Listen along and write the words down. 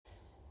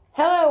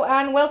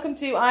and welcome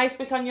to I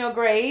Spit on Your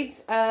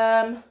Grades.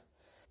 I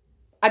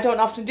don't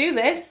often do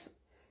this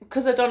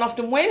because I don't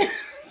often win.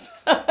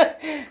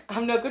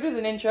 I'm no good with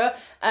an intro.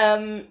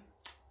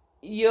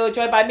 You're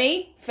joined by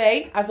me,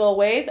 Faye, as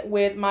always,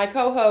 with my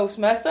co-host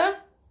Mercer.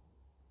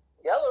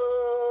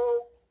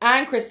 Hello.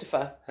 And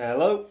Christopher.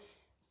 Hello.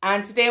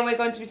 And today we're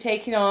going to be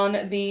taking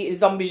on the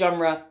zombie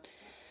genre.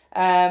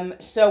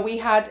 So we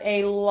had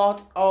a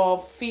lot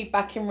of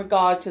feedback in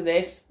regard to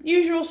this.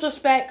 Usual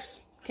suspects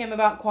came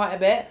about quite a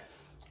bit.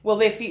 Will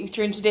they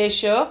feature in today's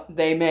show?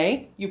 They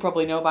may. You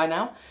probably know by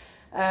now.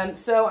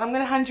 So I'm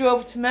going to hand you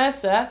over to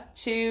Mercer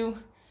to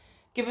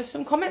give us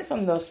some comments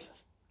on those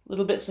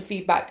little bits of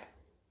feedback.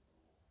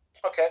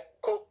 Okay,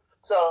 cool.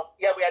 So,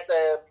 yeah, we had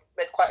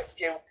made quite a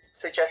few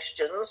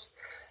suggestions.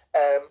 We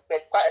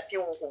had quite a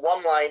few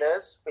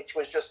one-liners, which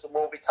was just the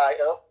movie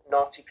title,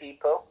 Naughty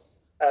People.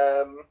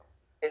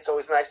 It's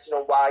always nice to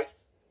know why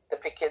they're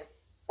picking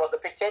what they're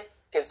picking.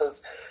 Gives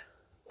us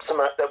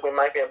something that we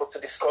might be able to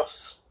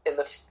discuss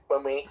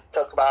when we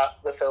talk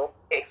about the film,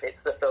 if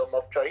it's the film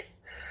of choice.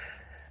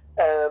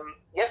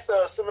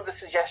 So some of the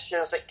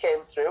suggestions that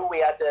came through, we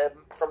had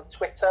from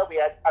Twitter, we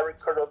had Aaron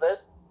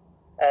Carruthers,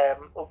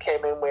 who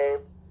came in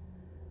with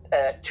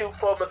two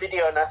former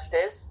video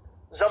nasties,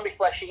 Zombie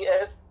Flesh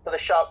Eaters for the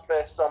shark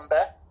vs. zombie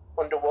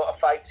underwater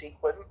fight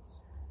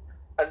sequence,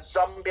 and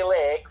Zombie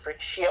Lake for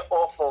its sheer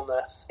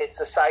awfulness.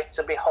 It's a sight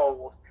to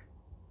behold.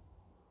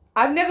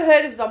 I've never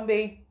heard of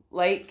Zombie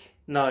Lake.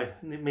 No,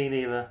 me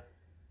neither.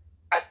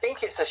 I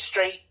think it's a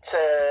straight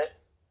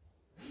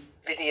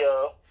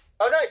video.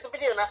 Oh no, it's a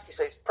video nasty,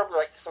 so it's probably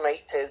like some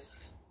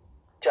 80s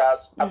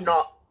jazz. I've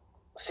not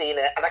seen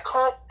it, and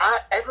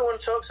everyone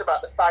talks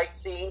about the fight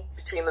scene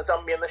between the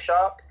zombie and the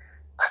shark.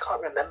 I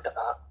can't remember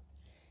that.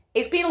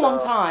 It's been a long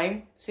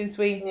time since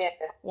we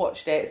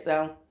watched it,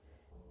 so...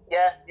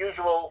 Yeah,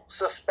 usual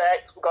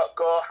suspects. We've got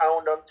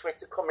Gorehound on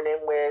Twitter coming in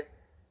with,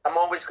 I'm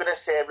always going to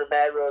say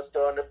Romero's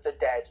Dawn of the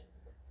Dead.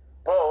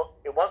 But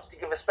it wants to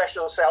give a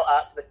special shout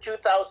out to the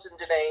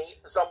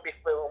 2008 zombie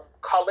film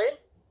Colin.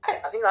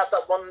 I think that's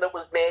that one that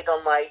was made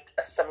on like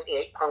a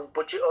 £78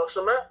 budget or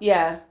something.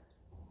 Yeah.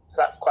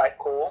 So that's quite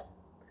cool.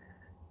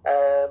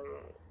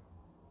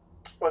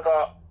 We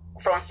got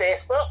from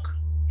Facebook,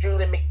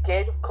 Julie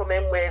McGinn come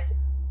in with,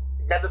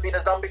 never been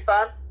a zombie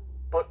fan,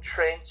 but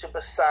Train to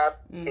Busan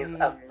is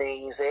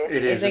amazing.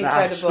 It is an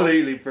incredible.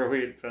 absolutely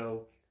brilliant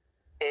film.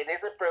 It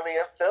is a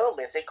brilliant film.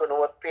 Is it going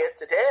to appear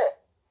today?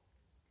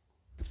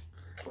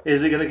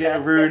 Is it going to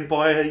get ruined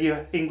by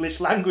a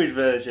English language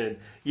version?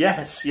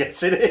 Yes,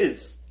 it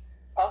is.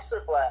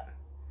 Possibly.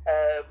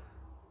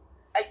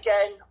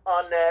 Again,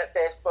 on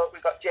Facebook,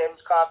 we've got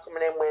James Carr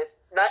coming in with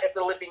Night of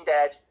the Living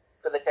Dead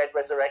for the Dead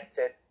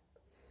Resurrected,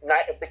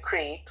 Night of the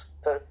Creeps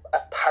for a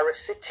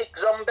parasitic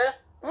zombie.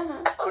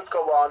 I could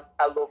go on.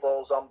 I love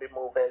all zombie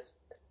movies.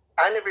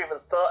 I never even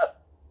thought of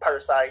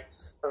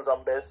parasites and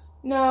zombies.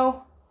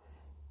 No.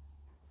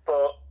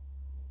 But...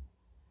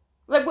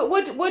 Like,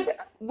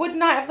 would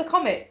Night of the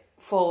Comet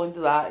fall into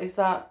that? Is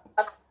that...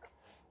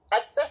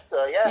 I'd say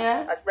so, yeah.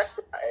 Yeah. I'd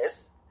reckon that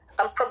is.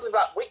 And probably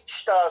that Witch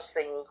Stars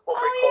thing.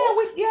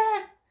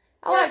 I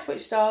liked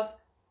Witch Stars.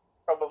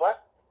 Probably.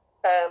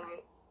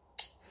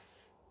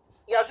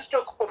 I'll just do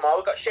a couple more.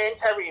 We've got Shane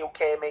Terry who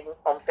came in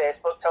on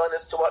Facebook telling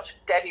us to watch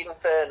Dead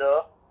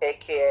Inferno,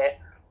 a.k.a.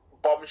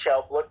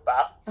 Bombshell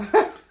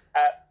Bloodbath,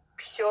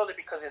 purely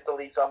because he's the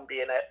lead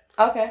zombie in it.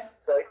 Okay.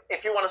 So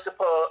if you want to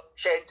support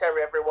Shane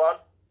Terry, everyone,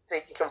 see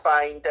if you can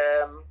find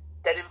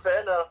Dead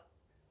Inferno.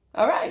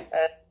 All right.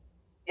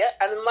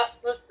 And then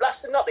last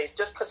and not least,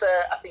 just because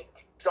I think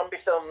zombie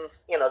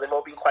films, they've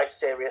all been quite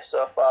serious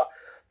so far,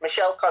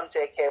 Michelle Conte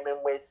came in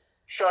with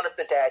Shaun of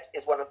the Dead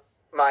is one of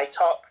my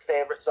top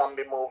favourite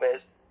zombie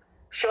movies.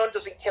 Shaun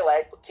doesn't kill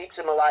Ed, but keeps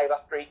him alive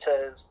after he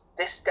turns.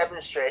 This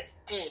demonstrates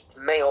deep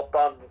male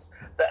bonds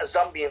that a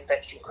zombie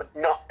infection could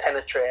not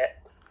penetrate.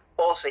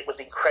 Also, it was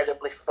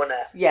incredibly funny.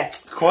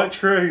 Yes. Quite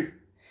true.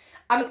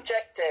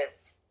 Subjective.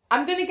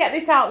 I'm going to get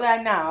this out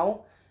there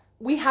now.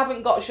 We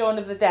haven't got Shaun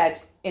of the Dead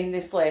in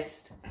this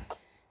list.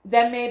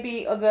 There may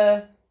be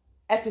other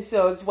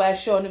episodes where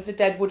Shaun of the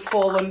Dead would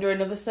fall under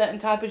another certain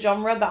type of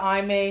genre that I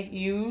may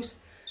use.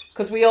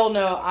 Because we all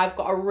know I've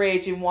got a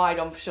raging wide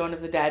on for Shaun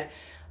of the Dead.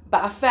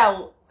 But I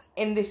felt,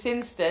 in this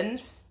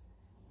instance,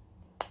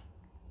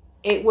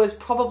 it was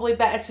probably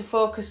better to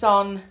focus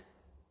on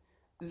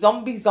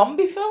zombie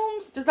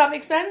films. Does that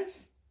make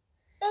sense?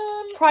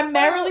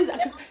 Primarily,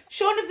 because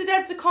Shaun of the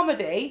Dead's a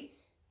comedy.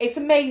 It's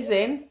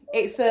amazing.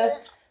 It's a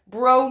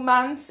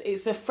bromance.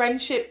 It's a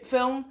friendship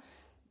film.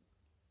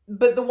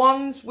 But the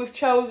ones we've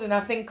chosen,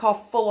 I think,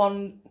 are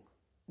full-on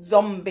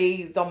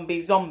zombie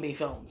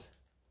films.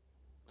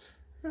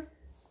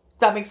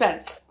 Does that make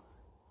sense?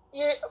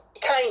 Yeah,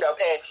 kind of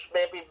ish.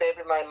 Maybe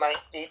my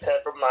might detail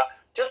from that.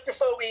 Just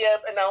before we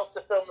announce the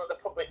film that the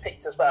public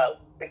picked as well,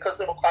 because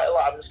there were quite a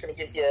lot, I'm just going to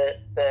give you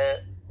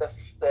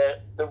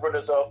the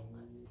runners up.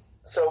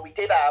 So we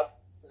did have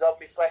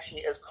Zombie Flesh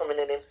Eaters coming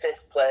in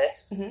 5th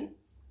place. Mm-hmm.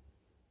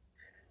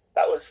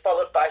 That was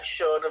followed by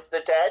Shaun of the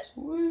Dead.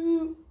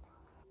 Woo.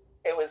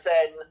 It was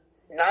then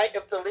Night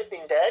of the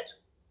Living Dead,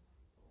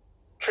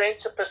 Train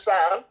to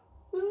Busan,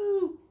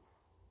 Woo.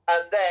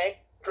 and then,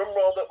 drum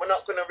roll that we're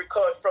not going to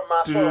record from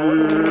my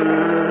phone.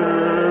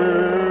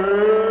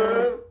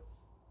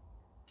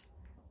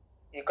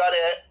 You got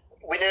it.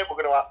 We knew it was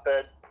going to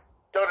happen.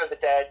 Dawn of the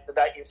Dead, the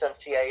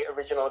 1978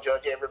 original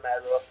George A.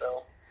 Romero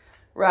film.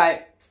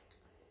 Right.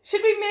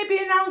 Should we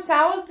maybe announce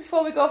ours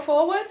before we go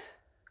forward?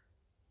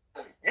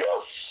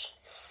 Yes!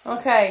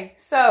 Okay,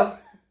 so,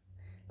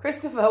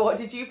 Christopher, what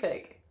did you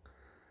pick?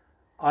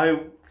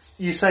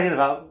 You saying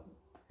about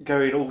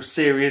going all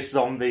serious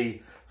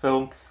zombie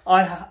film?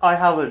 I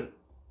haven't.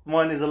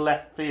 Mine is a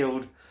left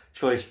field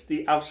choice.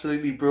 The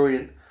absolutely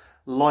brilliant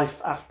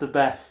Life After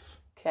Beth.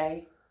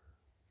 Okay.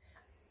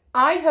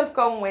 I have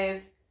gone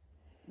with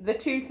the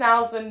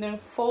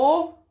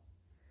 2004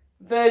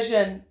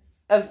 version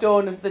of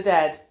Dawn of the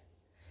Dead,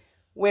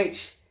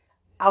 which,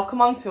 I'll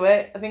come on to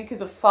it, I think is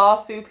a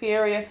far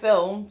superior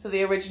film to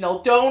the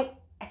original. Don't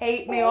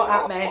hate me or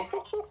at me.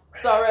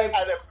 Sorry.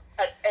 And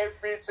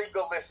every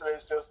single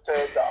listener's just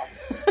turned off.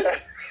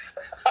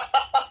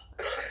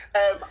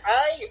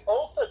 I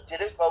also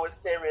didn't go as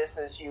serious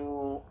as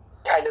you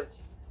kind of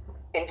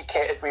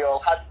indicated we all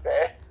had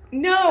fair.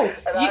 No.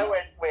 I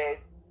went with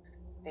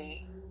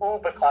the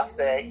uber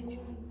classic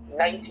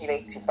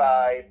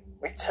 1985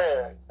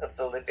 Return of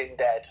the Living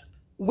Dead.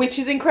 Which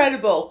is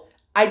incredible.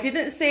 I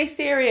didn't say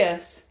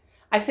serious.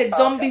 I said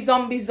zombie, Okay.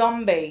 zombie,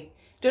 zombie.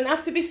 Don't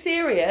have to be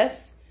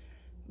serious,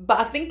 but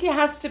I think it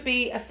has to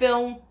be a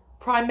film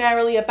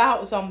primarily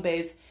about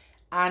zombies.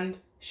 And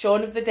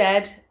Shaun of the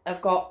Dead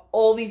have got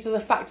all these other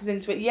factors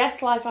into it.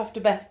 Yes, Life After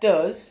Beth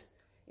does.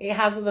 It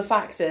has other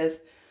factors.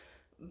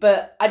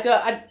 But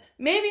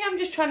maybe I'm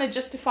just trying to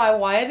justify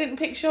why I didn't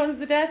pick Shaun of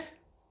the Dead.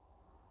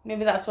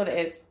 Maybe that's what it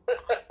is.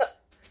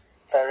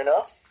 Fair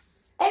enough.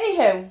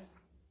 Anywho.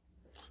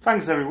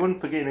 Thanks everyone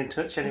for getting in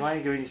touch anyway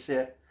and giving us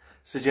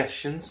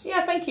suggestions.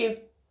 Yeah, thank you.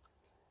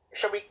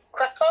 Shall we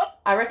crack on?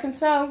 I reckon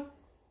so.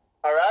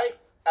 All right.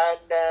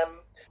 And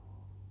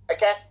I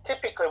guess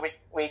typically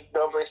we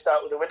normally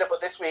start with the winner,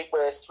 but this week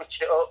we're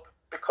switching it up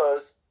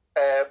because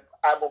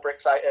I'm over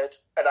excited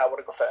and I want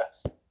to go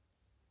first.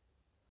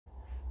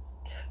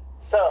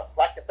 So,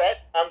 like I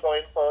said, I'm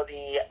going for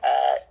the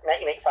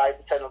 1985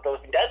 Return of the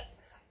Living Dead.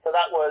 So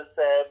that was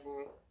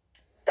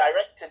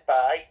directed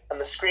by,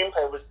 and the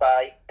screenplay was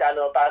by Dan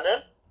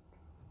O'Bannon.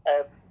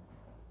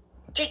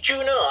 Did you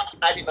know?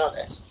 I didn't know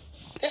this.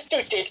 This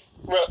dude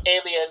wrote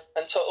Alien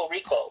and Total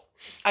Recall.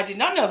 I did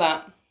not know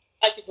that.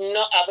 I did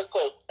not have a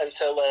clue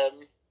until I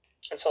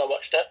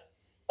watched it.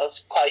 I was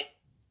quite,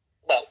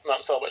 well, not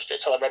until I watched it,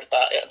 until I read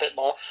about it a bit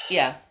more.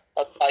 Yeah.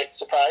 I was quite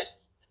surprised.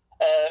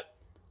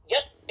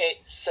 Yep,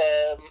 it's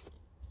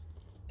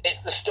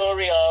the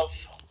story of,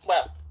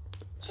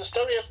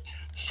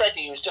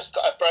 Freddy, who's just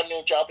got a brand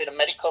new job in a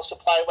medical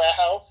supply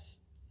warehouse,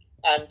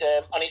 and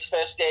on his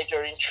first day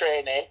during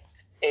training,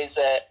 his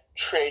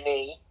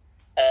trainee,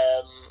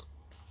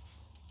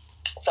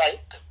 Frank,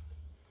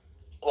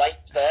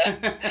 blanked there,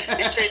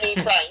 his trainee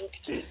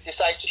Frank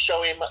decides to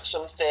show him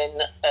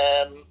something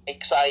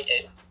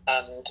exciting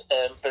and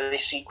very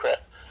secret,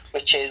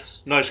 which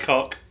is... Nice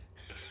cock.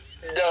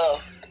 No.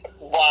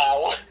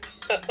 Wow.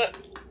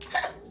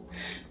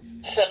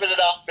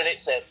 7.5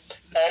 minutes in.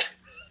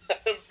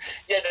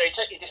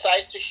 He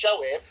decides to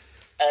show him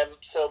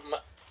some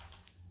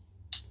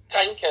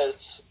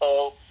tankers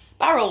or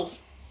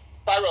barrels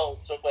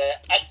that were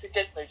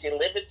accidentally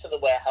delivered to the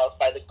warehouse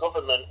by the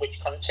government,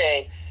 which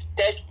contain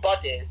dead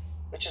bodies,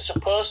 which are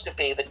supposed to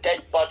be the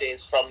dead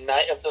bodies from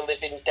Night of the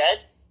Living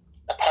Dead.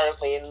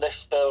 Apparently in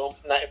this film,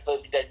 Night of the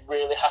Living Dead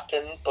really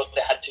happened, but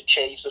they had to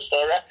change the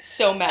story.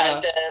 So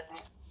meta.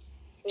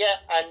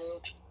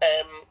 And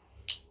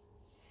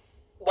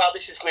while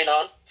this is going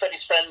on,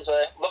 Freddy's friends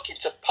are looking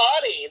to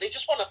party. They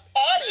just want to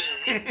party.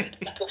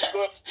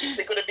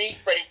 They're going to meet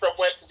Freddy from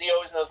work because he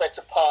always knows where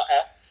to party.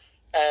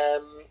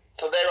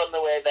 So they're on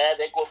the way there.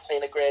 They go and play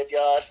in a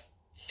graveyard.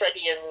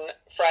 Freddy and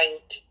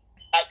Frank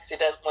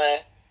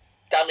accidentally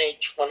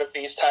damage one of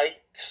these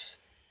tanks.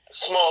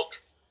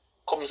 Smoke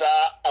comes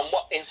out, and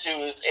what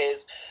ensues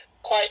is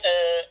quite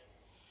a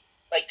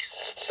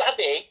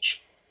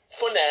savage,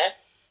 funny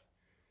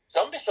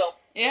zombie film.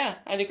 Yeah,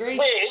 I'd agree.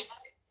 With,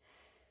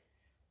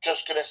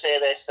 just going to say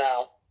this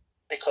now,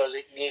 because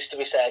it needs to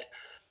be said,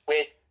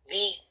 with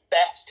the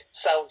best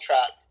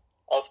soundtrack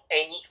of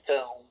any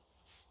film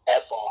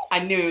ever. I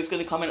knew he was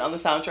going to comment on the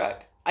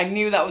soundtrack. I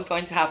knew that was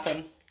going to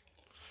happen.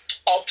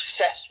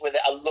 Obsessed with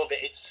it. I love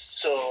it. It's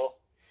so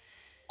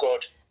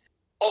good.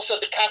 Also,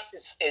 the cast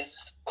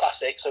is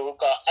classic. So we've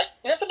got... I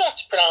never know how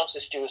to pronounce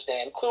this dude's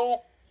name.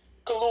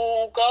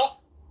 Gallagher?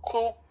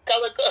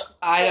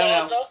 I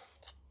don't know.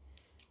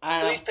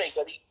 He's pretty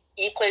good.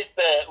 He plays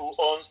Bert, who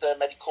owns the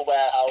medical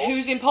warehouse.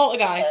 Who's in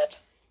Poltergeist?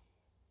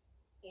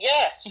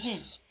 Yes.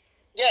 Mm-hmm.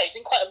 Yeah, he's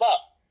in quite a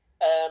lot.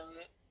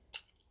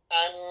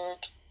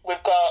 And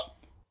we've got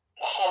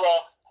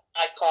horror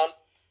icon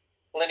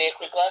Linnea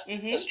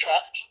Quigley as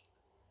Trash.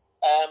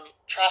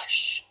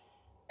 Trash,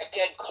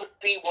 again, could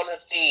be one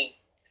of the...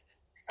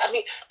 I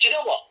mean, do you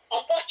know what?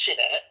 I'm watching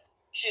it.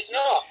 She she's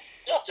not.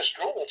 You're just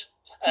drooled.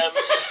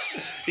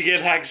 You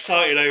get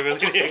excited over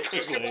Linnea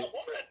quickly. Woman.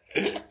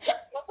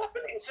 What's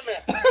happening to me?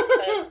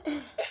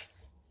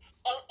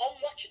 On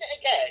watching it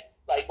again,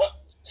 like what?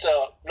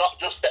 So not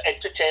just the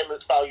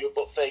entertainment value,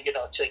 but for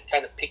to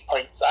kind of pick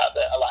points out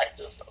that I liked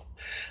and stuff.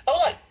 I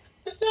was like,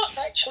 there's not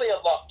actually a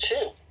lot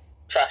to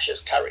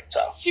Trash's character.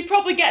 She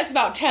probably gets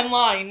about 10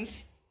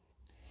 lines.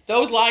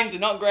 Those lines are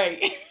not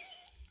great.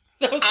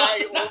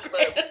 I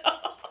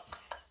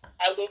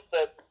love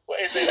them. What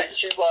is it that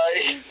she's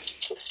like?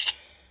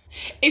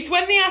 It's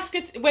when they ask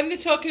her, when they're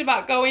talking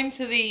about going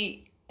to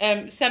the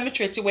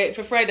cemetery to wait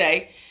for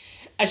Freddie,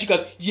 and she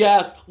goes,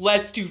 "Yes,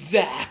 let's do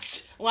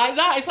that." Like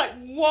that. It's like,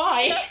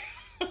 why?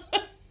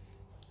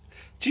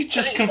 She's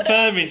just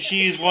confirming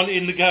she is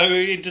wanting to go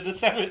into the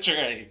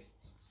cemetery.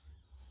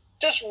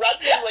 Just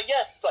randomly,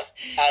 yeah. Like,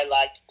 I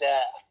like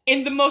that.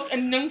 In the most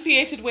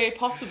enunciated way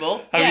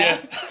possible. Oh, yeah.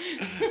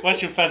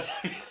 What's your fan?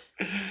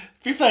 To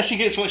be fair, she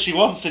gets what she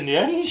wants in the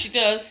end. She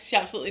does. She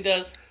absolutely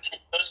does. She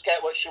does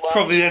get what she wants.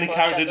 Probably the only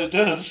character that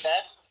does.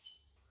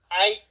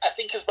 I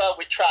think as well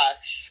with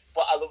Trash,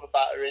 what I love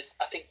about her is,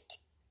 I think,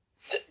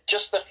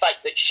 just the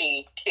fact that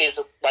she is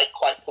like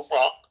quite punk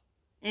rock.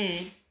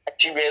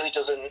 She really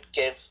doesn't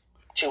give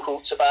two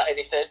hoots about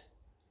anything.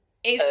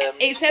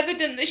 It's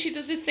evident that she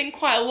does this thing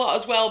quite a lot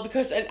as well,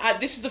 because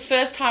this is the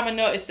first time I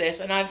noticed this,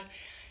 and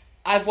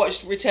I've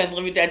watched Return of the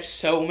Living Dead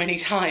so many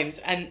times,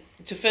 and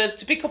to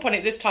pick up on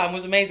it this time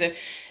was amazing.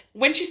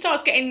 When she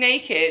starts getting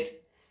naked,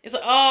 it's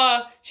like,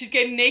 oh, she's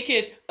getting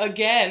naked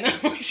again.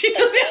 She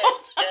does it all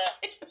the time.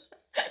 Yeah.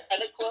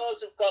 And her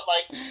clothes have got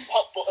like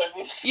pop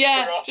buttons.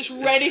 Yeah, just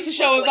ready to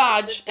show a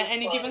badge at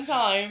any given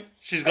time.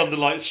 She's gone to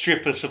like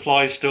stripper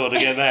supply store to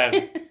get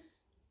them.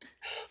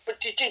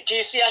 But do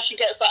you see how she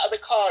gets out of the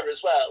car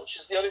as well?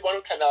 She's the only one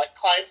who kind of like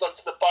climbs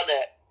onto the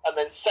bonnet and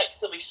then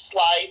sexily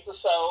slides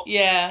herself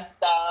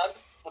down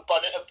the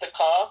bonnet of the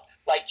car,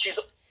 like she's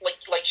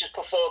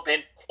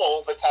performing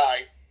all the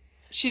time.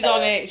 She's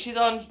on it. She's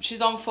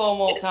on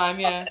form all the time.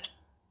 Yeah.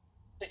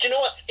 Do you know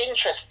what's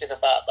interesting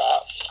about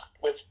that?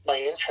 With my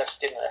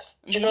interest in this,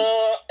 do you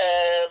know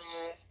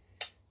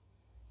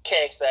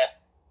Casey?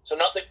 So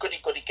not the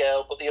goody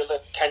girl, but the other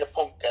kind of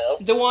punk girl.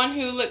 The one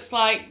who looks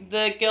like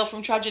the girl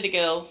from Tragedy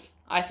Girls,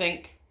 I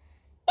think.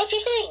 What do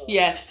you think?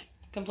 Yes,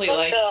 completely.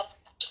 Not sure.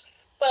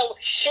 Well,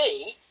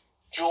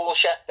 Jewel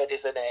Shepherd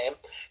is her name.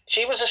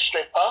 She was a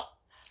stripper,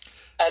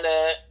 and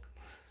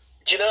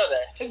do you know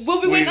this? Well,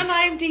 we went on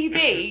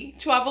IMDb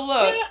to have a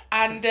look,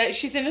 and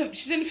she's in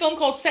a film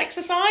called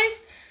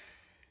Sexercise.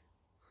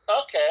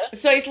 Okay.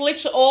 So it's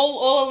literally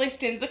all the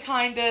listings are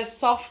kind of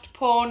soft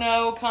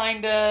porno,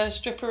 kind of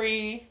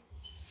strippery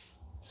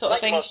sort like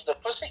of thing. Most of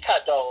the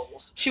Pussycat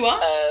Dolls. She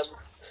what?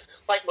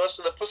 Like most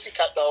of the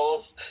Pussycat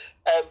Dolls.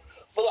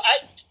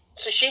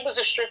 So she was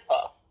a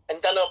stripper,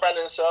 and Dan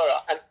O'Brien saw her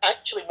and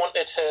actually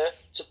wanted her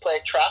to play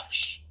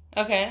Trash.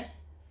 Okay.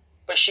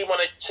 But she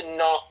wanted to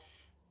not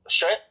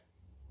strip.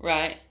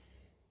 Right.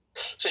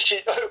 So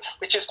she,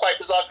 which is quite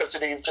bizarre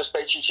considering you've just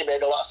mentioned she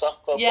made a lot of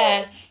softcore.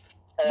 Yeah. Porn.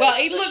 Well,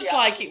 it looks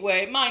like it were.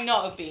 It might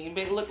not have been,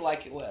 but it looked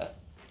like it were.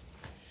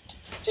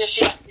 So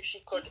she asked if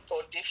she could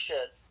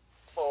audition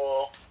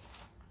for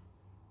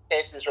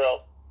Ace's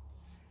role.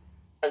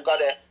 And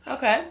got it.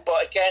 Okay.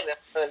 But again,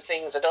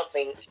 things I don't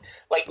think...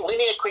 Like,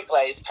 Linnea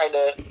Quigley is kind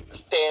of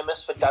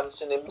famous for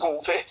dancing in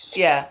movies.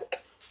 Yeah.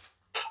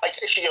 Like,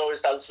 she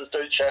always dances,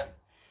 doesn't she?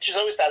 She's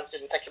always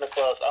dancing and taking her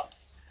clothes off.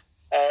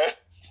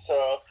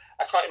 So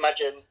I can't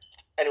imagine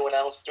anyone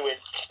else doing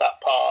that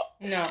part.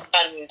 No.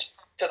 And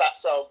to that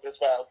song as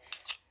well.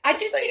 I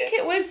did think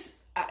it was...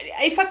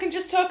 If I can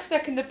just talk a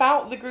second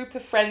about the group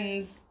of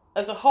friends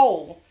as a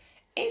whole,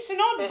 it's an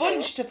odd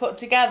bunch to put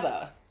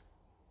together.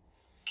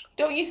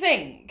 Don't you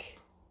think?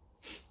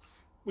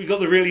 We got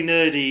the really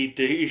nerdy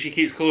dude who she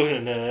keeps calling a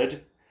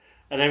nerd,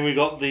 and then we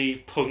got the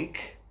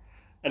punk,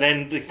 and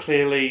then the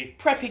clearly...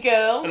 Preppy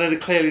girl. And then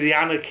clearly the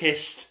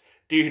anarchist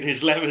doing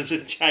his levers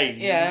and chains.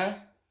 Yeah.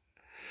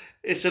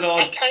 It's an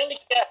odd... I kind of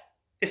get...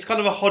 It's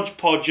kind of a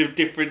hodgepodge of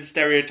different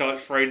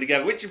stereotypes thrown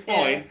together, which is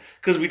fine,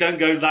 because we don't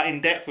go that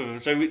in depth with them,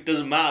 so it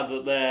doesn't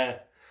matter that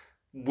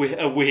they're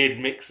a weird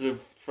mix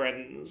of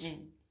friends.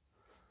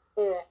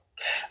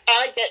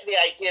 I get the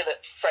idea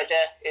that Freddie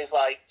is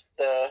like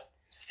the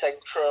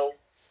central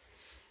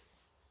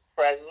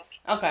friend.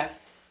 Okay.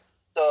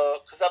 So,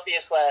 because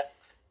obviously,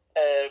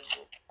 I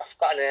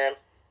forgot her name.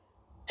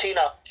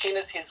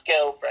 Tina's his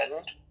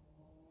girlfriend.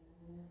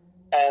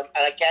 And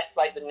I guess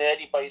like the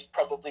nerdy boy is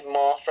probably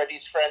more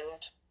Freddie's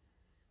friend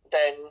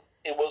than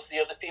it was the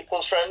other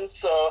people's friends.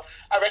 So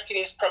I reckon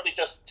he's probably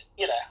just,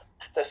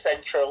 the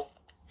central.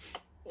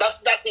 That's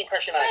the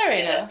impression I Fair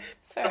get. enough.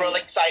 They're all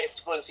excited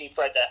to go and see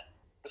Freddie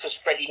because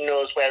Freddie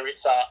knows where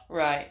it's at.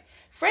 Right.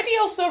 Freddie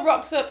also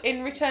rocks up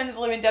in Return of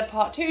the Living Dead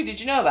Part 2. Did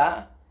you know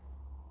that?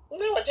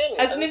 No, I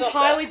didn't. As an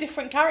entirely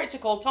different character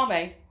called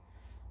Tommy.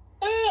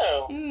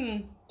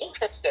 Oh.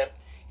 Interesting.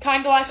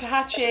 Kind of like a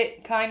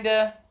Hatchet, kind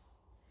of...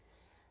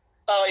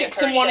 stick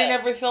someone in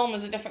every film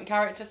as a different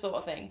character sort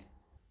of thing.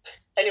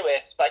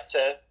 Anyways, back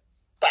to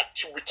back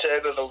to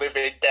Return of the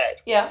Living Dead.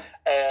 Yeah.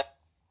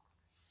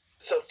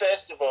 So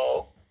first of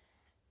all,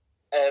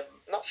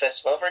 not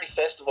first of all, I've already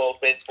first of all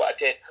with what I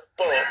did,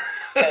 but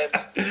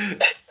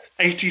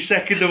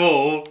 82nd of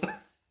all.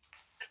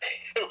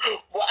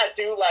 what I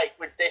do like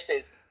with this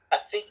is I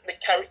think the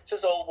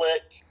characters all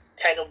work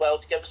kind of well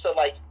together. So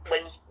like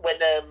when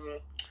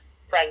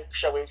Frank's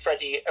showing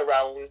Freddy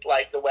around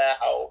like the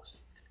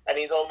warehouse, and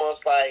he's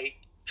almost like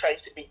trying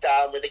to be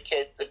down with the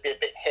kids and be a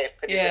bit hip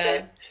and he's a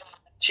bit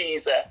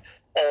cheesy.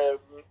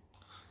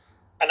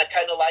 And I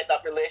kind of like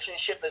that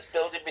relationship that's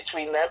building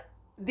between them.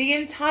 The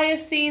entire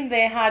scene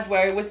they had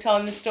where he was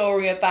telling the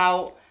story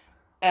about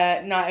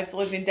Night of the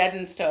Living Dead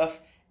and stuff,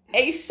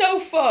 it's so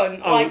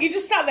fun. Oh. Like, you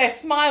just sat there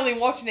smiling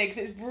watching it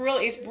because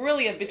it's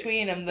brilliant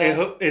between them.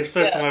 It's the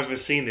first time I've ever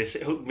seen this.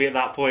 It hooked me at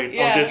that point.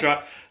 Yeah.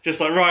 I'm just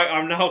like, right,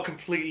 I'm now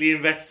completely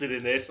invested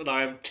in this, and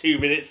I am 2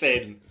 minutes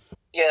in.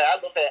 Yeah, I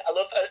love it. I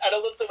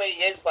love the way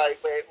he is,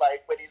 like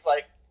when he's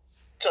like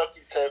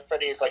talking to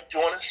Freddy, he's like, "Do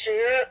you want to see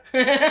it?"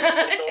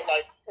 And he's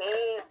like,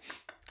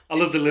 I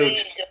love the little.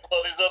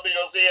 There's nothing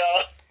else here.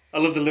 I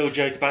love the little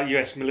joke about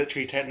US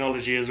military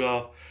technology as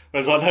well.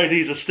 Whereas I know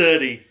these are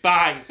sturdy.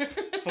 Bang!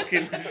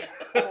 Fucking. And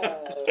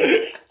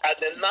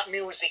then that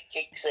music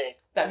kicks in.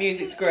 That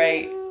music's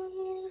great.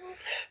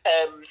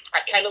 I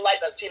kind of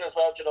like that scene as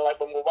well. Do you know, like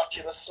when we're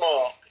watching the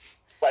smoke,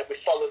 like we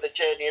follow the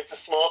journey of the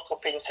smoke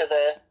up into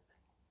the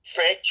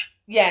fridge.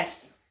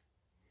 Yes,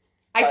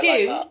 I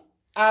do.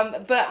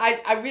 Like but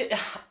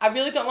I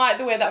really don't like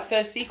the way that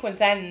first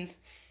sequence ends.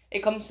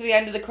 It comes to the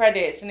end of the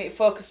credits and it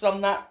focuses on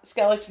that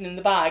skeleton in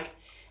the bag,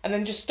 and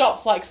then just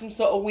stops like some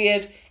sort of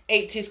weird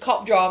 80s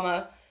cop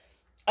drama,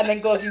 and then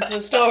goes into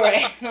the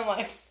story. And I'm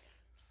like,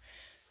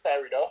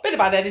 fair enough. Bit of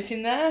bad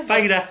editing there.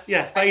 Fade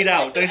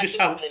out. Don't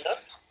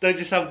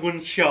just have one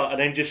shot and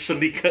then just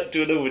suddenly cut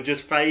to another one.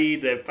 Just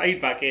fade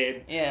back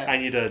in. Yeah.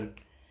 And you're done.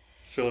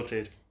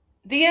 Sorted.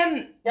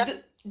 The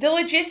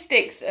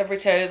logistics of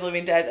Return of the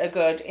Living Dead are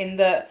good in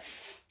that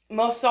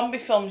most zombie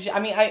films, I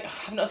mean, I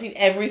have not seen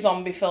every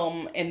zombie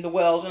film in the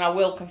world, and I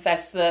will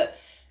confess that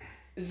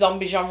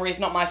zombie genre is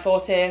not my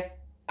forte.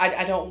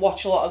 I don't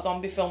watch a lot of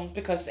zombie films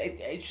because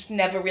it just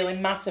never really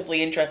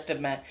massively interested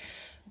me.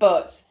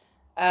 But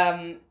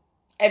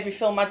every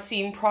film I'd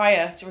seen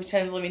prior to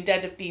Return of the Living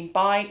Dead had been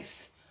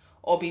bites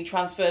or been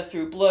transferred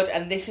through blood,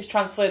 and this is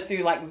transferred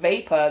through like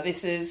vapor.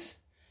 This is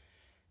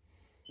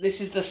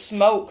the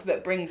smoke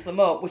that brings them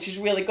up, which is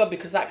really good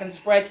because that can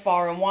spread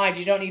far and wide.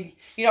 You're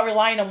not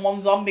relying on one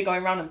zombie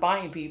going around and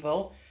biting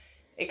people.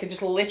 It can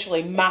just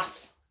literally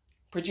mass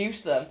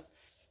produce them.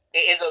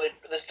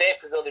 The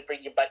vapors only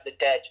bringing back the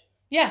dead.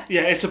 Yeah.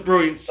 Yeah, it's a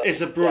brilliant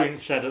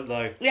setup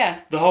though. Yeah.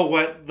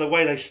 The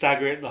way they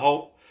stagger it, the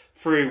whole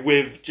through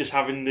with just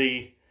having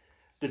the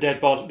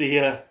dead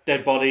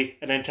body,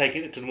 and then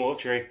taking it to the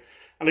mortuary,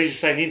 and as you're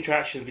saying, the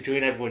interaction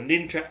between everyone,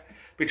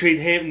 between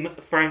him,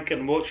 Frank,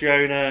 and the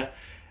mortuary owner.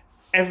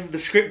 The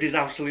script is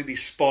absolutely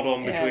spot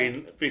on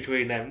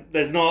between them.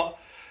 There's not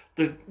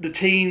the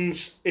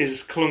teens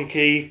is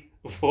clunky,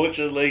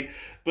 unfortunately,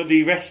 but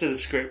the rest of the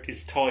script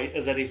is tight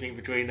as anything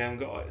between them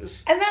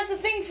guys. And that's the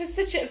thing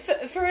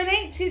for an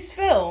 80s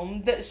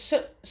film that's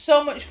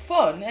so much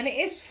fun, and it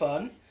is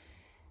fun.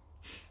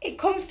 It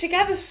comes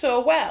together so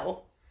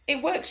well.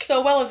 It works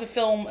so well as a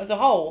film as a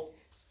whole.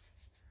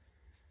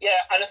 Yeah,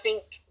 and I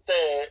think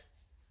the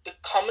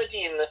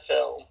comedy in the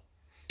film,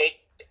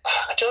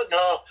 I don't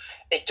know,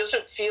 it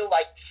doesn't feel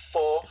like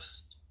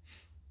forced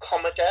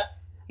comedy.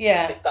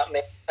 Yeah. If that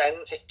makes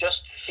sense. It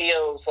just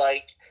feels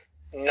like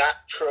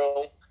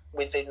natural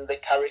within the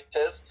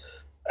characters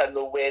and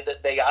the way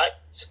that they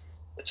act,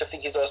 which I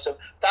think is awesome.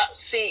 That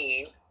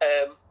scene,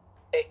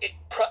 it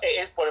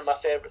is one of my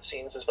favourite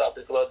scenes as well.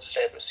 There's loads of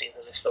favourite scenes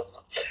in this film.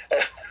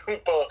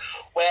 But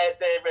where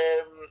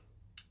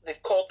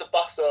they've called the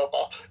boss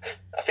over,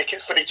 I think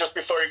it's funny, just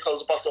before he calls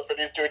the boss over and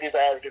he's doing his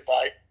hair and he's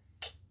like,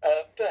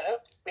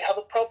 Bert, we have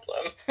a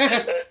problem.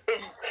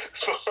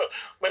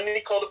 When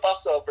they call the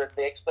boss over and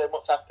they explain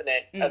what's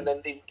happening, and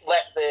then they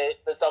let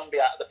the zombie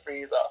out of the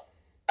freezer,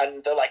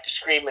 and they're like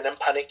screaming and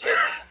panicking.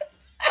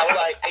 I'm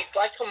like, it's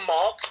like a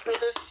Marx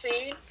Brothers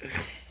scene.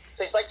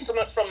 So it's like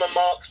something from a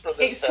Marx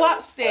Brothers. It's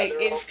slapstick.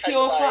 It's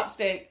pure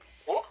slapstick.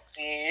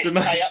 Whoopsie!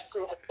 I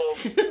absolutely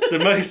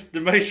love.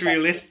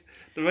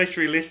 The most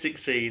realistic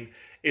scene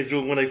is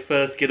when they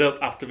first get up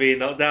after being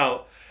knocked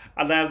out.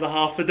 And they have the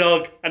half a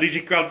dog, and he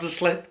just grabs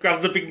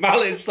a big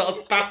mallet and starts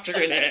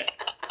battering it.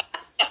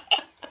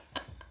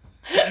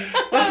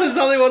 That's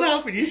exactly what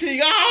happened. You see,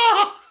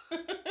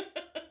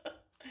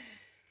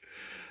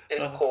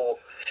 It's cool.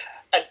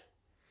 And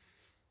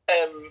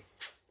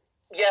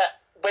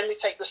when they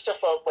take the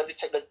stuff out, when they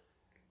take the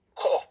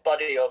cut off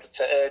body over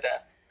to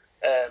Erda,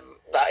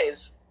 that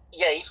is,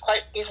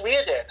 he's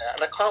weird, Erda,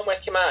 and I can't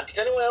work him out. Did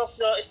anyone else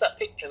notice that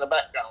picture in the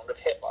background of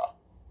Hitler?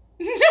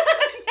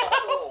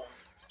 No.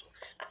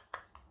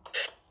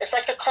 It's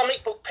like a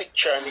comic book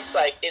picture, and it's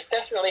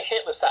definitely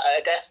Hitler sat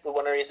at a desk with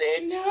one of his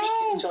aides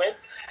speaking to him.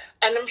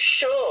 And I'm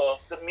sure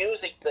the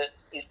music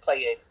that he's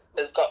playing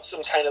has got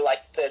some kind of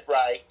like Third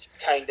Reich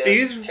kind of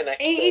connection.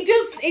 He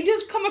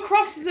does come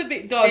across as a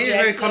bit dodgy. He is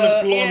very kind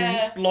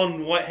of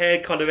blonde, white hair,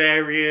 kind of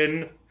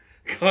Aryan,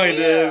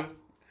 kind of.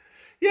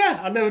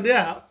 Yeah, I know.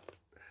 Yeah,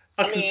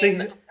 I can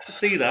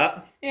see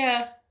that.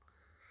 Yeah.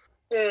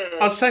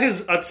 I'd say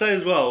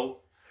as well.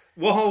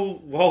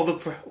 While the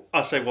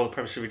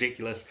premise is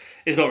ridiculous,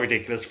 it's not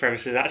ridiculous. The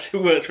premise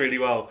actually works really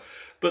well,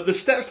 but the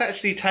steps to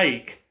actually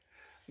take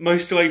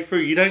most of the way through,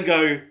 you don't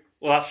go,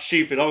 well, that's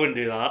stupid, I wouldn't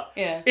do that.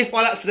 Yeah. If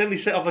I accidentally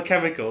set off a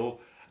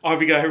chemical, I'd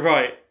be going,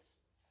 right,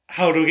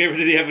 how do we get rid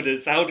of the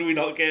evidence? How do we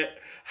not get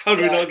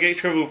in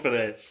trouble for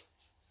this?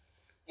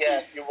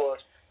 Yeah, you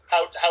would.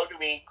 How do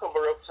we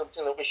cover up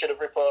something that we should have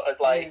reported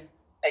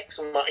X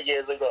amount of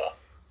years ago?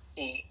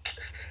 Eek.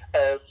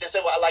 This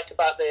is what I like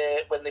about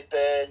when they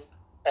burn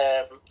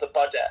the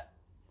body,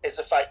 is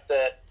the fact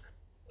that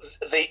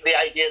the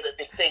idea that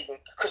they think,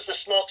 because the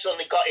smoke's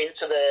only got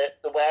into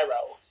the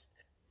warehouse,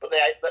 but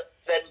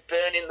then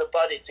burning the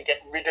body to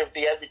get rid of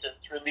the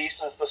evidence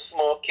releases the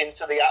smoke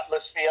into the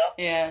atmosphere.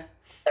 Yeah.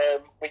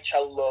 Which I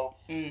love,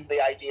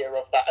 the idea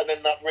of that. And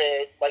then that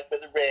rain, like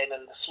with the rain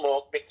and the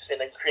smoke mixing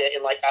and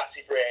creating like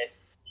acid rain,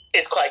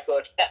 is quite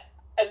good.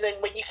 And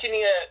then when you can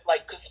hear,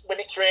 like, because when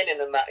it's raining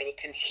and that, and you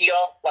can hear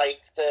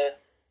like the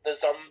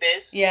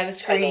zombies, the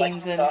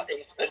screams and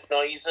the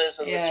noises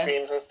and the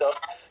screams and stuff.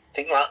 I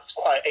think that's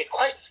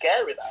quite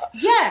scary. That.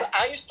 Yeah. So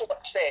I used to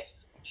watch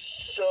this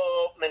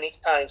so many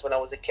times when I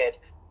was a kid,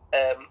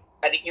 and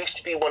it used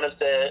to be one of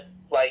the,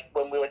 like,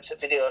 when we went to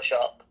video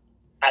shop,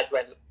 I'd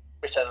rent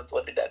Return of the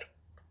Living Dead.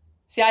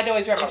 See, I'd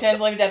always rent Return of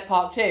the Living Dead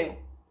Part 2.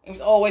 It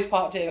was always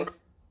Part 2.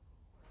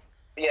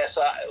 Yeah,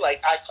 so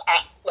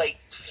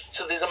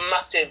so there's a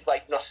massive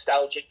like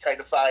nostalgic kind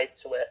of vibe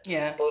to it.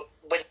 Yeah. But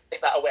when you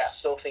take that away, I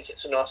still think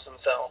it's an awesome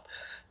film.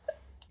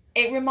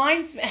 It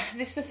reminds me.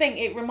 This is the thing.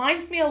 It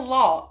reminds me a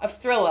lot of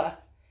Thriller,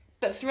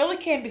 but Thriller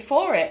came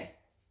before it.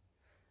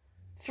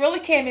 Thriller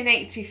came in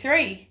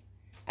 1983,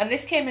 and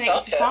this came in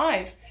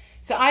 1985. Okay.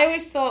 So I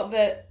always thought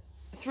that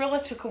Thriller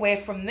took away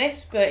from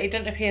this, but it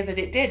doesn't appear that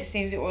it did. It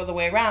seems it was the other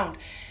way around.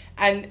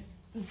 And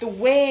the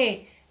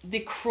way they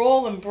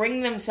crawl and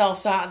bring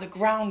themselves out of the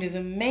ground is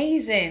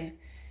amazing.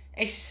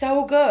 It's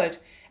so good.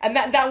 And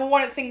that was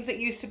one of the things that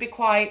used to be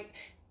quite,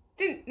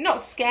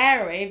 not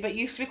scary, but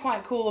used to be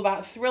quite cool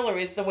about Thriller,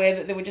 is the way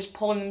that they were just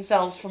pulling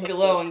themselves from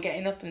below and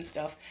getting up and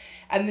stuff.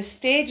 And the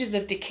stages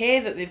of decay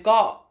that they've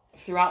got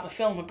throughout the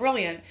film are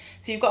brilliant.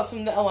 So you've got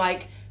some that are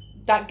like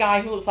that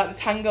guy who looks like the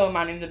Tango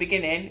Man in the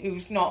beginning,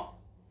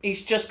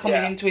 he's just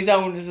coming into his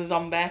own as a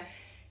zombie,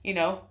 you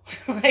know,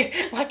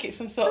 like it's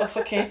some sort of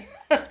fucking,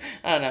 I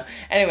don't know.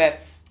 Anyway,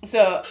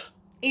 so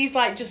he's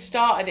like just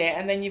started it,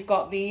 and then you've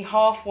got the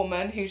half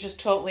woman who's just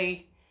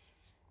totally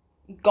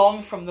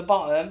gone from the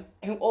bottom,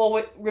 who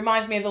always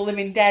reminds me of the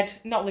Walking Dead.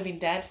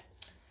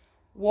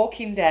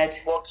 Walking Dead.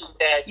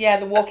 Yeah,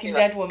 the Walking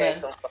Dead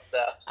woman.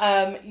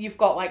 You've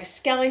got like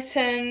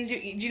skeletons. Do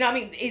you know what I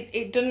mean?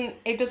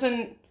 It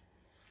doesn't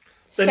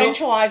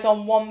centralise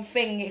on one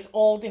thing. It's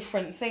all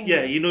different things.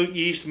 Yeah, you know,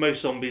 you used to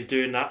most zombies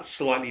doing that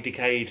slightly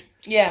decayed,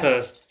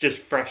 just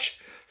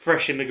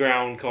fresh in the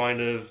ground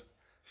kind of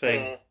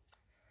thing.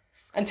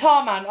 And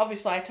Tarman,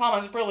 obviously,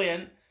 Tarman's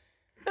brilliant.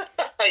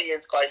 He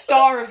is quite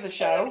star of the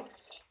show.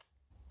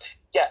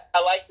 Yeah,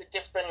 I like the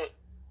different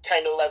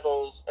kind of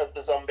levels of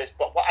the zombies,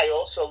 but what I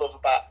also love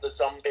about the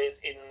zombies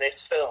in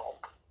this film,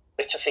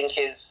 which I think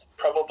is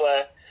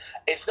probably,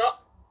 it's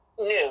not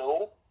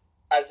new,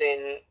 as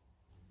in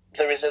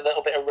there is a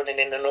little bit of running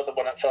in another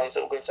one of the films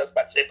that we're going to talk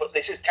about today, but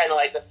this is kind of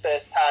like the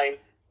first time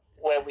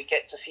where we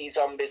get to see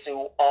zombies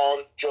who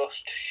aren't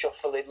just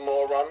shuffling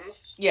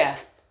morons. Yeah.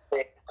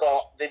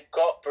 They've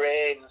got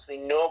brains, they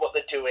know what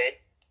they're doing,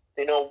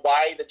 they know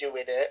why they're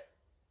doing it,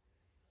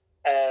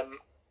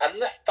 and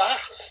they're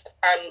fast.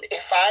 And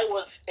if I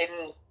was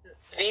in,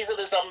 these are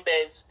the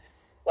zombies,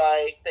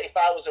 like, that if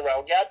I was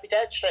around, I'd be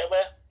dead straight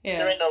away. Yeah.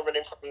 There ain't no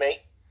running from me.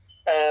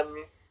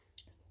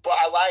 But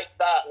I like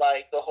that,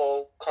 like, the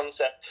whole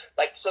concept.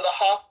 Like, so the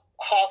half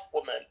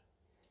woman,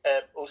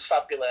 who's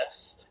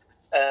fabulous,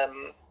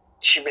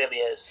 she really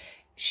is.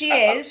 She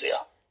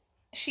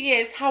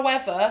is.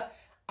 However,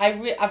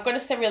 I've got to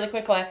say really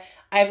quickly,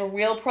 I have a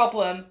real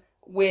problem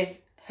with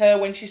her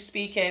when she's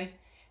speaking,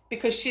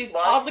 because she's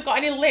hardly got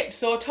any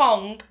lips or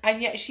tongue, and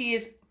yet she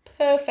is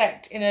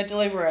perfect in her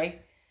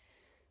delivery.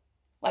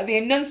 Like, the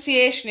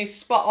enunciation is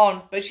spot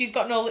on, but she's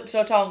got no lips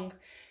or tongue.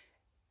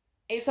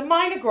 It's a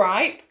minor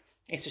gripe.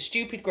 It's a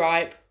stupid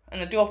gripe,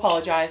 and I do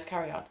apologise.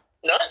 Carry on.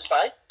 No, it's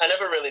fine. I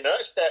never really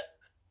noticed it.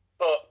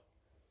 But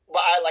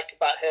what I like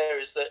about her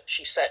is that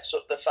she sets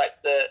up the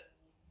fact that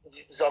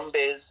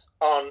zombies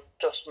aren't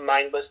just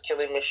mindless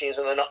killing machines,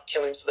 and they're not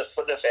killing for the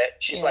fun of it.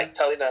 She's like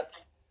telling them,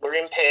 we're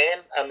in pain,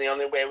 and the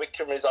only way we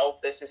can resolve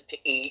this is to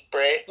eat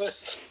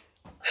brains.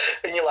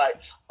 And you're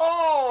like,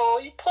 oh,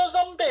 you poor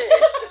zombies.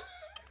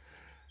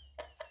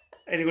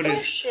 Anyone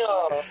who's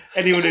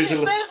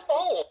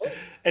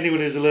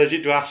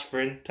allergic to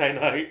aspirin, take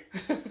note.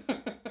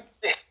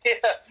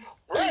 Yeah,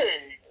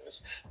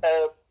 brains.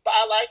 But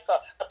I like her.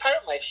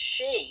 Apparently,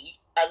 she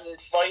and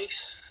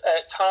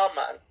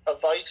Tarman are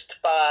voiced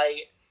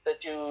by the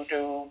dude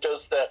who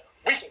does the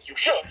 "We Think You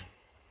Should."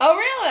 Oh,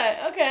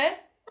 really? Okay.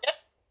 Yeah,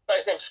 but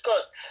his name's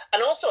Scuzz.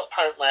 And also,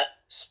 apparently,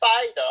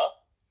 Spider,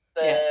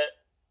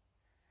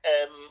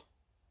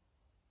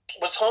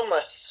 was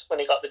homeless when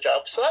he got the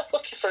job, so that's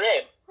lucky for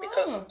him,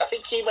 because I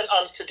think he went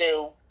on to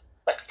do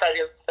like a Friday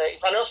the 13th.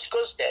 I know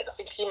Scuzz did. I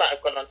think he might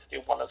have gone on to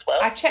do one as well.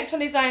 I checked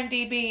on his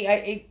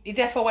IMDb. He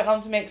definitely went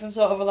on to make some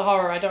sort of other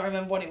horror. I don't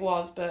remember what it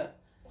was, but...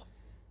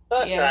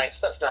 That's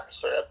nice. That's nice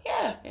for him.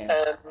 Yeah.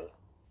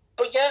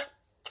 But yeah,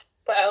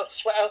 what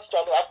else do I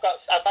have?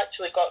 I've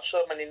actually got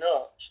so many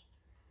notes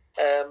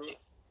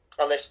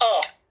on this.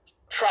 Oh,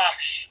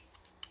 Trash.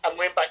 I'm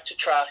going back to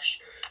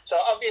Trash. So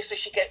obviously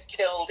she gets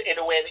killed in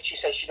a way that she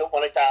says she don't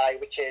want to die,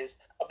 which is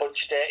a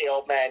bunch of dirty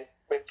old men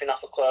ripping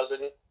off her clothes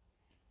and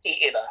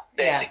eating her,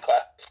 basically.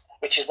 Yeah.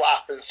 Which is what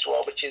happens to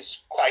her, which is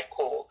quite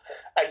cool.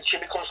 And she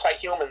becomes quite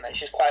human then.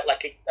 She's quite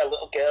like a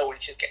little girl when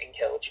she's getting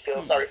killed. You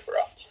feel sorry for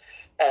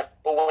her.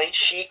 But when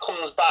she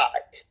comes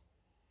back,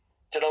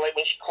 like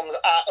when she comes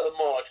out of the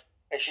mud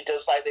and she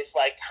does like this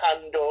like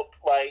hand up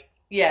like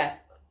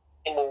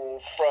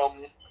move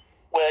from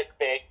Work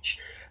Bitch,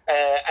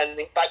 and in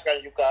the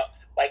background you've got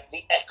like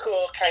the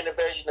echo kind of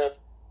version of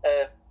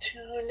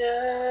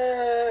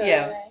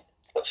Tonight,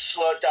 but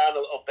slowed down a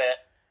little bit.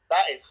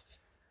 That is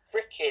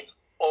freaking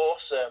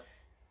awesome,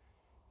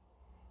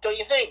 don't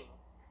you think?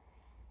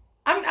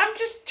 I'm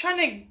just trying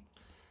to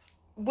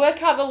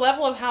work out the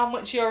level of how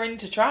much you're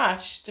into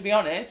Trash, to be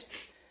honest.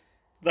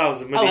 That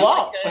was a money. A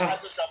lot.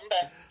 That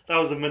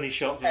was a money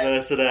shot for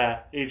Mercer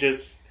there.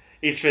 He's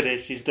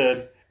finished. He's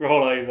done.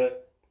 Roll over.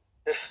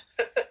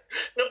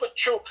 No, but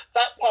true.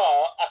 That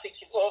part I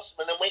think is awesome.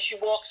 And then when she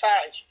walks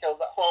out and she kills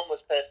that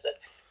homeless person,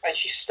 and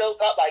she's still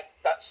got like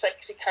that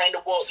sexy kind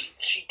of walk.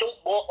 She don't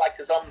walk like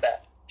a zombie.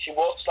 She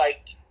walks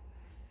like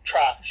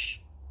Trash.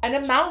 And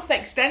her mouth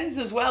extends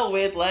as well.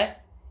 Weirdly,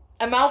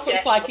 her mouth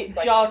looks like it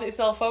jars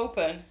itself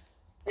open.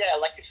 Yeah,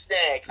 like a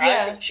snake. Yeah.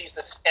 I think she's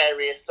the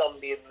scariest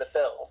zombie in the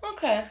film.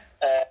 Okay.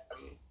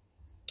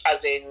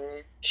 As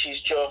in, she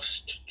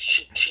just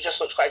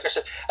looks quite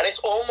aggressive, and it's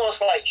almost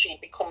like she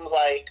becomes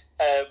like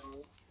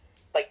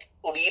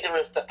leader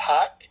of the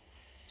pack.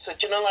 So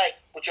do you know, like,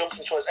 we're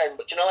jumping towards the end,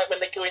 but do you know, like when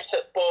they go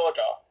into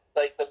border,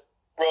 like the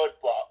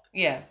roadblock?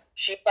 Yeah.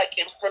 She's like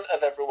in front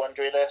of everyone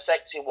doing her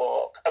sexy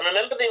walk. And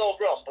remember, they all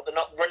run, but they're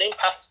not running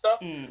past her.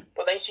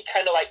 But then she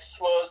kind of like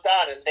slows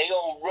down, and they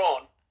all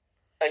run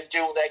and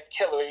do their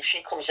kill, and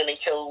she comes in and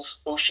kills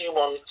who she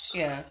wants.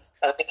 Yeah.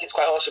 And I think it's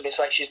quite awesome. It's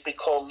like she's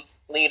become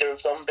leader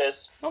of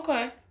zombies.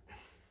 Okay.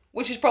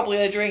 Which is probably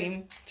her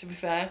dream, to be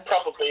fair.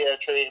 Probably her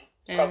dream.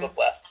 Yeah.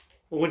 Probably.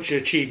 Well, once you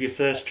achieve your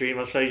first dream,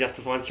 I suppose you have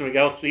to find something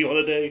else that you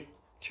want to do.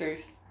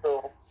 Truth.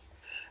 Cool.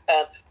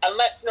 And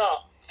let's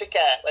not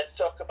forget, let's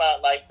talk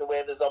about like the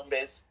way the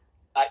zombies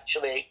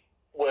actually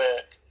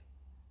work.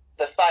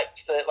 The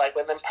fact that like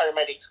when them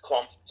paramedics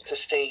come to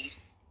see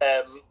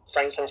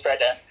Frank and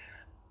Freddy,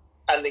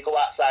 and they go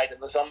outside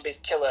and the zombies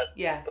kill them.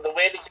 Yeah. But the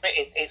way they do it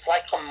is it's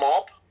like a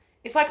mob.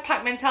 It's like a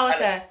pack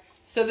mentality.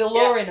 So they're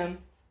luring them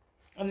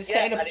and they're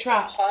setting up a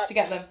trap to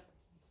get them.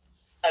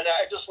 And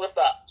I just love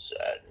that.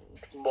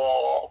 Send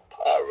more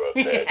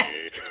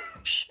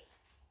paramedics.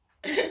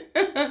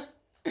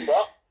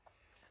 What?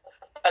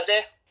 As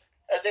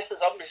if a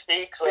zombie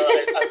speaks. So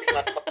I think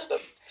that's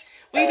awesome.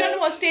 Well, you don't know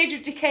what stage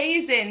of decay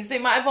he's in, so they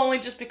might have only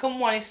just become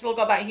one. He's still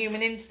got that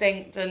human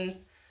instinct and...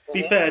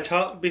 Be fair,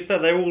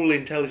 they're all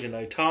intelligent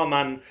though.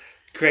 Tarman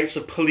creates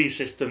a pulley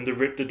system to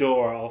rip the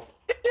door off.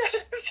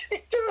 Yes,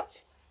 he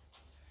does.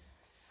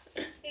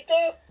 He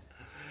does.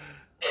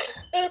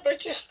 But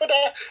just for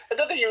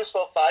another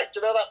useful fact,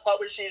 do you know that part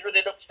where she's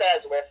running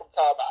upstairs away from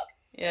Tarman?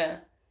 Yeah.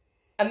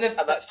 And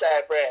that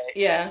stair breaks?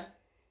 Yeah.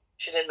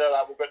 She didn't know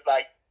that we're going to,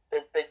 like,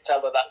 they didn't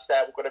tell her that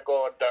stair we're going to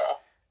go under her.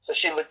 So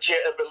she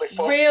legitimately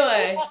thought...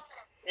 Really?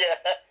 Yeah.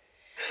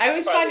 I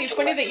always find it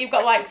funny that you've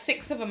got like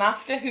 6 of them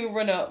after who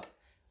run up.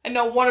 And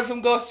not one of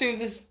them goes through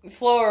the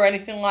floor or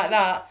anything like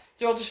that.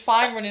 They're all just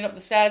fine running up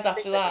the stairs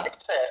after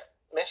that.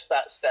 Missed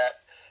that step.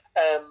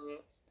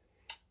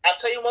 I'll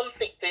tell you one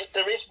thing.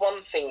 There is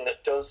one thing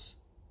that does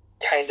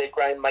kind of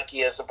grind my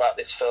gears about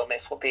this film,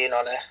 if we're being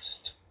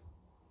honest.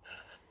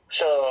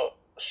 So,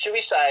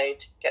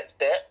 Suicide gets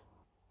bit.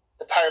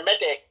 The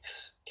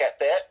paramedics get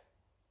bit.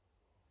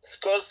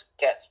 Scuzz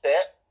gets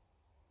bit.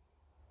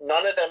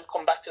 None of them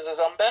come back as a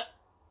zombie.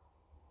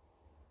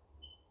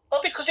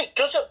 Well, because it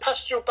doesn't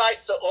pass through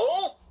bites at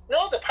all.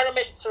 No, the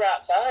paramedics are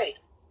outside.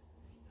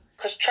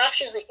 Because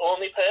Trash is the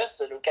only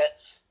person who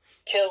gets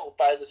killed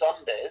by the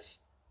zombies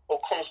or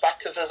comes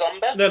back as a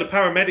zombie. No, the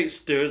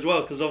paramedics do as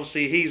well, because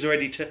obviously he's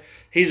already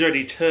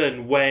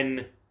turned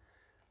when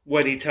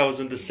he tells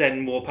them to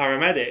send more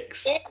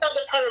paramedics. He's not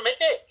the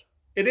paramedic.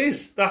 It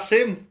is. That's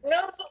him.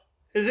 No.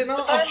 Is it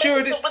not? I'm sure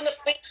it is. When the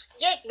police,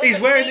 he's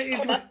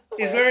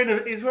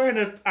wearing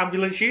an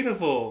ambulance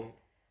uniform.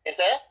 Is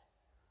it?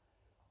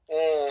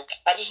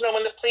 I just know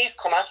when the police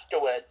come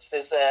afterwards,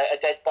 there's a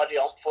dead body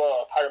on the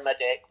floor, a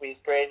paramedic with his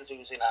brains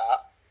oozing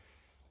out.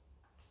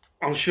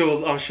 I'm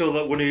sure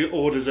that one who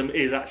orders them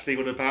is actually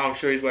one of the I'm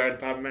sure he's wearing a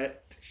paramedic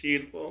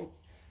uniform.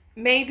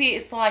 Maybe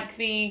it's like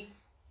the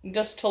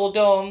dusk till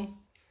dawn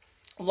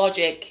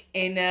logic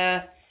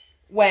in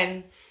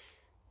when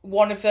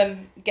one of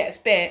them gets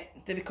bit,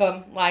 they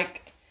become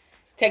like,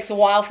 takes a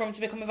while for him to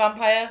become a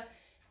vampire.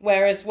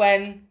 Whereas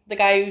when the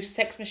guy who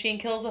Sex Machine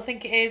kills, I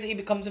think it is, he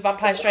becomes a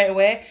vampire straight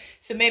away.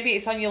 So maybe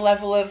it's on your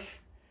level of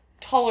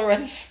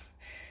tolerance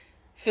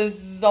for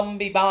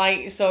zombie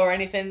bites or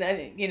anything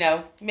that, you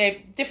know,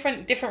 maybe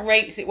different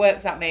rates it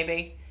works at.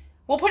 Maybe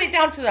we'll put it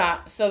down to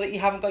that so that you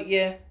haven't got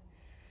your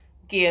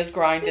gears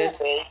grinded.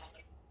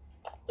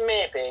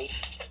 Maybe.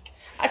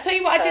 I tell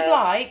you what I did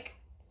like,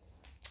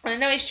 and I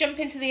know it's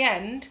jumping to the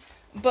end,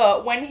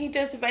 but when he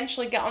does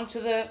eventually get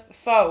onto the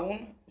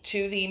phone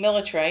to the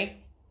military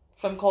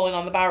from calling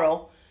on the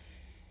barrel,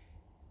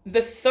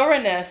 the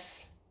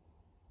thoroughness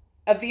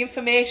of the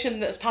information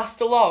that's passed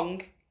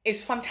along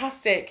is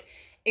fantastic.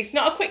 It's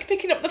not a quick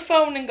picking up the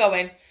phone and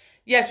going,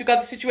 yes, we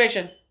got the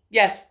situation.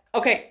 Yes,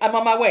 okay, I'm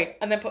on my way.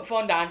 And then put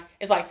phone down.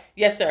 It's like,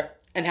 yes, sir.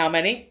 And how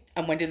many?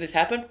 And when did this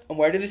happen? And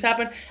where did this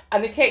happen?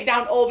 And they take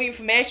down all the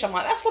information. I'm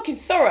like, that's fucking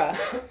thorough.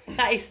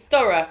 That is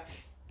thorough.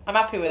 I'm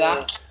happy with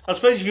that. I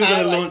suppose if you're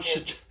going to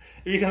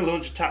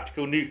launch a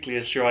tactical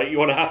nuclear strike, you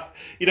want to have,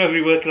 you don't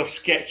be working off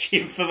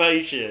sketchy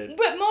information.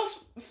 But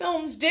most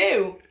films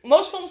do.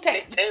 Most films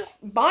take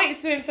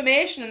bites of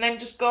information and then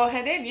just go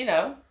ahead in, you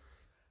know.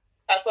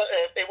 I thought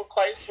it was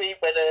quite sweet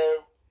when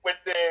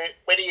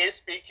he is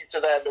speaking to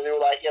them and they were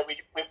like, yeah,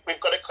 we've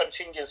got a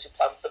contingency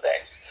plan for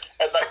this.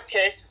 And like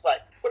Case is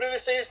like, what do they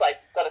say? It's like,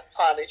 got a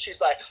plan. And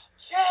she's like,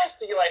 yes.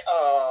 And you're like,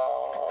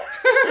 oh.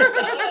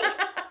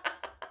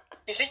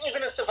 You think you're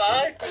going to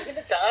survive? You're going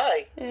to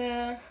die.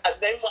 Yeah. And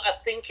then what I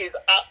think is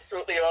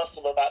absolutely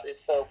awesome about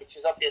this film, which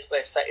is obviously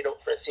setting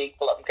up for a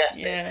sequel, I'm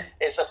guessing,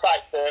 is the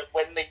fact that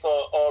when they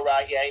go, all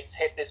right, yeah, it's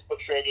hit this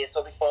much radius,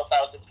 only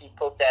 4,000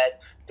 people dead,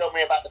 don't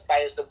worry about the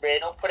fires the rain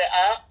will put it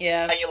out.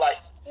 Yeah. And you're like,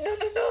 no.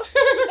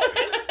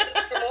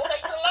 Come on,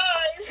 make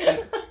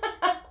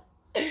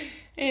alive.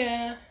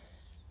 Yeah.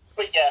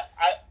 But yeah,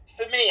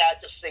 for me, I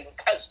just think,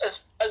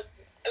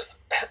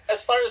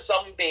 as far as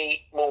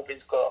zombie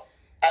movies go,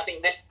 I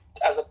think this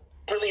has a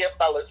brilliant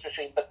balance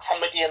between the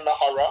comedy and the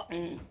horror.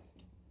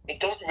 It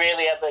don't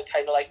really ever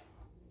kind of like,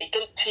 it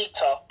doesn't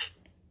teeter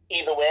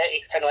either way.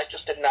 It's kind of like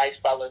just a nice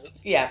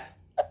balance. Yeah.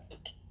 I think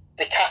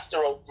the cast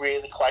are all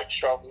really quite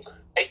strong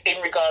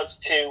in regards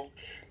to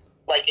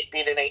like it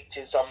being an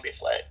 80s zombie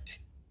flick.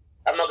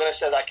 I'm not going to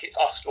say like it's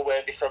Oscar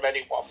worthy from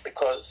anyone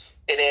because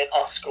it ain't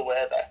Oscar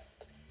worthy,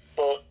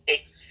 but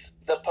it's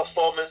the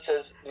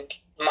performances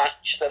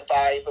match the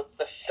vibe of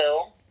the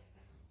film.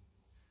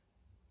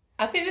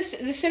 I think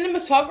the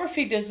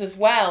cinematography does as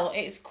well.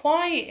 It's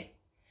quite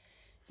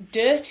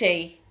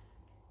dirty.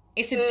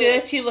 It's a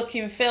dirty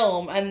looking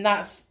film, and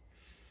that's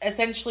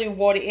essentially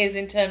what it is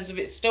in terms of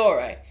its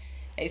story.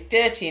 It's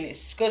dirty and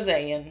it's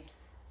scuzzy and...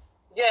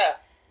 Yeah.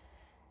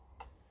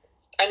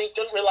 And it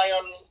doesn't rely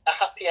on a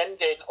happy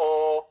ending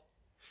or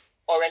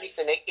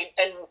anything.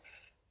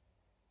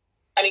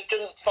 And it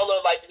doesn't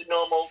follow like the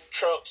normal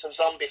tropes of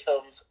zombie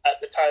films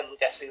at the time, I'm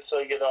guessing. So,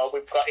 you know,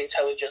 we've got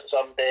intelligent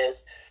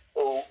zombies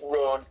who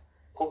run,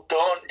 who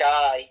don't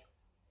die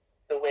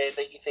the way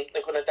that you think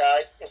they're going to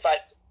die. In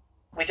fact,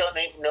 we don't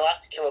even know how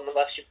to kill them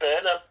unless you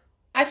burn them.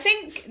 I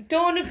think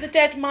Dawn of the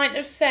Dead might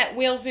have set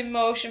wheels in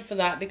motion for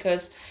that,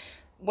 because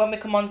when we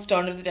come on to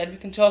Dawn of the Dead, we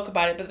can talk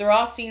about it, but there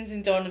are scenes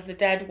in Dawn of the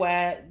Dead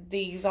where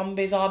the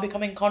zombies are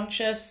becoming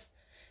conscious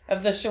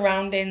of the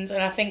surroundings,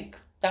 and I think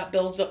that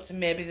builds up to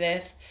maybe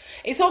this.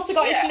 It's also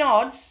got its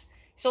nods.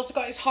 It's also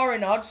got its horror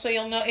nods, so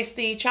you'll notice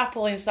the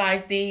chapel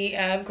inside the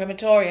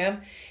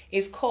crematorium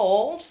is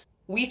called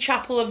Wee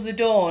Chapel of the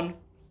Dawn,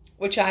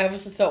 which I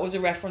obviously thought was a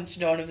reference to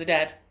Dawn of the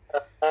Dead.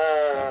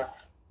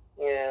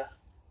 Yeah.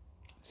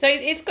 So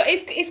it's got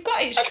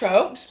its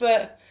tropes,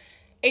 but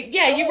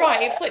you're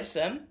right, it flips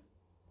them.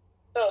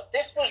 So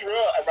this was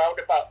wrote around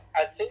about,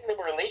 I think they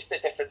were released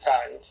at different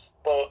times,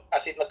 but I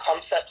think the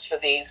concepts for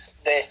this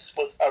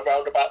was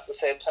around about the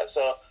same time,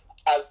 so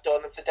as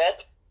Dawn of the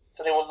Dead.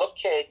 So they were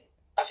looking,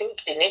 I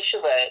think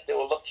initially they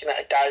were looking at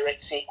a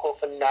direct sequel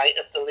for Night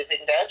of the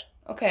Living Dead.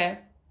 Okay.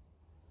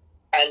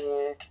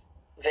 And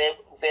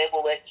they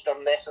were working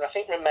on this, and I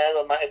think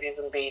Romero might have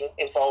even been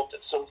involved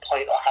at some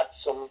point or had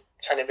some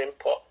kind of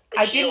input. But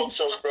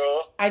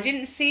I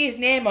didn't see his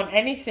name on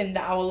anything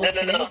that I was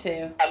looking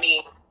into. I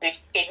mean,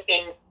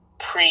 in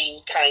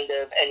pre kind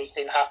of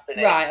anything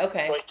happening. Right,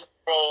 okay. But he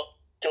wrote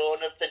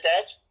Dawn of the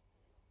Dead,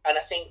 and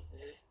I think,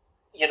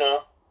 you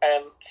know,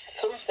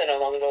 something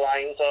along the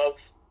lines of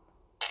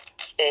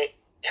it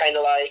kind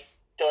of like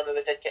Dawn of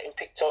the Dead getting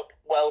picked up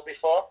well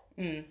before.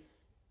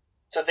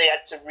 So they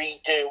had to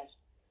redid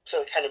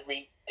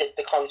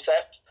the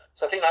concept.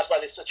 So I think that's why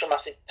there's such a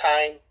massive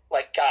time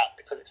gap,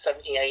 because it's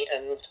 78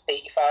 and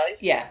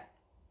 85. Yeah.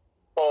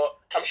 But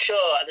I'm sure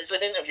there's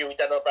an interview with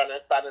Dan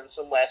O'Bannon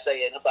somewhere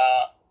saying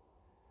about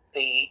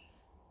the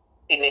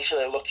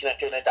initially looking at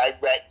doing a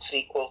direct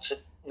sequel to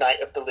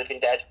Night of the Living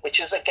Dead, which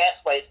is, I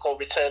guess, why it's called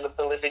Return of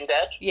the Living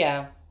Dead.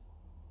 Yeah.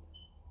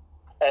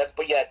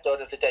 But yeah,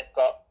 Dawn of the Dead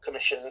got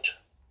commissioned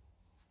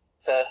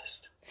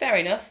first. Fair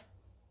enough.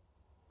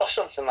 Or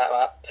something like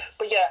that.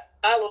 But yeah,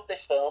 I love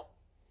this film.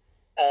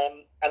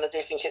 And I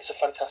do think it's a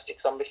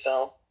fantastic zombie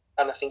film.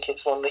 And I think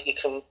it's one that you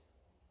can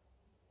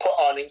put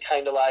on and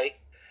kind of like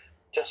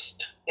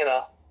just,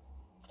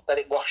 let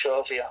it wash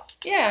over you.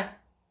 Yeah.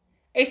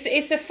 It's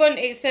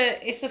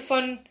a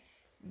fun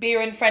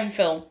beer and friend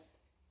film.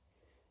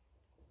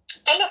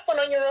 And have fun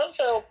on your own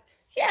film.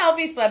 Yeah,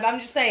 obviously, but I'm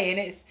just saying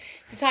it's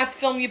the type of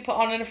film you put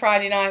on a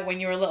Friday night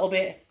when you're a little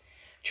bit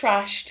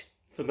trashed.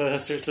 For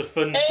Mercer, it's a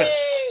fun,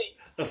 Hey!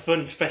 a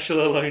fun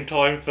special alone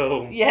time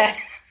film. Yeah.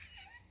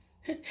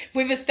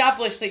 We've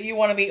established that you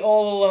want to be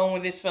all alone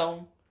with this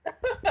film. I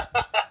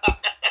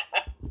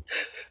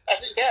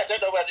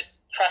don't know where this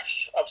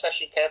trash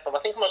obsession came from. I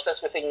think I'm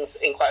obsessed with things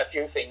in quite a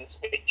few things,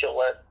 which you'll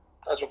learn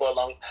as we go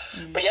along.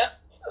 But yeah,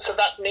 so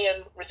that's me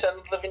and Return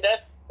of the Living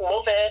Dead.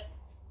 Love it.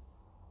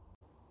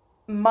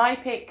 My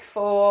pick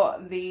for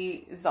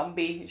the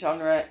zombie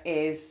genre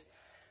is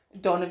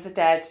Dawn of the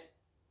Dead,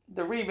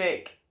 the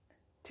remake,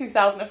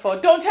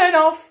 2004. Don't turn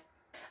off!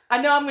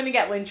 I know I'm going to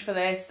get lynched for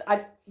this,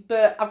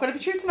 but I've got to be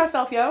true to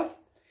myself, yo.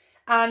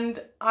 And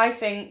I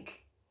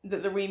think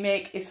that the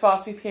remake is far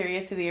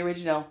superior to the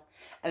original.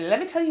 And let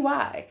me tell you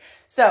why.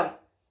 So,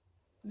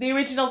 the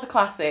original's a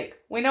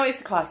classic. We know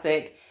it's a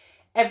classic.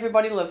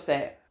 Everybody loves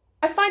it.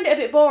 I find it a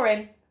bit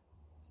boring.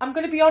 I'm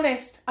going to be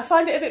honest. I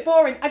find it a bit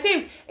boring. I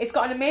do. It's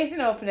got an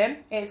amazing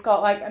opening. It's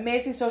got like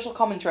amazing social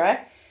commentary.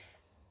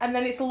 And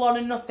then it's a lot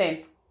of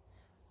nothing.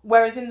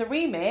 Whereas in the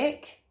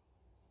remake,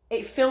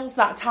 it fills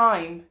that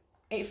time.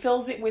 It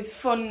fills it with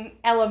fun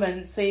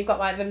elements. So you've got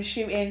like them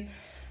shooting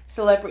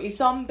celebrity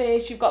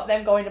zombies. You've got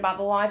them going about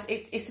their lives.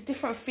 It's a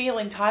different feel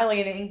entirely,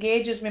 and it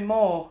engages me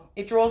more.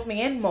 It draws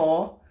me in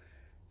more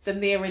than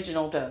the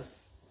original does.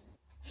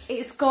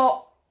 It's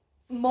got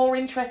more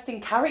interesting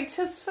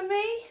characters for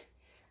me.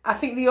 I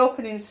think the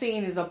opening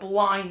scene is a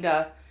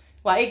blinder.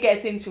 Like, it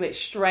gets into it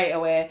straight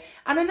away.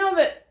 And I know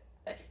that...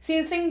 See,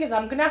 the thing is,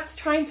 I'm going to have to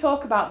try and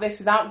talk about this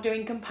without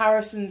doing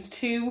comparisons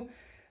to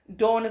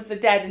Dawn of the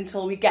Dead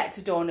until we get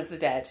to Dawn of the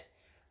Dead.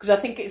 Because I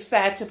think it's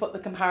fair to put the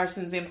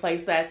comparisons in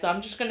place there. So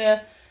I'm just going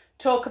to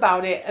talk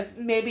about it as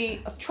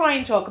try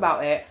and talk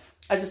about it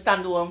as a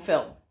standalone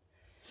film.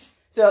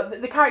 So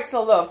the characters I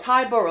love,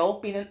 Ty Burrell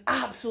being an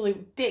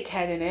absolute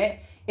dickhead in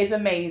it, is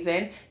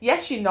amazing.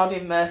 Yes, you're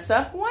nodding,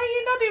 Mercer. Why are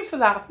you nodding for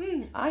that?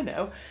 I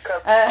know.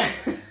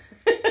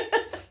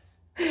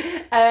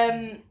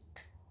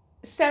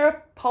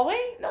 Sarah Polley?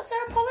 Not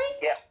Sarah Polley?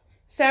 Yeah.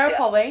 Sarah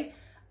Polley.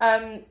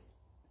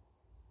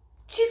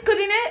 She's good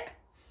in it.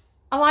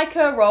 I like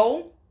her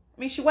role. I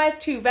mean, she wears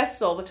two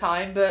vests all the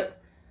time,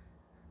 but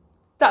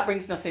that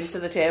brings nothing to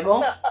the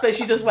table. But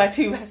she does wear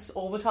two vests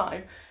all the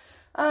time.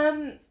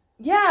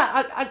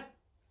 Yeah,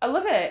 I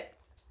love it.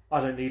 I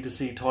don't need to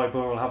see Ty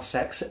Burrell have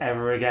sex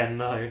ever again,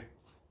 no.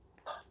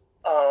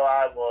 Oh,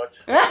 I would.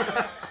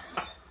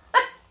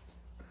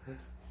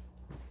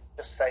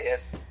 Just saying.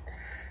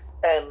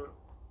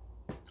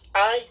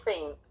 I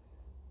think,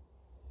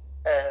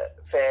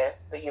 Faye,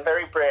 that you're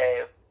very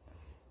brave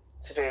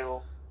to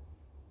do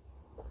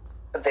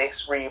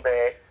this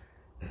remake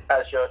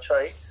as your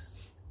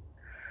choice.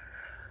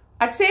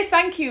 I'd say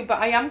thank you, but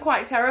I am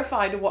quite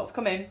terrified of what's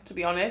coming, to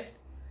be honest.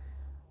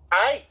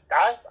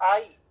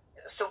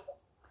 So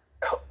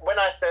when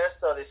I first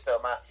saw this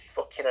film, I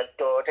fucking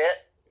adored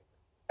it.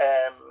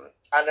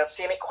 And I've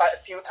seen it quite a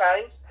few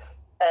times.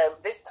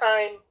 This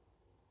time,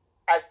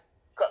 I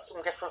got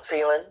some different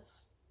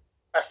feelings.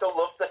 I still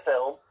loved the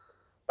film,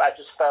 but I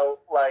just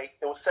felt like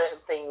there were certain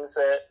things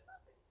that,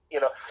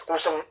 there were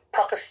some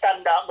proper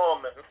standout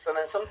moments, and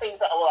then some things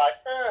that I was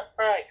like,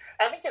 right.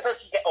 I think it's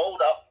as you get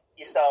older,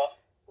 you start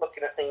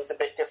looking at things a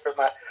bit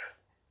differently.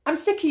 I'm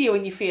sick of you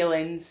and your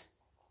feelings.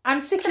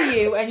 I'm sick of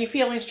you and your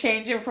feelings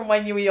changing from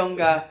when you were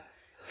younger.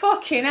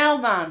 Fucking hell,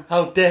 man.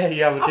 How dare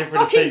you have a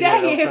different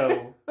opinion of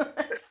film?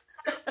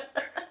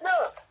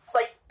 No,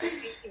 like,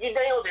 you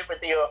nailed it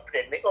with the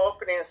opening. The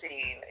opening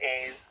scene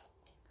is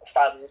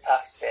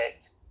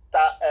fantastic.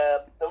 That,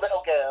 the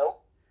little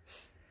girl,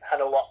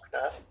 Hannah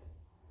Lochner,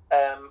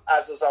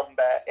 as a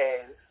zombie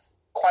is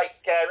quite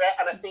scary.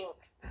 And I think,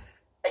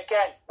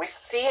 again, we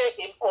see it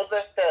in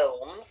other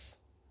films,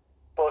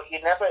 but they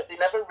never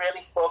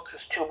really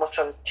focus too much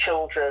on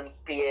children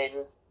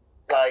being,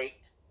 like,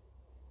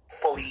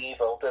 fully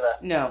evil, do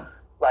they? No.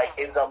 Like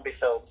in zombie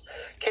films.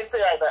 Kids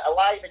are either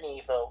alive and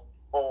evil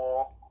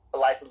or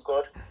alive and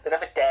good. They're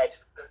never dead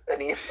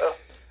and evil.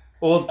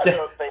 Or dead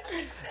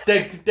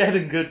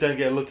and good don't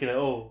get a look in at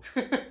all.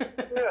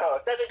 No,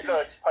 dead and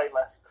good,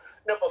 pointless.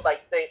 No, but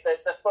like the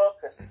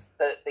focus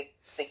that they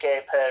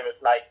gave her,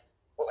 like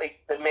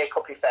the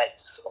makeup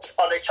effects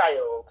on a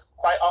child,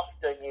 quite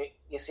often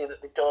you see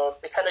that they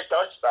kind of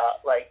dodge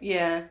that, like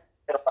in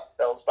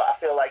films. But I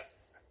feel like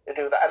they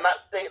do that, and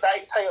that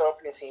entire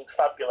opening scene's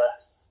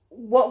fabulous.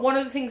 One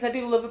of the things I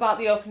do love about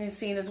the opening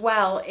scene as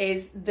well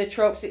is the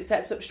tropes it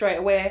sets up straight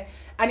away,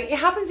 and it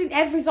happens in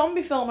every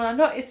zombie film, and I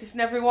noticed this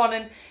in every one.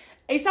 And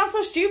It sounds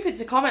so stupid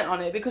to comment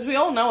on it because we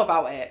all know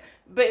about it.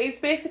 But it's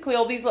basically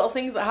all these little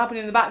things that happen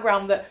in the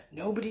background that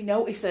nobody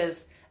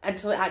notices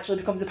until it actually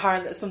becomes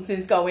apparent that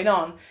something's going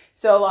on.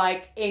 So,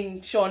 like,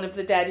 in Shaun of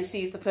the Dead, he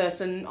sees the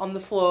person on the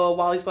floor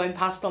while he's going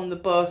past on the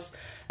bus.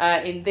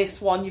 In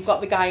this one, you've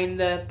got the guy in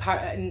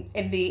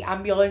the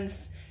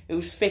ambulance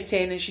who's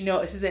fitting, and she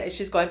notices it as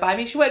she's going by. I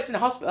mean, she works in a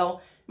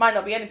hospital. Might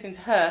not be anything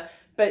to her,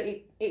 but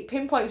it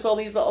pinpoints all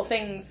these little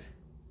things.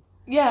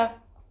 Yeah.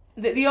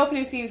 The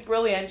opening scene is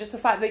brilliant. Just the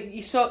fact that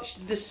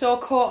they're so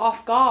caught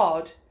off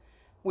guard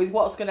with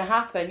what's going to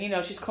happen. You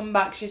know, she's come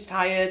back, she's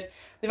tired.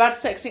 They've had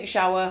sex in the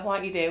shower,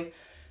 like you do.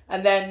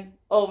 And then,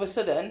 all of a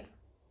sudden,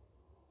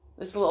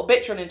 there's a little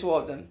bitch running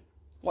towards them,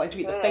 wanting to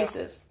eat their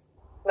faces.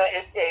 No,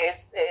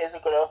 it is a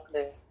good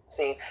opening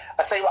scene.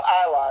 I tell you what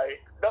I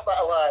like, not that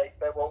I like,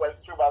 but what went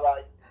through my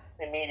mind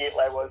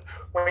immediately was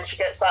when she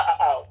gets out of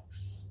the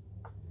house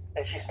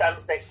and she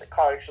stands next to the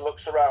car and she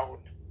looks around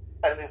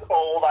and there's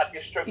all that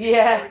destruction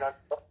going on,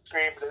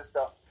 screaming and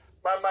stuff.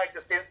 My mind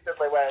just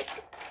instantly went,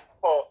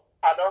 oh,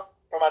 Anna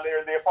from Anna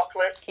in the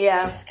Apocalypse.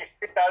 Yeah.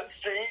 Skipping down the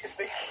street, it's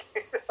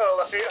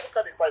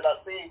like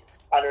that scene.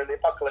 Anna in the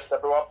Apocalypse,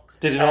 everyone.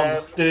 Did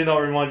it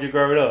not remind you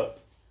growing up?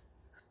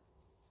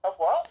 Of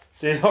what?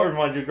 Did it not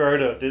remind you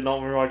growing up? Did it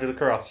not remind you of the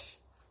cross?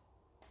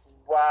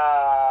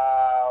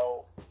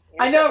 Wow.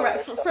 I know,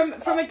 right?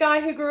 From a guy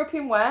who grew up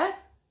in where?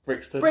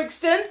 Brixton.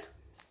 Brixton?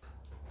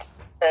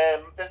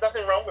 There's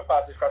nothing wrong with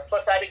Parsons Cross.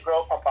 Plus, I didn't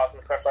grow up on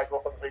Parsons Cross. I grew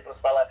up on Cleveland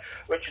Speller,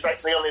 which is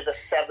actually only the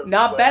 7th.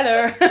 Not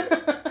better.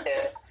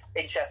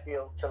 In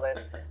Sheffield to live.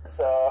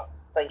 So,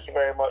 thank you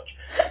very much.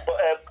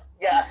 But,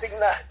 yeah,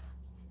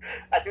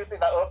 I do think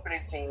that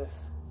opening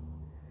scene's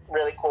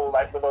really cool,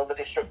 like, with all the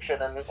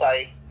destruction and,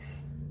 like,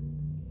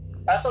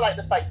 I also like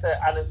the fact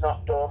that Anna's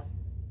not done.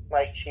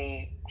 Like,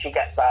 she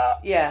gets out.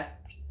 Yeah.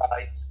 She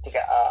fights to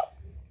get out.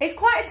 It's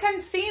quite a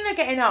tense scene of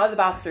getting out of the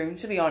bathroom,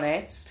 to be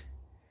honest.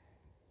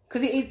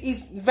 Because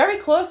he's very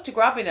close to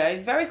grabbing her.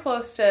 He's very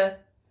close to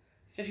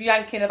just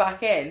yanking her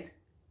back in.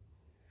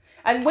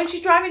 And when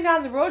she's driving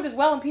down the road as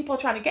well and people are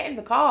trying to get in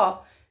the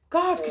car.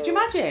 God, could you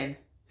imagine?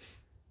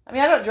 I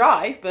mean, I don't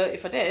drive, but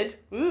if I did,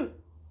 ooh.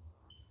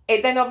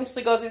 It then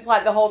obviously goes into,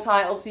 like, the whole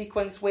title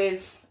sequence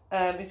with...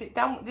 is it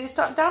Down? Did it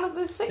start Down with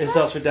the Sickness? It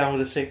starts with Down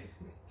with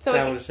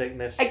the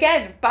Sickness.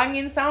 Again,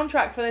 banging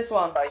soundtrack for this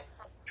one.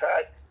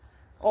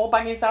 All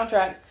banging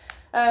soundtracks.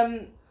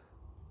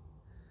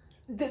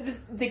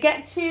 They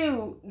get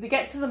to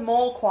the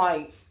mall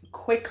quite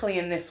quickly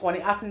in this one.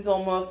 It happens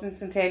almost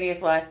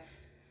instantaneously,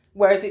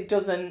 whereas it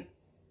doesn't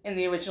in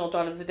the original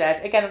Dawn of the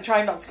Dead. Again, I'm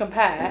trying not to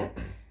compare,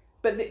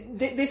 but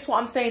this what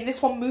I'm saying.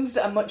 This one moves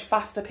at a much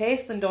faster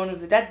pace than Dawn of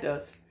the Dead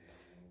does,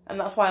 and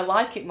that's why I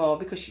like it more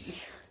because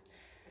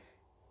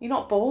you're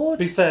not bored.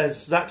 To be fair,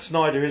 Zack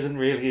Snyder isn't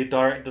really a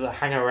director to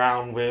hang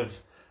around with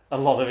a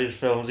lot of his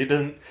films. He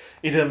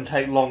doesn't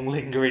take long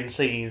lingering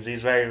scenes.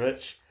 He's very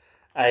much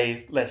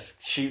let's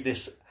shoot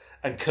this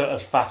and cut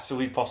as fast as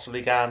we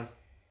possibly can.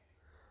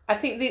 I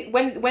think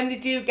when they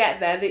do get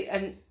there,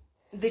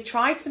 they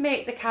try to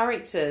make the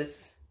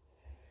characters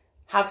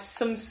have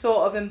some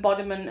sort of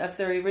embodiment of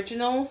their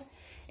originals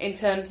in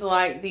terms of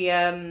like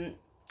the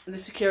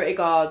security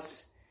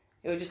guards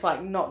who were just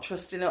like not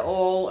trusting at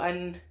all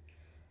and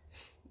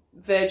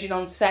verging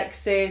on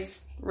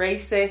sexist,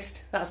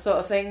 racist, that sort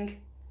of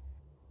thing.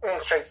 I'm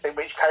trying to think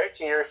which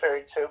character you're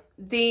referring to.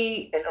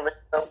 The in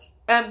original.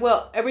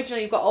 Well,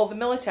 originally you've got all the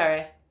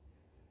military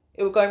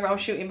who were going around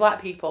shooting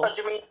black people. What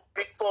do you mean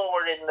before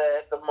we're in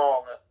the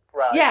mall?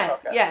 Right. Yeah,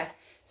 okay. yeah.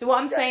 So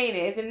what I'm saying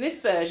is, in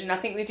this version, I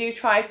think they do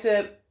try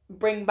to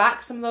bring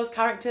back some of those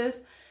characters.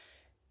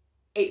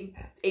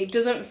 It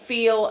doesn't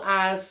feel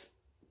as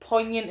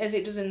poignant as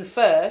it does in the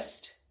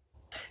first.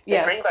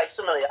 They bring back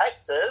some of the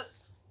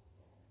actors.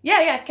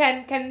 Yeah.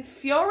 Ken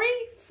Fiore?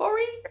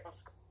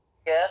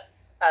 Yeah.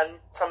 And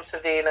Tom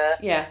Savini.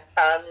 Yeah.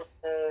 And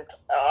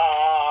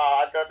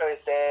I don't know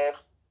his name.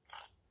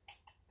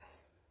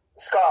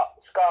 Scott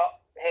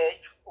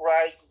H.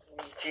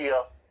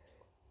 Riggio.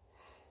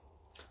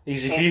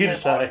 Easy for you to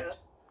say.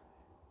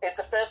 It's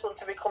the first one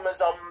to become a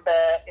zombie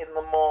in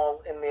the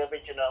mall in the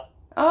original.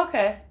 Oh,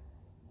 okay.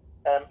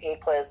 He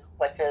plays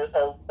like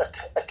a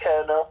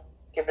colonel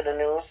giving a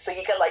news. So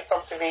you get like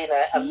Tom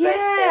Savini.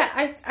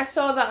 And I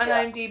saw that on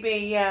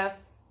IMDb.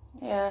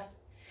 Yeah.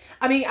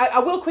 I mean, I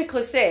will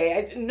quickly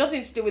say,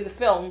 nothing to do with the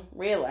film,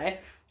 really,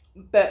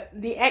 but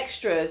the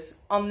extras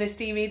on this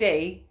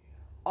DVD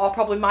are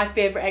probably my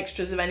favourite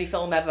extras of any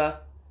film ever.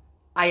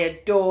 I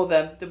adore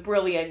them. They're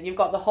brilliant. You've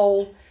got the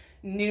whole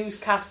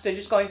newscaster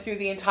just going through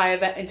the entire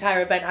event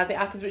as it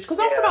happens, which goes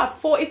on for about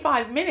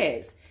 45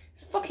 minutes.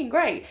 It's fucking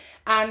great.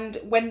 And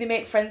when they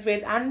make friends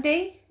with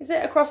Andy, is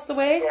it across the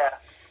way? Yeah.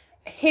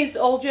 His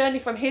whole journey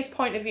from his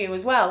point of view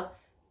as well.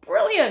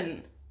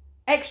 Brilliant.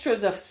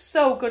 Extras are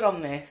so good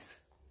on this.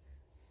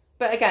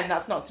 But again,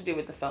 that's not to do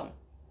with the film.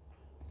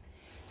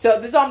 So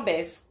the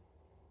zombies.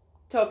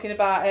 Talking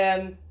about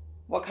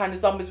what kind of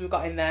zombies we've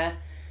got in there.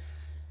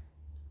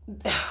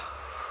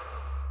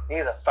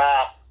 These are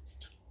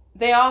fast.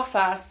 They are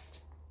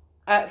fast.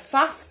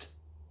 Fast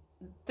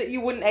that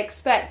you wouldn't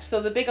expect.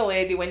 So the bigger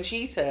lady, when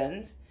she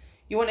turns,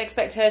 you wouldn't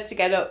expect her to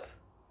get up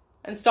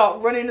and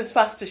start running as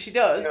fast as she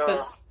does,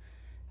 because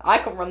I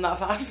couldn't run that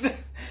fast.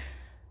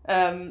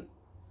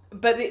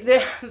 But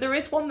there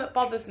is one that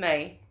bothers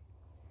me,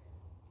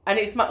 and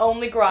it's my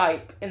only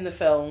gripe in the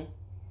film.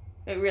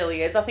 It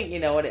really is. I think you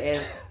know what it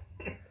is.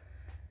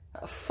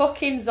 A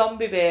fucking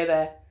zombie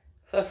baby.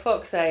 For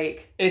fuck's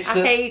sake. I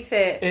hate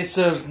it. It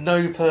serves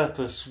no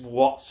purpose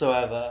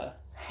whatsoever.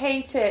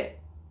 Hate it.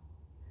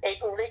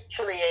 It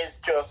literally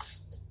is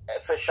just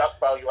for shock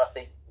value, I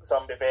think,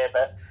 Zombie Baby.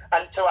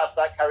 And to have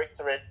that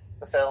character in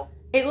the film.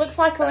 It looks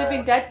like a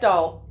Living Dead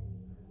doll.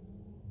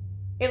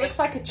 It looks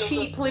like a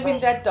cheap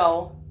Living Dead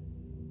doll.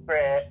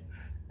 Great.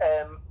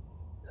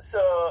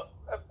 So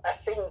I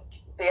think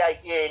the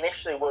idea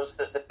initially was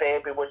that the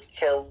baby would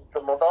kill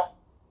the mother,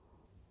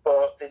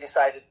 but they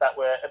decided that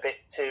were a bit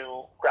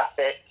too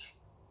graphic,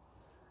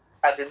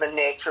 as in the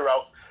nature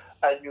of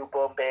a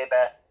newborn baby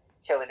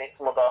killing its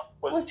mother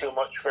was too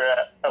much for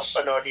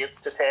an audience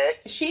to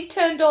take. She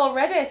turned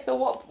already, so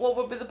what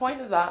would be the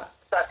point of that?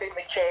 So I think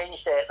they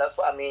changed it, that's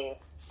what I mean.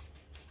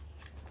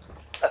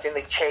 I think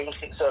they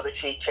changed it so that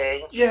she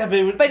changed. Yeah,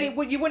 but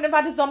you wouldn't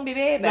have had a zombie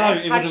baby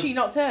had she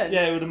not turned.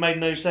 Yeah, it would have made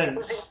no sense. It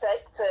was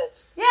infected.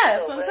 Yeah,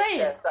 that's what I'm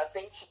saying. I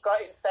think she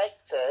got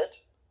infected,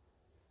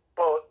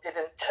 but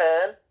didn't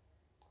turn.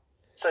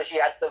 So she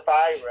had the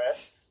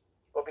virus,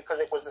 but because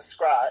it was a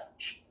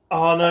scratch,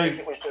 oh no, I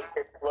think it was just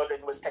blood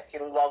and was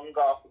taking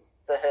longer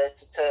for her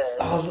to turn.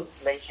 Oh.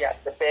 And then she had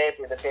the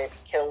baby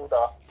killed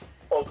her.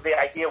 Or the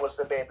idea was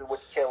the baby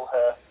would kill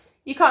her.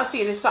 You can't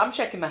see this, but I'm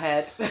shaking my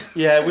head.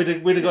 Yeah, we'd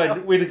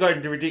have got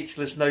into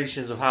ridiculous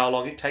notions of how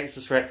long it takes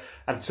to spread,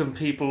 and some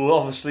people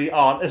obviously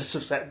aren't as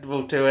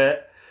susceptible to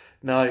it.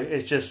 No,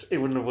 it's just it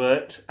wouldn't have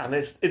worked, and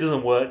it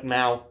doesn't work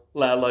now,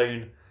 let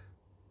alone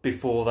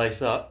before they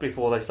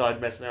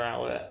started messing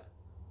around with it.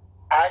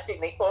 I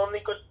think the only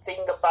good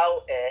thing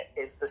about it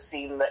is the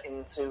scene that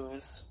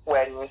ensues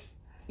when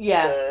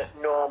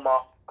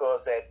Norma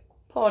goes in.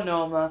 Poor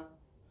Norma.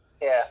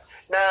 Yeah.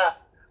 Now,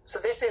 so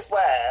this is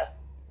where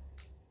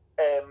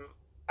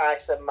I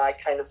said my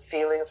kind of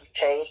feelings have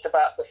changed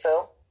about the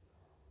film.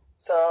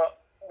 So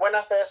when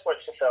I first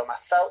watched the film, I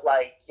felt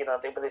like, they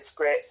were this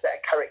great set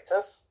of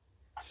characters.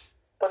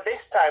 But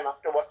this time,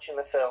 after watching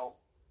the film,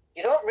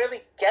 you don't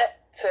really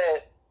get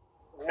to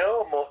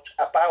know much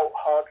about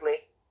hardly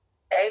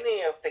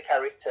any of the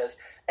characters,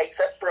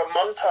 except for a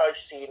montage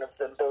scene of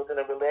them building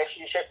a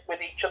relationship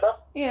with each other.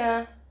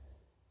 Yeah.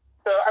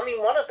 So, I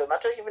mean, one of them, I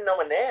don't even know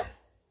her name.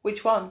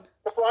 Which one?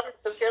 The girl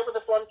with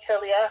the blonde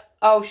curly hair.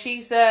 Oh,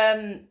 she's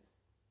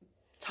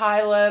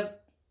Tyler.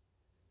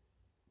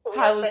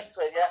 Tyler's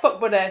fuck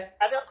buddy.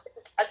 I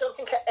don't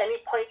think at any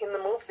point in the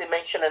movie they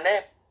mention her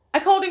name. I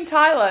called him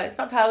Tyler. It's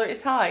not Tyler,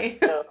 it's Ty.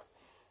 No.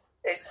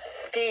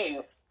 It's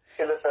Steve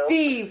in the film.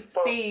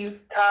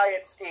 Steve. Ty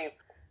and Steve.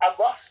 I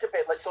lost a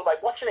bit.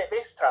 Watching it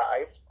this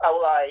time, I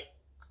was like,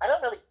 I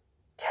don't really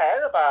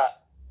care about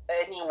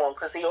anyone,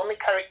 because the only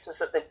characters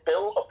that they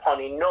built upon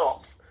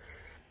enough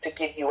to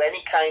give you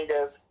any kind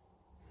of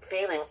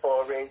feeling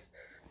for is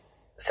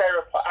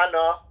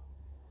Anna,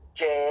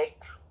 Jake,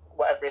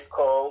 whatever he's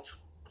called.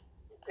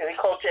 Is he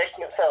called Jake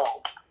in film?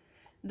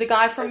 The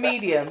guy from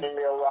Medium. In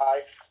real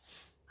life.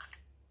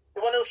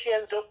 The one who she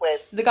ends up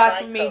with. The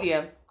guy from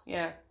Medium,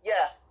 yeah.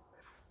 Yeah.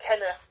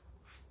 Kenneth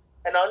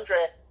and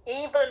Andre.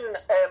 Even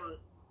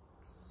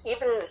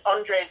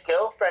Andre's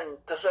girlfriend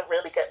doesn't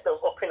really get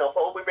built up enough.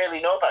 All we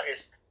really know about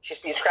is she's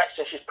been scratched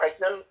and she's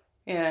pregnant.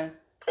 Yeah.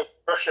 It's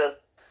Russian.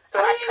 So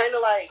I kind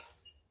of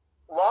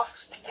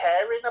lost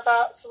caring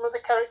about some of the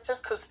characters,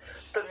 because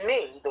for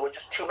me there were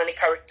just too many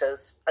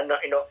characters and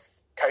not enough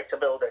character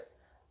building.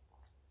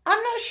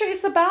 I'm not sure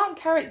it's about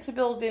character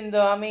building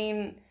though. I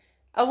mean,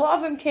 a lot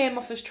of them came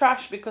off as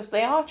trash because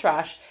they are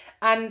trash,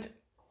 and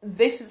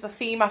this is the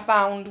theme I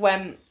found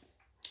when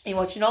you're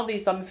watching all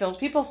these zombie films.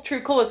 People's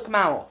true colours come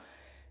out,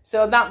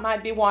 so that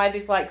might be why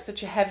there's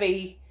such a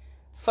heavy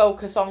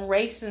focus on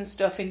race and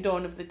stuff in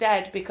Dawn of the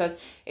Dead,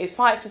 because it's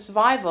fight for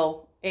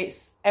survival.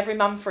 It's every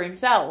man for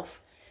himself.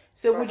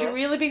 So would you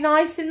really be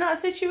nice in that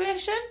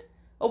situation?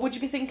 Or would you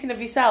be thinking of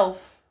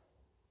yourself?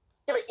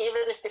 Yeah, but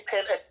even if they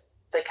painted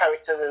the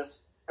characters as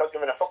not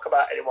giving a fuck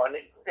about anyone,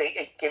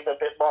 it give a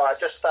bit more. I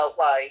just felt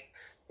like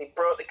they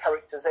brought the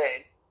characters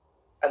in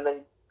and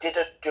then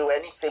didn't do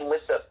anything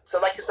with them.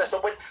 So like I said,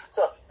 so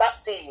that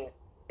scene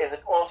is an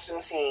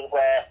awesome scene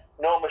where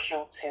Norma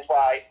shoots his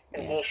wife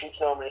and he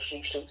shoots Norma and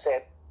she shoots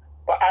him.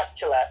 But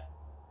actually,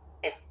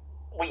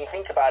 when you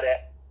think about it,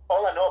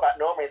 all I know about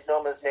Norma is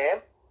Norma's name.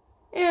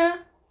 Yeah,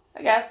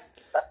 I guess.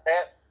 That's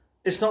it.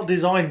 It's not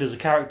designed as a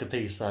character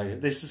piece, though.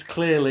 This is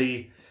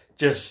clearly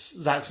just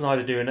Zack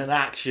Snyder doing an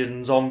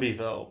action zombie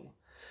film.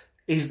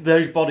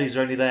 Those bodies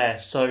are only there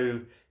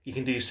so you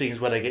can do scenes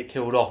where they get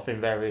killed off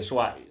in various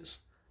ways.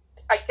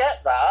 I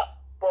get that,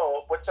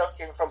 but we're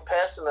talking from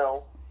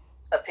personal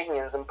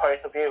opinions and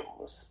point of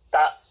views.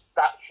 That's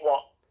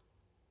what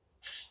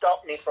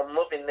stopped me from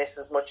loving this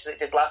as much as it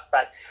did last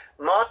time.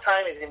 More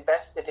time is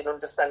invested in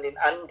understanding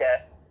Andy,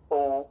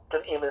 who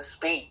doesn't even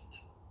speak,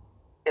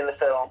 in the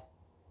film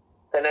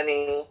than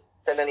any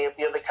of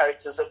the other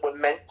characters that we're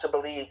meant to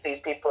believe these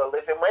people are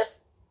living with.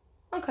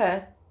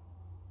 Okay.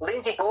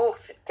 Lindy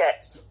Booth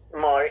gets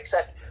more,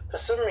 except for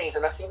some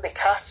reason I think they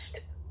cast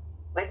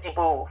Lindy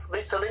Booth.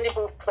 So Lindy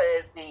Booth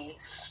plays the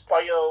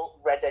spoiled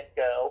redhead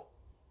girl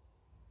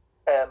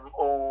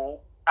who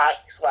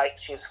acts like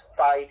she's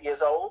 5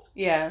 years old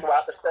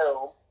throughout the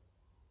film,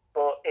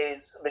 but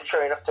is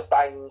mature enough to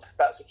bang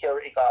that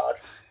security guard.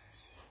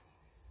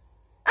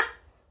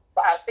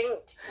 But I think,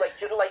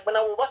 when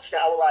I was watching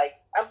it, I was like,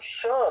 I'm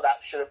sure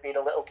that should have been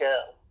a little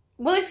girl.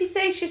 Well, if you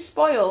say she's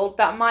spoiled,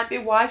 that might be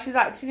why she's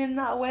acting in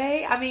that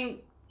way. I mean,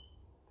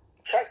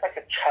 she acts like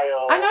a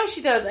child. I know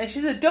she does, and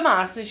she's a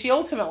dumbass, and she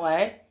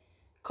ultimately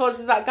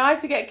causes that guy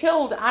to get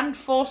killed and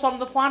force on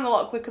the plan a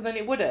lot quicker than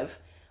it would have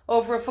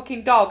over a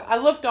fucking dog. I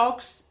love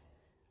dogs.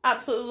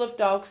 Absolutely love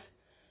dogs.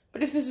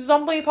 But if there's a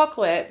zombie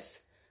apocalypse,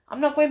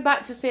 I'm not going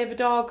back to save a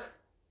dog.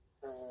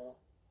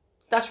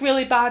 That's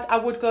really bad. I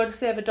would go to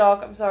save a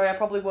dog. I'm sorry, I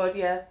probably would,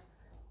 yeah.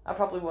 I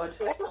probably would.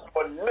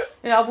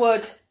 Yeah, I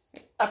would.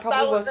 I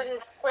probably would. 1,000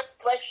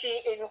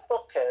 flesh-eating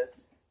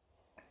fuckers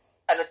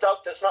and a dog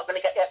that's not going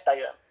to get hit by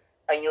him.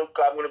 And you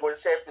go, I'm going to go and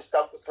save this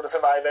dog that's going to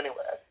survive anyway.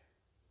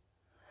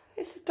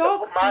 It's a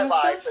dog. Put my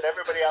life and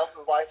everybody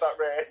else's life at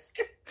risk.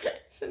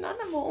 It's an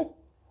animal.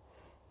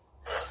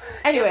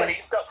 Anyway. Yeah, but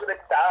he's not going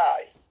to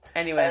die.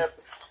 Anyway.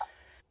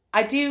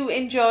 I do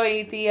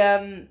enjoy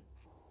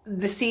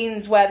the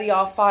scenes where they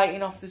are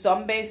fighting off the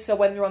zombies. So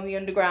when they're on the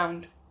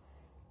underground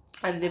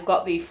and they've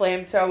got the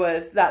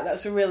flamethrowers,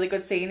 that's a really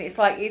good scene. It's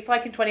like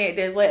in 28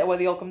 Days Later where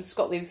they all come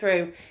scuttling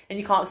through and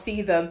you can't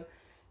see them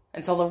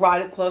until they're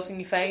right up close in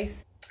your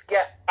face.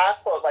 Yeah, I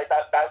thought like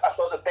that. I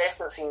thought the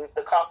basement scene,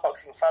 the car park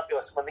scene was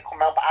fabulous when they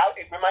come out. But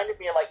it reminded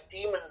me of like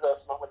Demons or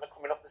something when they're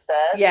coming up the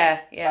stairs. Yeah.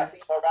 I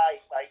think you're right.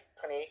 Like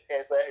 28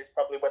 Days Later is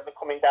probably when they're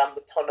coming down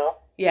the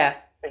tunnel. Yeah.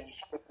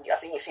 I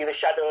think you see the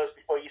shadows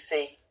before you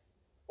see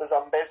the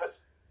zombies. It's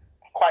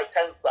quite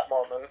tense, that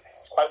moment.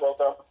 It's quite well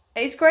done.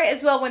 It's great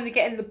as well when they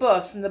get in the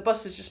bus and the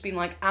bus has just been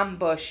like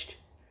ambushed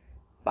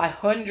by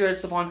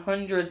hundreds upon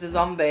hundreds of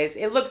zombies.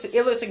 It looks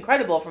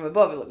incredible from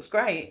above. It looks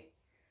great.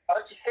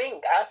 What do you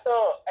think? I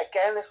thought,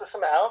 again, this was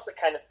something else that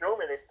kind of threw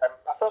me this time.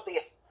 I thought the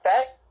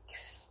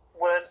effects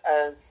weren't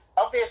as...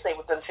 Obviously, it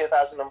was done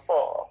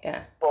 2004.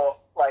 Yeah. But,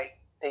 like,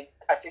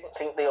 I didn't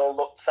think they all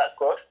looked that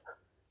good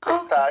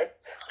this time.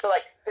 So,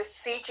 like, the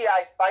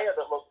CGI fire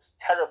that looks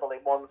terrible in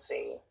one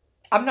scene.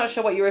 I'm not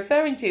sure what you're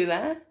referring to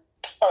there.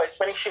 Oh, it's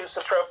when he shoots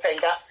the propane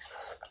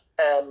gas.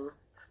 Do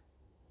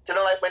you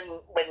know, like,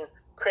 when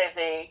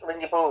crazy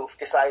Lindy Booth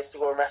decides to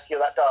go and rescue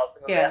that dog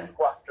and then they have to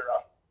go after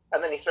her?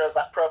 And then he throws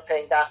that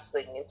propane gas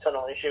thing in the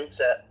tunnel and shoots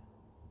it.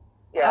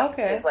 Yeah,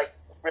 okay. It's like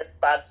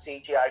bad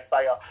CGI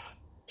fire.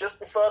 Just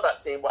before that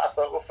scene, what I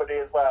thought was funny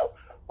as well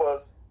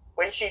was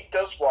when she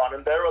does one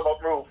and they're all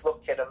on roof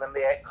looking and then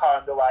they car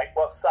and they're like,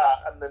 what's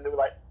that? And then they were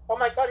like, oh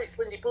my god, it's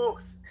Lindy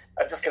Booth.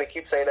 I'm just going to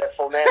keep saying her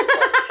full name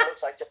because she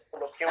looks like Jennifer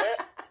Love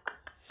Hewitt.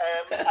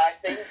 I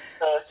think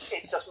so.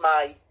 It's just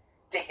my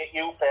dig at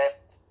you, Faye.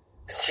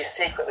 She's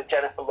secretly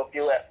Jennifer Love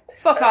Hewitt.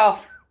 Fuck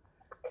off.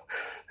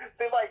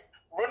 They like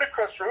run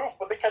across the roof,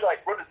 but they kind of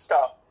like run and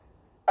stop.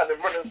 And then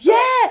run and stop.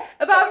 Yeah,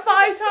 about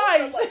 5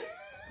 times. Like,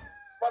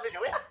 what are they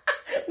doing?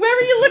 Where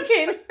are you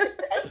looking?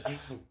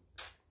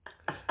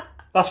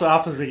 That's what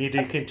happens when you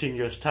do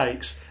continuous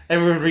takes.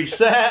 Everyone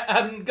reset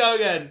and go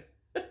again.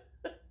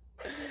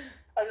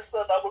 I just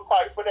thought that was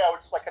quite funny. I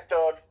was just like, I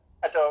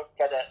don't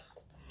get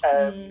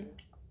it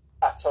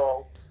at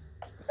all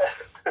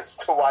as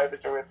to why they're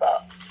doing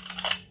that.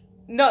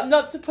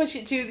 Not to push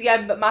it to the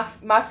end, but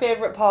my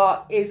favourite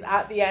part is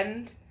at the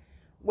end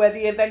where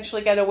they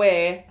eventually get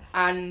away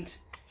and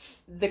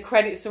the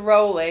credits are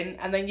rolling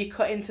and then you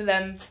cut into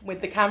them with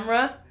the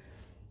camera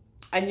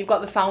and you've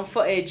got the found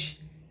footage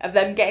of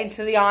them getting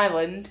to the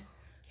island,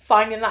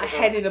 finding that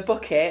head in a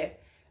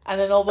bucket, and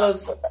then all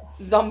those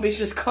zombies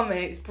just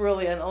coming. It's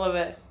brilliant. I love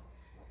it.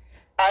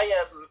 I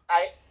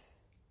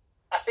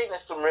think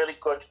there's some really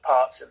good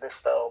parts in this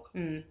film.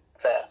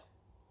 There.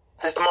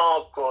 There's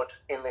more good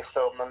in this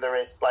film than there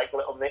is like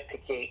little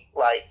nitpicky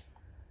like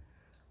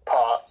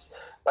parts,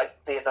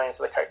 like the annoyance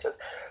of the characters.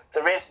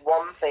 There is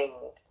one thing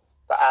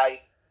that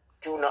I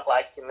do not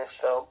like in this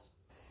film,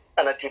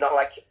 and I do not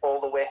like it all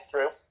the way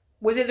through.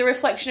 Was it the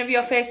reflection of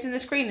your face in the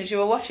screen as you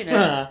were watching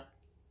it?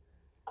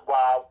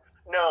 Wow.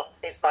 No,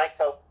 it's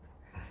Michael.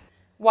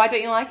 Why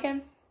don't you like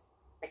him?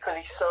 Because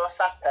he's so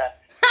sappy,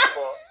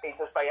 but he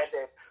does my head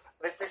in.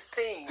 There's this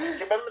scene, do you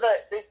remember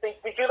that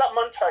we do that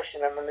montage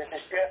and then there's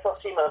this beautiful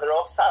scene where they're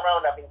all sat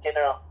around having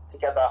dinner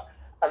together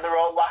and they're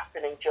all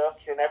laughing and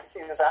joking and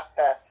everything is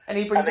happy. And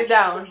he brings it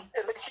down.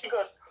 And then she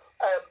goes,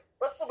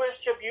 what's the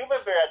worst job you've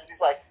ever had? And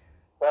he's like,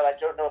 well, I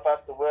don't know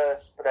about the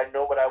worst, but I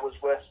know what I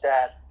was worst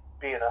at,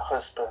 being a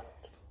husband.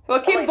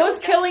 Fucking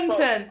Buzz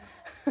Killington.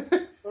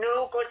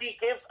 Nobody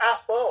gives a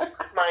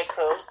fuck,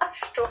 Michael.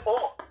 Shut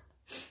up.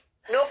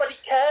 Nobody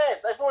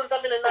cares. Everyone's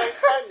having a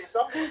nice time. There's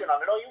something going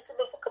on and all you give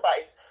a fuck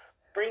about is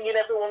bringing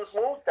everyone's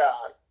mood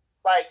down.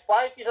 Like,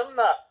 why have you done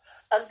that?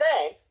 And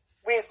then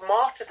with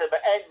martyrdom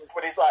at end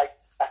when he's like,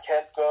 I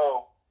can't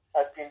go,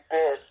 I've been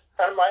bid.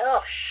 And I'm like,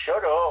 oh,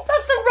 shut up.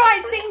 That's the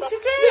right thing to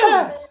do.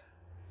 Yeah.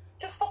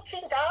 Just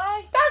fucking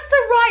die. That's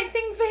the right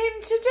thing for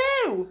him to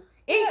do.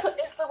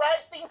 It's the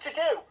right thing to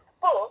do.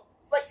 But,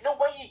 like, the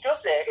way he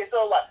does it is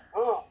all like,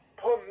 oh,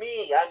 poor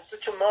me, I'm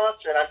such a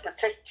martyr and I'm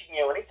protecting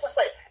you. And it's just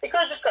like, he could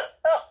have just gone,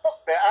 oh,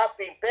 fuck me, I've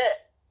been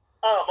bit.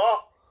 I'm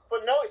off.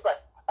 But no, it's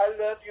like, I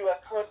love you, I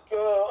can't go,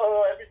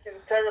 oh,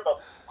 everything's terrible.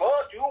 Go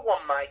do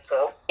one,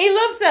 Michael. He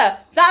loves her.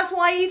 That's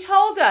why he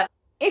told her.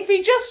 If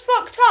he just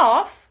fucked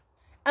off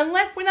and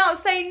left without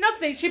saying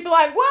nothing, she'd be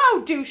like,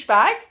 wow,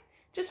 douchebag.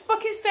 Just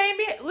fucking staying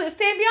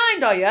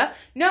behind, are you?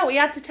 No, he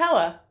had to tell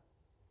her.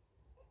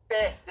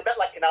 They met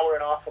like an hour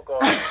and a half ago.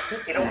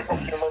 You don't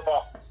fucking love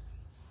her.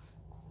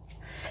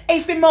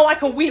 It's been more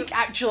like a week,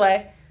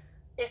 actually.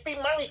 He's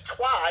been married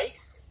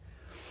twice.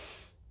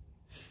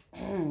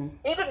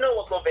 He doesn't know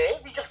what love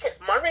is. He just gets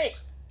married.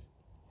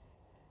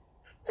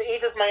 So he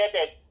does my head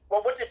in.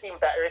 What would have been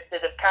better if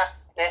they'd have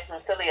cast Nathan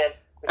Fillion,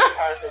 which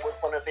apparently was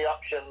one of the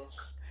options.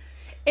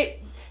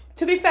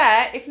 To be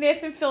fair, if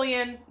Nathan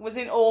Fillion was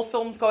in all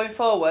films going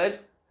forward,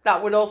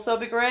 that would also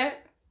be great.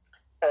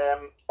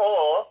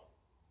 Or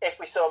if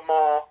we saw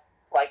more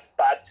like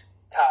bad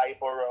Ty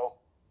Burrow.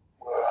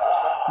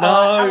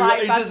 No,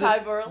 he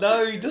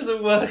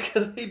doesn't work.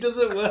 He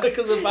doesn't work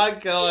as a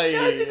bad guy. He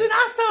does, he's an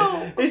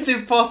asshole. It's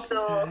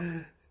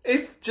impossible.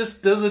 It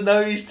just doesn't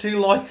know he's too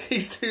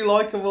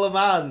likable a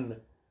man.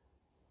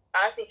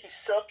 I think he's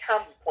so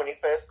camp when he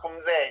first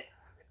comes in.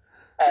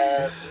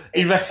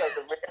 He's a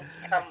real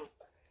camp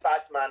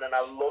bad man, and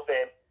I love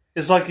him.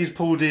 It's like he's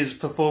pulled his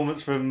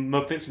performance from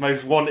Muppets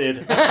Most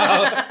Wanted.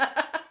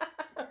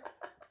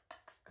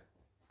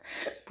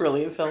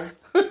 Brilliant film.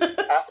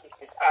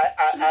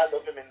 I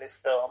love him in this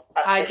film.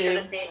 There should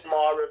have been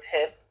more of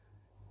him.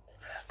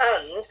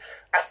 And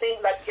I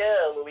think that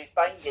girl who he's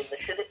banging, there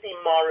should have been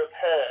more of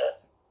her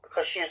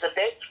because she was a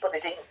bitch, but they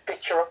didn't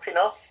bitch her up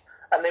enough,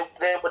 and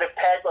they would have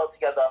paired well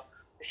together.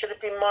 There should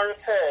have been more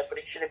of her, but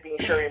it should have been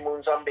Shuri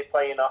Moon Zombie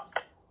playing her.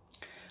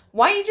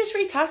 Why you just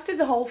recasted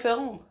the whole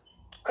film?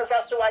 Because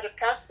that's who I'd have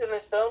cast in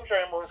this film,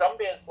 Shuri Moon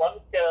Zombie as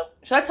blonde girl.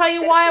 Should I tell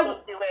you why I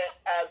do it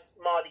as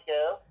Marty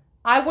girl?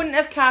 I wouldn't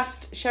have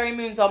cast Shuri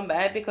Moon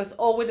Zombie because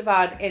all we'd have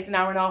had is an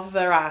hour and a half of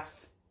her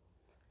ass.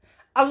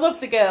 I love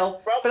the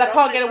girl, but I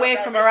can't get away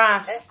from her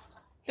ass.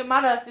 Don't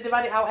matter, they'd have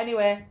had it out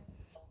anyway.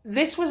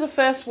 This was a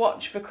first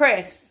watch for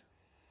Chris.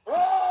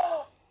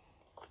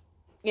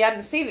 He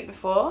hadn't seen it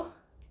before.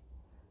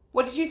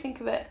 What did you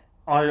think of it?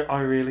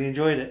 I really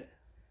enjoyed it.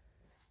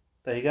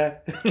 There you go.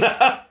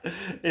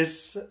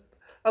 It's,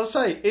 as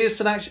I say, it's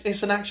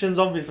an action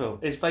zombie film.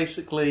 It's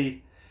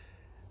basically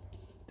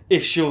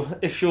if Shaun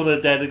of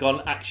the Dead had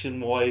gone action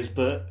wise,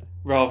 but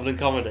rather than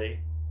comedy.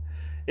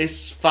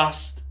 It's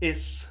fast.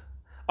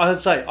 I'd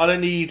say I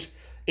don't need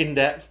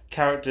in-depth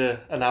character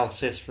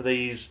analysis for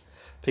these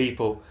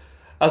people.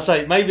 I'd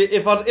say maybe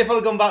if I'd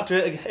gone back to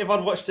it, if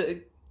I'd watched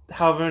it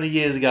however many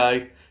years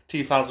ago,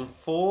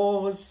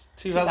 2004,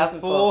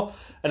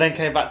 and then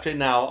came back to it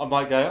now, I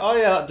might go, oh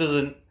yeah,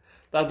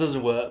 that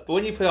doesn't work. But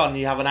when you put it on,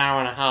 you have an hour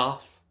and a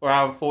half or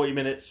hour and 40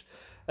 minutes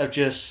of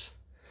just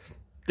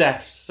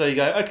death. So you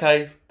go,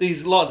 okay,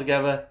 these lot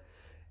together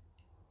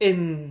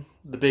in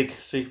the big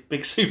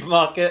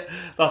supermarket.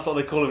 That's what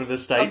they call them in the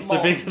States.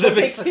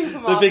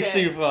 The big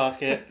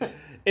supermarket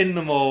in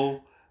the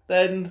mall.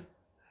 Then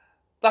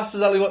that's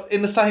exactly what,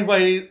 in the same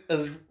way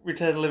as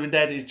Return of the Living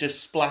Dead is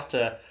just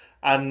splatter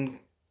and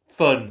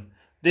fun.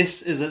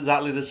 This is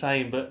exactly the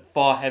same, but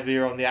far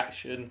heavier on the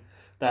action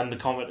than the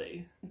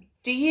comedy.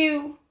 Do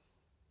you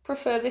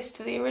prefer this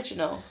to the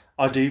original?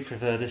 I do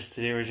prefer this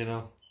to the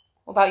original.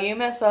 What about you,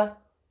 Mercer?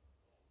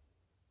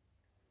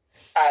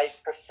 I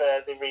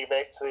prefer the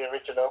remake to the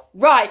original.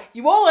 Right,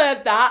 you all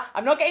heard that.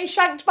 I'm not getting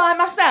shanked by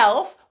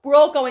myself. We're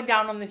all going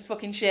down on this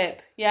fucking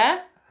ship,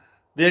 yeah?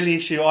 The only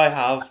issue I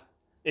have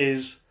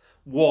is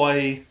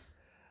why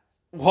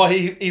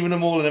even the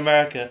mall in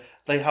America,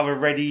 they have a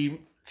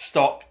ready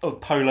stock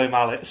of polo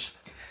mallets.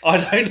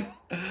 I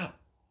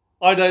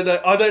don't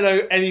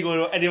know anyone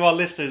or any of our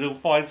listeners will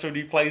find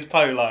somebody who plays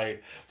polo,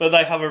 but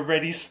they have a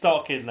ready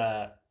stock in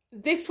there.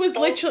 This was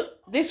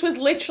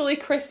literally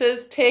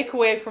Chris's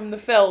takeaway from the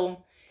film,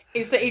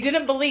 is that he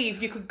didn't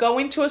believe you could go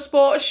into a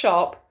sports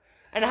shop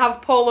and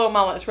have polo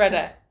mallets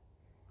ready.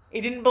 He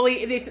didn't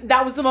believe this.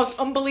 That was the most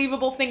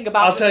unbelievable thing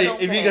about I'll tell you,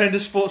 if you go into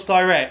Sports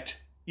Direct,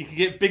 you can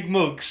get big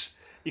mugs.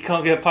 You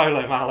can't get a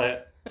polo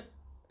mallet.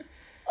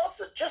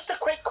 Also, just a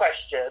quick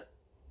question.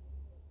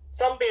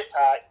 Zombie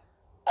attack.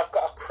 I've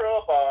got a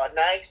crowbar, a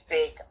nice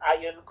big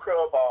iron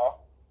crowbar.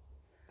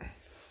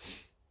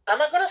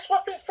 Am I going to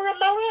swap it for a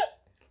mallet?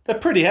 They're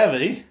pretty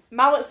heavy.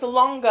 Mallets are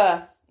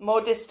longer,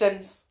 more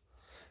distance.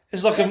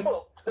 It's like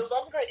The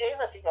longer it is,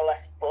 I think the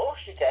less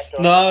force you get.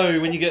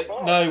 when you get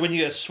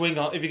a swing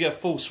on, if you get a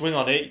full swing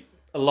on it,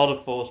 a lot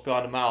of force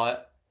behind a mallet.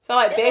 So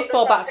like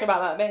baseball bats are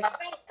about that big. I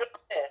think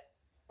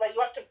like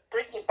you have to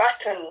bring it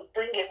back and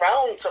bring it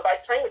round. So by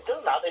the time we've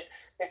done that,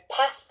 they've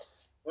passed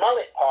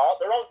mallet part,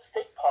 they're on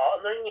stick part,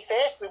 and they're in your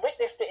face. We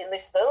witnessed it in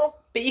this film.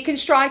 But you can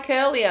strike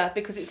earlier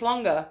because it's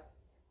longer.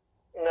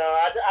 No,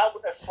 I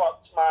would have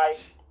swapped my...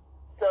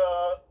 So,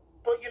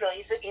 but,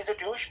 he's a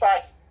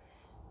douchebag.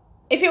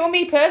 If it were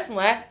me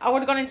personally, I would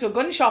have gone into a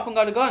gun shop and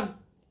got a gun.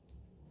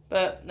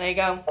 But there you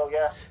go. Oh,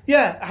 yeah.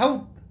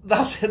 Yeah,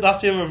 that's the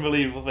other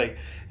unbelievable thing.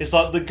 It's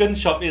like the gun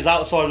shop is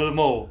outside of the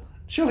mall.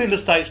 Surely in the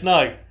States,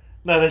 no.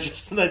 No, they're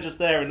just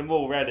there in the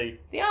mall, ready.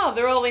 They are.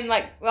 They're all in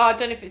I don't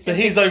know if it's. But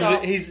in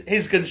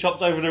his gun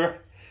shop's over the.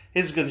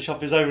 His gun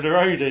shop is over the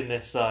road in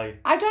this, though.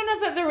 I don't know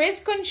that there is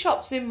gun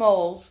shops in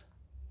malls.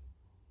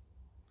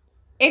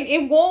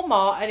 In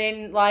Walmart and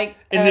in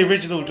the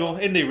original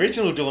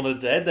Dawn of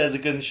the Dead, there's a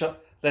gun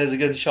shop. There's a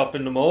gun shop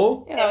in the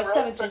mall. Yeah, it was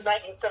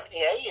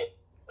 1978.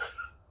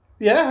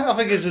 Yeah, I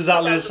think it's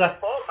exactly the same.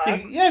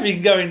 Yeah, you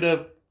can go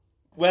into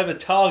whether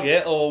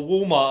Target or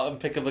Walmart and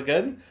pick up a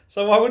gun.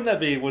 So why wouldn't there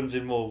be ones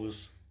in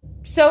malls?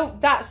 So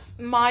that's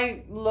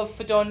my love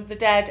for Dawn of the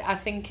Dead. I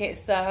think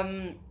it's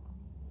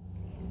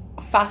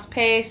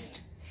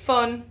fast-paced,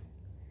 fun,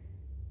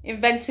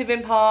 inventive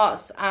in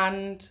parts,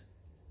 and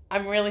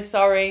I'm really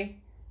sorry,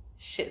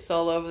 shit's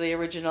all over the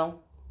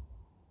original.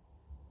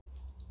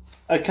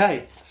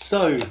 Okay,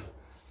 so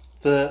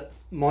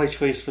my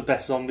choice for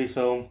best zombie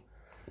film,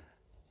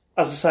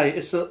 as I say,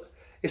 it's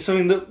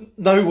something that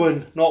no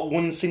one, not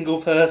one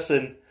single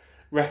person,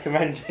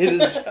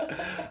 recommended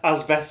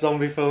as best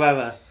zombie film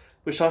ever,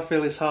 which I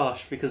feel is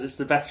harsh because it's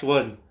the best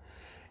one.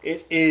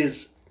 It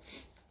is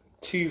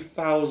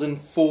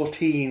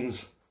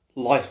 2014's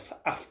Life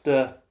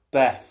After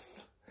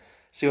Beth.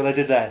 See what they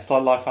did there? It's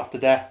like Life After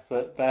Death,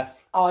 but Beth.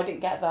 Oh, I didn't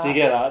get that. Do you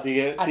get that? Do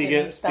you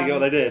get what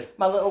they did?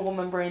 My little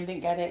woman brain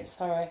didn't get it,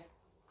 sorry.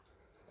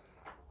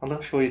 I'm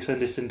not sure you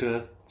turned this into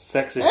a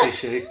sexist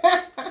issue.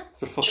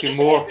 It's a fucking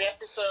moron.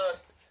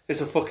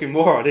 It's a fucking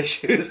moron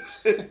issue.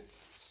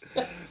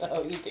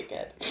 Oh, you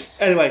dickhead.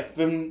 Anyway,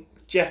 from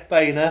Jeff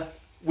Boehner,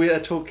 we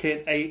are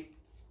talking a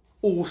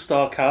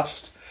all-star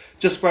cast.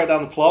 Just to break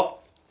down the plot.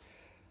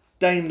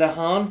 Dane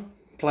DeHaan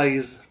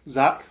plays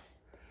Zach.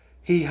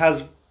 He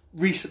has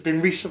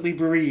been recently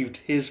bereaved.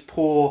 His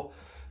poor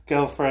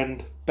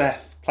girlfriend,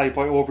 Beth, played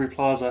by Aubrey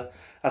Plaza,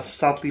 has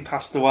sadly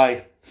passed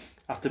away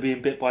after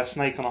being bit by a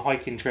snake on a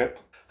hiking trip.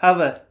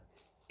 However,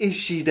 is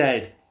she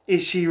dead?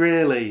 Is she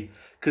really?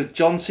 Because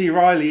John C.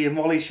 Reilly and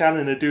Molly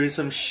Shannon are doing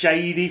some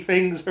shady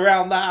things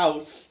around the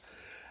house.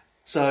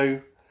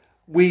 So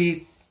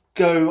we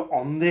go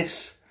on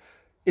this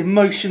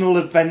emotional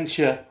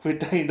adventure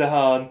with Dane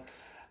DeHaan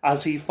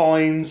as he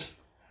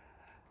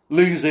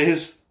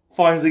loses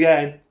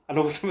again, and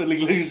ultimately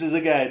loses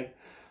again,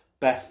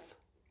 Beth.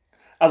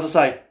 As I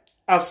say,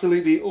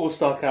 absolutely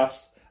all-star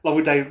cast, along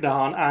with Dane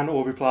DeHaan and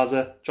Aubrey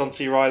Plaza, John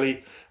C.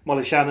 Reilly,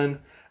 Molly Shannon,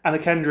 Anna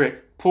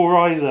Kendrick, Paul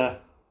Reiser,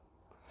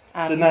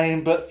 to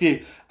name but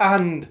few,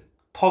 and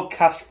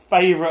podcast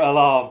favourite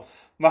alarm,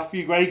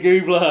 Matthew Gray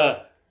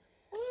Gubler.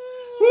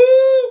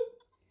 Woo!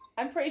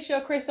 I'm pretty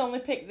sure Chris only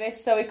picked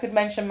this so he could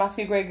mention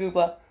Matthew Gray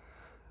Gubler.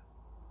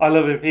 I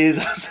love him. He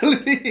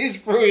is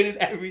brilliant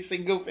in every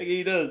single thing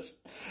he does.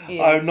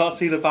 I have not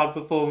seen a bad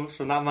performance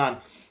from that man.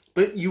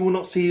 But you will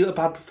not see a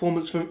bad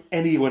performance from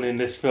anyone in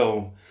this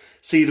film.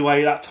 See the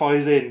way that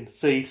ties in.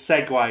 See,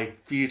 segue.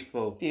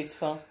 Beautiful.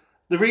 Beautiful.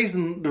 The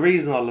reason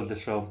I love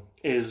this film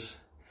is,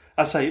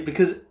 I say,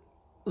 because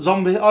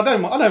zombie. I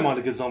don't mind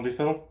a good zombie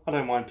film. I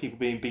don't mind people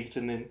being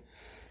bitten,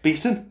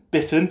 eaten,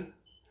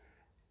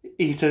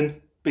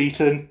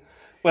 beaten,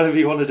 whatever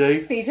you want to do.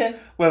 Speeding.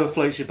 Whatever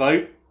floats your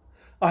boat.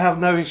 I have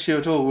no issue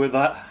at all with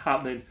that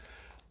happening.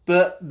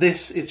 But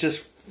this is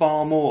just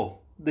far more.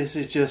 This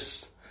is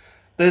just,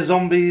 there's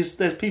zombies,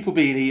 there's people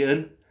being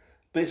eaten,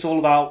 but it's all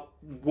about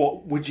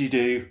what would you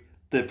do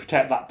to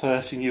protect that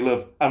person you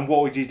love, and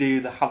what would you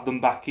do to have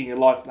them back in your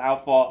life, and how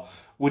far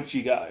would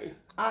you go?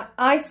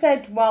 I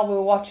said while we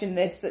were watching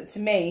this that to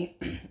me,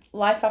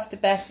 Life After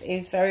Beth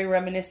is very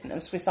reminiscent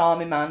of Swiss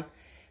Army Man.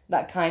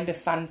 That kind of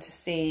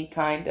fantasy,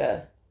 kind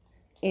of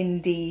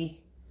indie.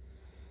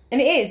 And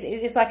it is.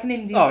 It's like an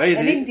indie,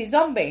 indie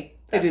zombie.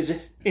 It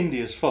is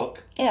indie as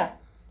fuck. Yeah.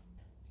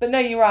 But no,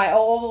 you're right.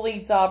 All the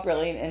leads are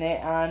brilliant in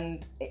it,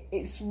 and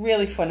it's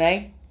really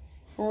funny.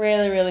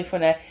 Really, really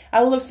funny.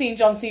 I love seeing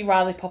John C.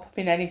 Reilly pop up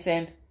in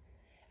anything.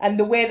 And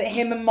the way that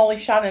him and Molly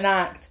Shannon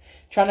act,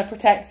 trying to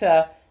protect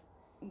her,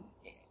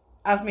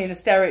 has me in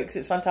hysterics.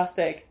 It's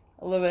fantastic.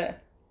 I love it.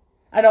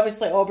 And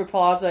obviously Aubrey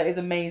Plaza is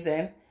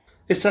amazing.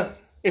 It's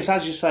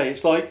as you say,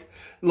 it's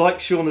like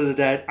Shaun of the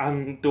Dead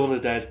and Dawn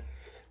of the Dead.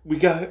 We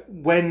go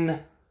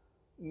when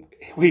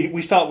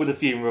we start with the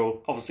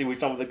funeral. Obviously, we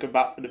start with the come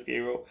back for the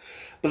funeral.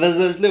 But there's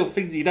those little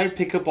things you don't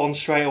pick up on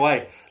straight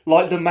away,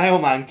 like the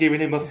mailman giving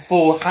him a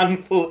full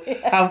handful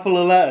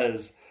of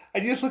letters,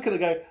 and you just look at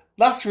it and go,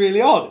 "That's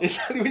really odd." It's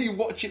only when you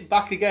watch it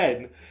back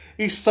again,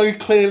 he's so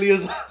clearly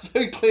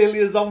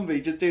a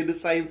zombie, just doing the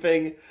same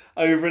thing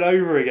over and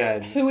over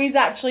again. Who is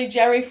actually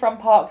Jerry from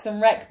Parks and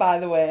Rec, by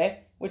the way,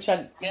 which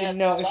I didn't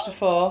notice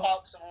before.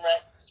 Parks and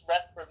Rec's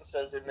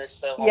references in this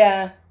film.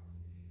 Yeah.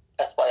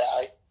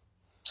 FYI.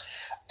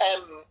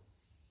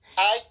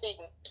 I think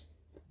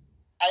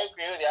I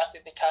agree with you. I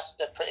think the cast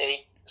are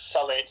pretty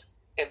solid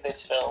in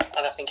this film,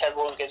 and I think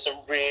everyone gives a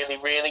really,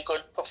 really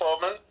good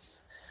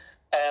performance.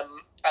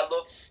 I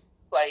love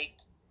like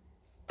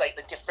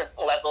the different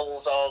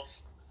levels of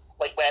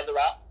like where they're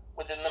at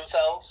within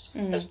themselves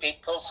as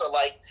people. So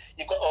like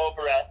you've got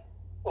Aubrey,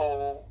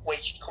 who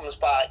when she comes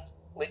back,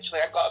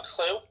 literally I got a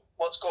clue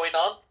what's going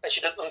on, and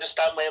she didn't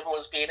understand why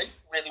everyone's being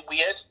really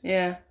weird.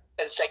 Yeah.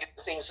 And saying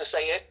the things to say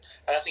it,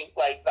 and I think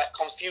like that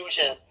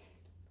confusion,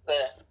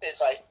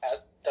 it's like I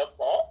don't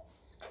know.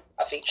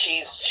 I think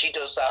she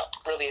does that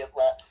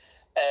brilliantly,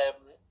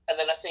 and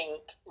then I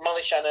think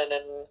Molly Shannon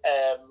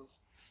and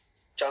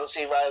John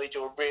C. Reilly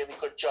do a really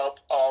good job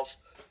of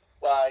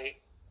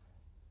like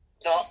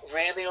not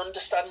really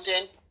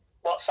understanding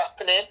what's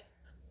happening,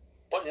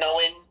 but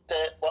knowing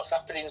that what's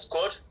happening is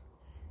good,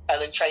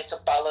 and then trying to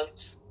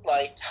balance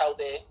like how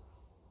they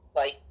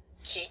like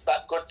keep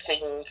that good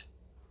thing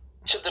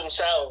to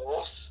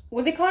themselves.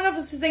 Well, they can't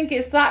obviously think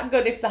it's that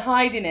good if they're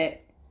hiding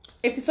it.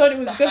 If they thought it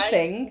was a good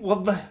thing.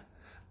 Well,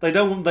 they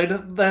don't.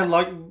 They're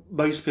like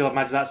most people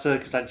imagine that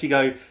circumstance.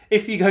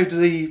 If you go to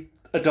see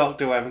a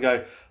doctor or whatever and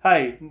go,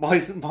 hey,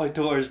 my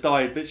daughter has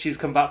died, but she's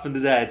come back from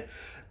the dead.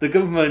 The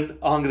government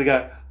aren't going to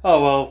go,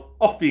 oh well,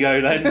 off you go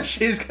then.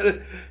 she's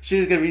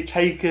gonna be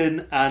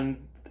taken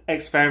and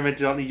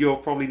experimented on, and you're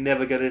probably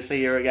never going to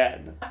see her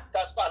again.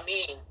 That's what I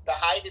mean. They're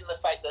hiding the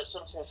fact that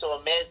something so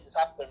amazing's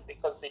happened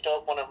because they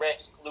don't want to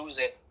risk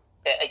losing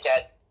it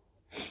again.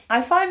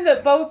 I find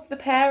that both the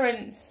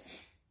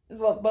parents,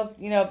 both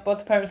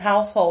the parents'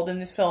 household in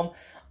this film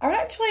are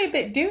actually a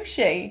bit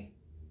douchey.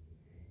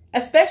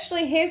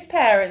 Especially his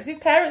parents. His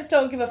parents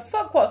don't give a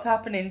fuck what's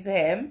happening to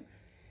him.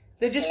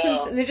 They're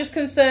just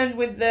concerned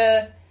with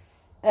the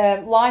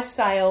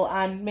lifestyle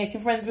and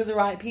making friends with the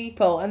right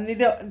people. And they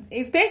don't.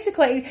 It's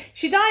basically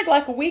she died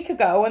like a week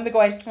ago, and they're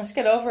going, let's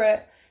get over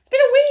it. It's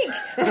been a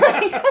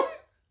week. Like,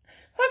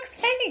 fuck's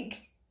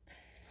sake.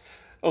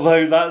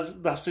 Although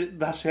that's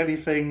the only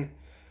thing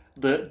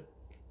that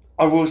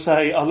I will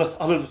say. I love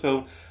the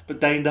film,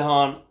 but Dane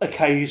DeHaan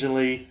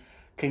occasionally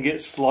can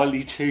get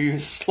slightly too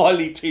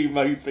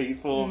mopey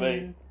for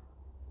me.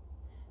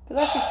 But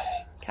that's his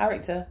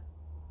character.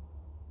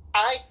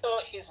 I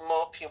thought his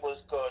mopey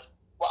was good.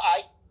 What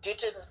I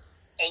didn't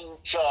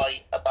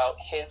enjoy about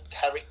his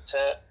character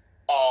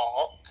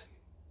arc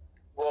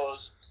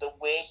was the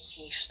way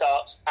he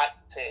starts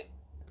acting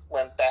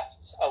when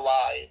Beth's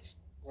alive,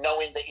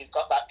 knowing that he's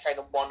got that kind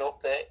of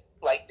one-up that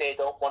like they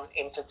don't want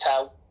him to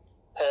tell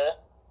her.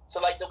 So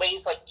like the way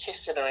he's like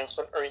kissing her in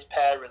front of his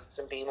parents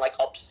and being like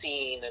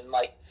obscene and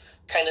like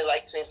kind of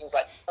like saying things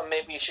like, oh,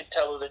 maybe you should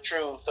tell her the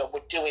truth, or we're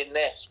doing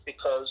this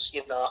because,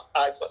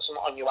 I've got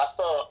something on you. I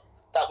thought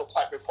that was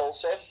quite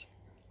repulsive.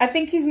 I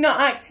think he's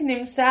not acting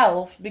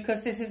himself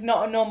because this is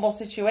not a normal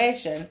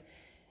situation.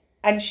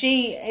 And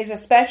she is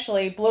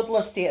especially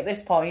bloodlusty at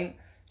this point.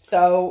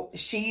 So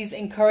she's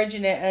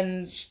encouraging it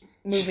and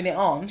moving it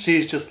on.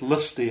 She's just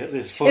lusty at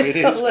this point.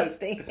 She's so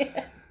lusty.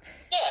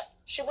 Yeah,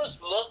 she was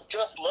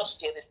just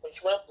lusty at this point.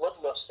 She weren't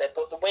bloodlusty,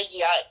 but the way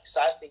he acts,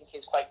 I think,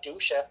 is quite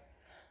douchey.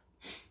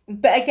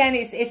 But again,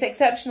 it's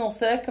exceptional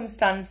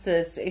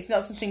circumstances. It's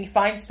not something you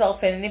find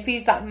yourself in. And if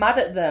he's that mad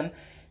at them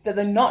that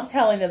they're not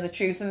telling her the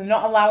truth and they're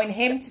not allowing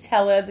him to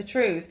tell her the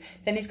truth,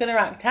 then he's going to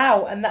act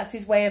out, and that's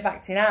his way of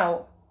acting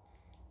out.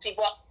 See,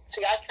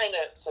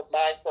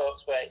 my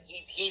thoughts were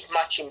he's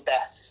matching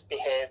Beth's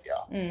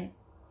behaviour.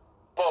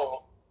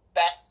 But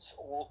Beth's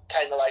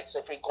kind of like, so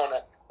if we go on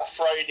a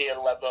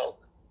Freudian level,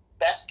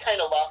 Beth's kind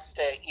of lost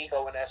her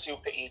ego and her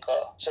super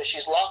ego. So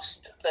she's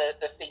lost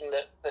the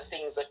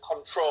things that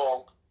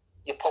control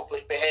your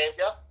public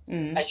behaviour,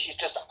 and she's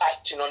just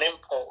acting on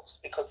impulse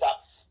because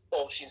that's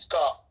all she's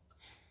got.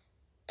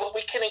 But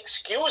we can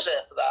excuse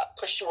her for that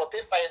because she was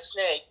bit by a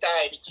snake,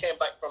 died, and came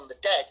back from the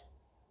dead.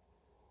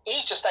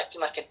 He's just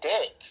acting like a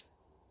dick.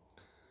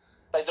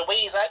 Like the way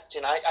he's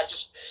acting, I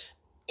just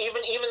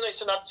even though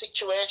it's an odd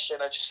situation,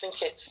 I just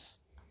think it's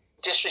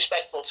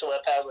disrespectful to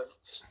her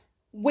parents.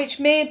 Which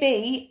may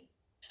be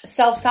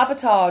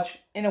self-sabotage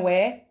in a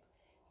way,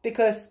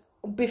 because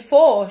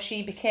before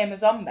she became a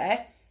zombie,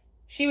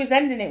 she was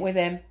ending it with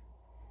him.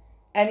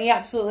 And he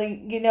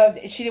absolutely,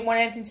 she didn't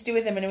want anything to do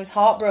with him, and he was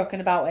heartbroken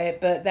about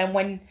it. But then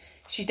when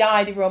she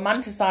died, he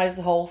romanticised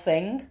the whole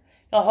thing.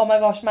 Like, oh my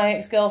gosh, my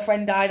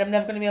ex-girlfriend died, I'm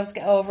never going to be able to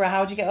get over her.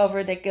 How'd you get over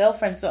a dead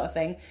girlfriend, sort of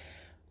thing.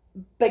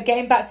 But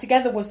getting back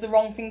together was the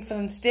wrong thing for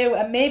them to do.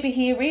 And maybe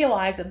he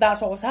realised that that's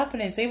what was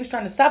happening. So he was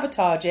trying to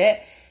sabotage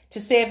it to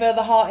save her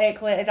the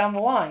heartache later down the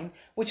line.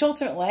 Which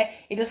ultimately,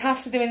 he does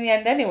have to do in the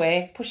end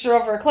anyway. Push her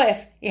over a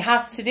cliff. He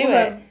has to do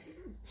it.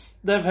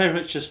 They're very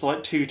much just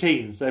like two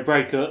teens. They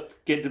break up,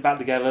 get back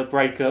together,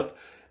 break up.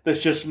 That's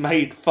just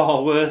made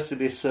far worse in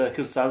this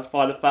circumstance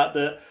by the fact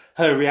that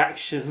her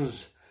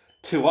reactions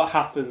to what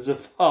happens are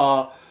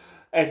far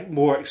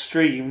more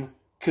extreme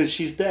because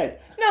she's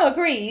dead. No,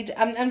 agreed.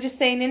 I'm just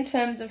saying in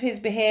terms of his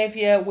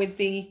behaviour with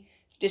the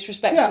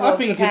disrespect towards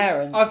the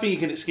parents. I think you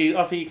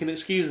can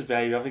excuse his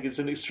behaviour. I think it's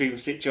an extreme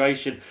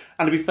situation.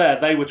 And to be fair,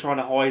 they were trying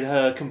to hide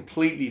her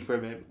completely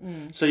from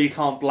him. So you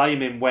can't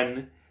blame him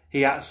when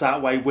he acts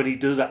that way when he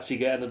does actually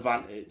get an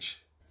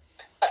advantage.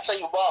 I tell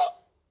you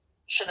what,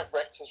 should have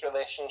wrecked his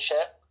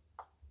relationship.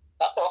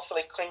 That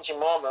awfully cringy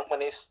moment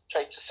when he's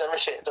trying to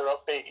serenade her on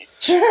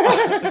beach.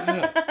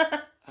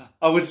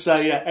 I would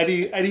say, yeah,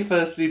 any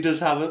person who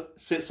does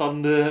sits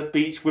on the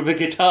beach with a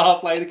guitar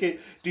playing a kid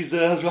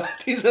deserves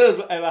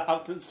whatever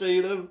happens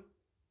to them.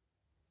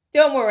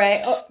 Don't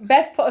worry,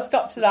 Beth put a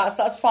stop to that,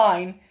 so that's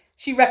fine.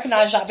 She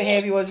recognised that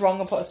behaviour was wrong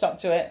and put a stop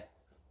to it.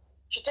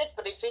 She did,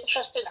 but it's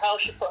interesting how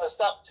she put a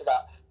stop to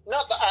that.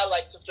 Not that I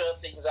like to throw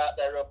things out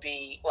there or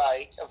be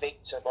like a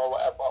victim or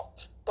whatever,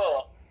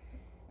 but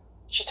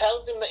she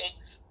tells him that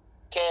it's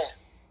gay.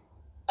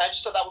 I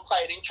just thought that was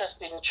quite an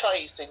interesting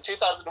choice in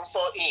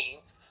 2014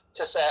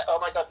 to say, oh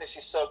my God, this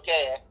is so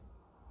gay,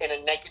 in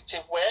a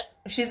negative way.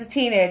 She's a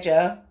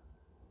teenager,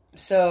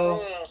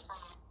 so...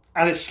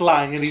 And it's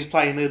slang, and he's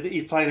playing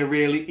a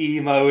really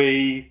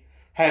emo-y,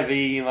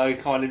 heavy emo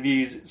kind of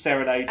music,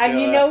 serenade. And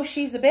you know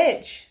she's a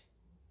bitch.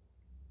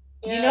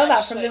 Yeah, you know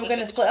that from they were going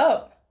to split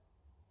up.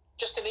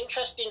 Just an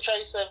interesting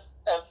choice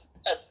of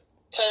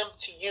term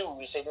to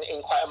use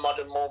in quite a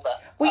modern movie.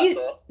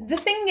 Well, the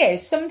thing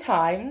is,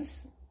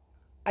 sometimes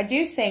I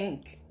do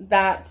think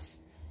that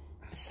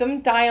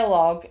some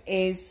dialogue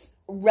is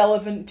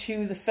relevant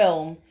to the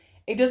film.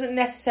 It doesn't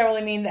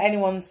necessarily mean that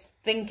anyone's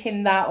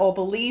thinking that or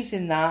believes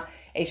in that.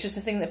 It's just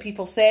a thing that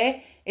people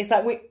say. It's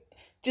like,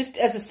 just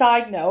as a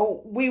side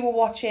note, we were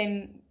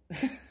watching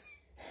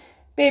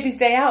Baby's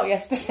Day Out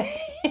yesterday.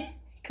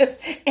 Because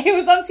it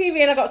was on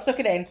TV and I got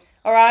suckered in.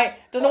 All right,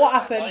 don't know what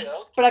happened,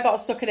 but I got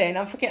suckered in.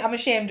 I'm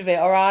ashamed of it.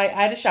 All right,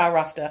 I had a shower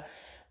after,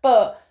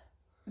 but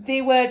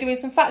they were doing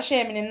some fat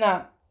shaming in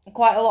that,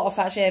 quite a lot of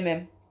fat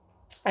shaming.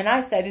 And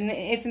I said,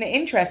 isn't it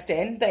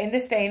interesting that in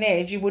this day and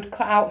age you would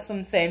cut out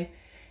something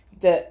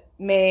that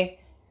may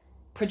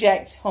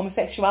project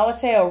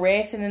homosexuality or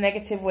race in a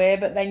negative way,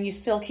 but then you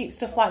still keep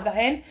stuff like that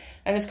in?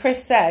 And as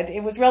Chris said,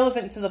 it was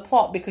relevant to the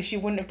plot because she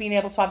wouldn't have been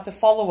able to have the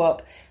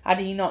follow-up had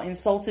he not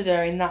insulted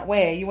her in that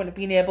way. You wouldn't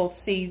have been able to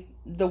see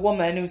the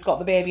woman who's got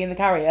the baby in the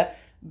carrier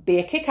be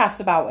a kick-ass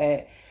about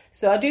it.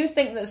 So I do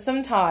think that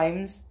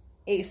sometimes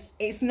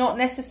it's not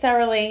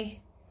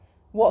necessarily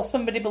what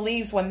somebody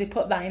believes when they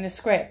put that in a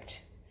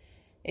script.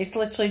 It's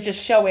literally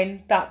just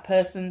showing that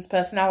person's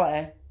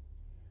personality.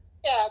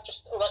 Yeah,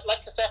 just like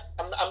I said,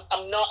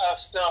 I'm not a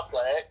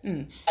snowflake.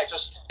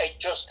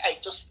 It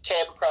just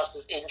came across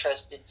as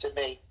interesting to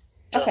me.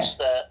 Just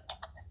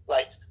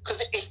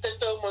because if the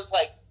film was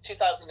like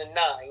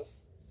 2009,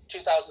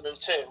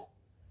 2002,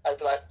 I'd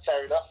be like,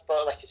 fair enough.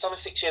 But like, it's only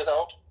 6 years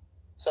old,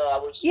 so I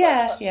would just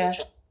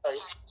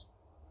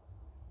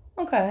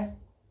Okay.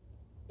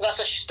 That's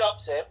how she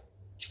stops him.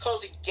 She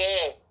calls him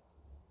gay.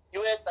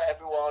 You heard that,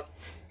 everyone?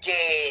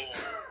 Gay.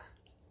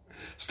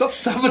 Stop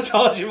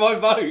sabotaging my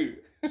vote.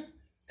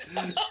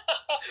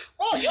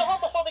 Well, your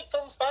homophobic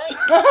film's fine.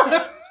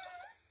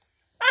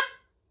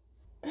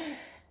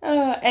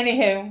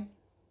 Anywho,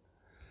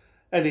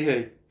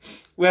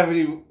 we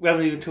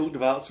haven't even talked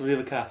about some of the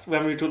other cast. We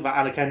haven't even talked about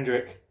Anna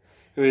Kendrick,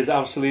 who is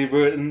absolutely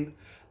brilliant.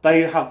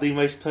 They have the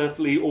most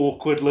perfectly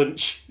awkward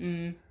lunch.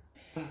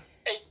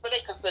 It's funny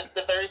because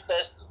the very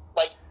first,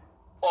 like,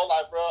 all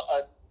I wrote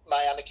on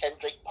my Anna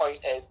Kendrick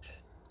point is,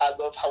 I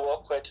love how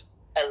awkward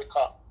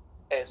Erica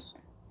is.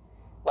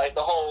 Like,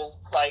 the whole,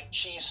 like,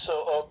 she's so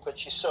awkward,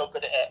 she's so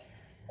good at it.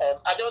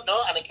 I don't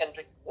know Anna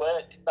Kendrick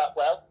work that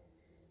well.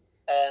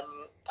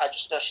 I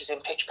just know she's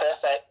in Pitch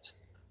Perfect,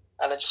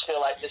 and I just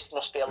feel like this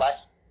must be a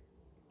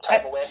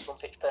lifetime away from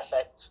Pitch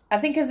Perfect. I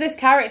think as this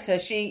character,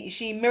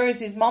 she mirrors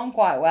his mom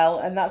quite well,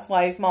 and that's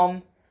why his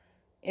mom,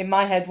 in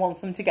my head, wants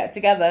them to get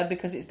together,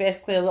 because it's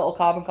basically a little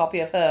carbon copy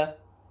of her.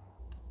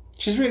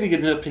 She's really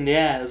good at Up in the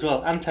Air as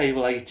well, and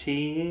Table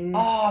 18.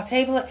 Oh, is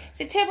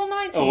it Table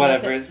 19? Or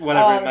whatever it may be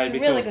called. It's a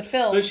really good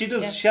film. But she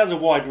has a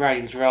wide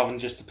range rather than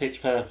just the Pitch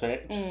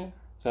Perfect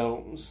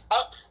films.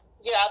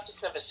 I've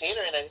just never seen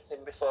her in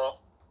anything before.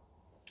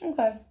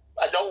 Okay.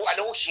 I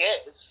know who she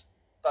is,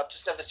 but I've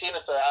just never seen her,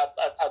 so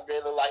I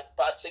really like,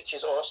 but I think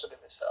she's awesome in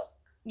this film.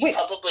 She's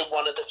probably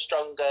one of the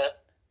stronger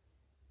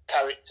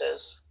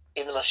characters,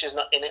 even though she's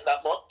not in it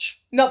that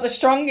much. Not the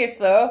strongest,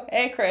 though.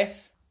 Hey,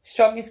 Chris.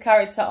 Strongest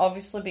character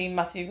obviously being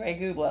Matthew Gray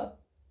Gubler.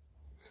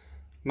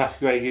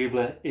 Matthew Gray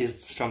Gubler is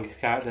the strongest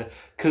character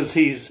because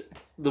he's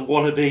the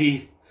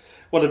wannabe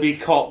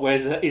cop,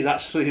 whereas he's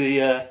actually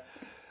the.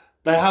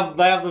 They have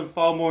them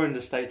far more in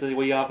the States, where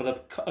you have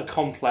a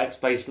complex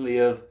basically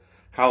of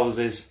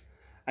houses,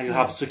 and you'll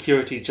have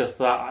security just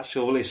for that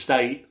actual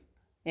estate.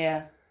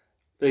 Yeah.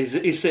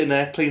 He's sitting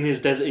there cleaning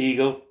his Desert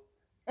Eagle.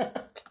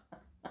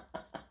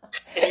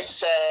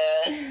 It's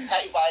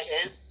Tighty White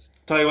is.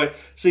 Tighty White.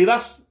 See,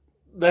 that's.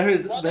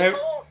 What's it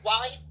called?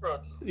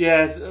 Y-front.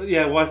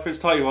 Yeah, Y-front's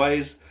Tighty White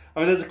is. I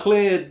mean, there's a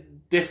clear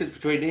difference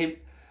between him,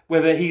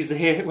 whether he's the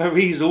hero, whether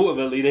he's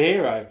ultimately the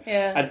hero,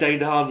 and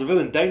Dane DeHaan's the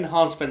villain. Dane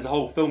DeHaan spends the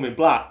whole film in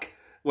black,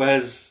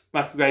 whereas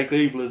Matthew Gray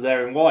Gubler's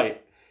there in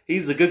white.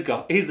 He's the good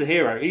guy. He's the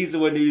hero. He's the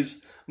one who's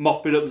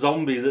mopping up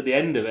zombies at the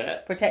end of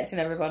it, protecting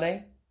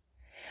everybody.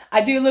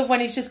 I do love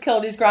when he's just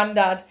killed his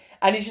granddad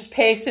and he's just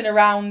pacing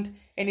around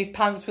in his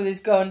pants with his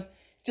gun.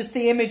 Just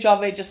the image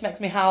of it just makes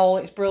me howl.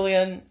 It's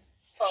brilliant.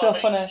 So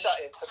when funny. he shot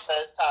him for the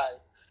first time,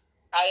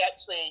 I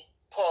actually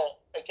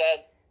put,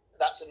 again,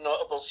 that's a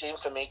notable scene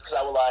for me because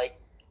I was like,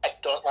 I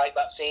don't like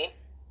that scene,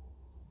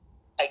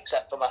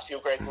 except for Matthew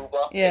Gray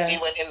Gubler. Yeah. If he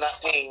went in that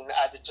scene,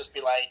 I'd just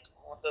be like,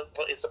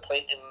 what is the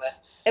point in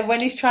this? And when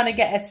he's trying to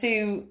get her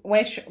to,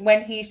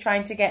 when he's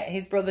trying to get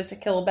his brother to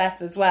kill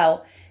Beth as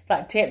well, it's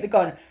like, take the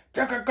gun.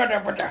 So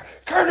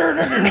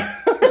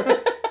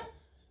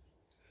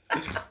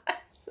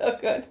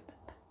good.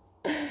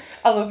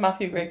 I love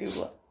Matthew Gray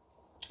Gubler.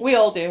 We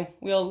all do.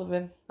 We all love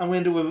him. And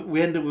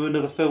we end up with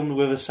another film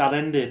with a sad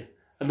ending.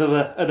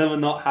 Another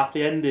not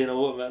happy ending,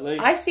 ultimately.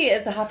 I see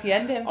it as a happy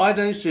ending. I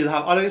don't see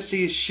that. I don't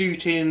see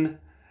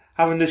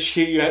having to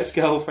shoot your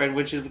ex-girlfriend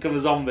when she's become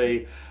a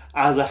zombie,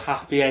 as a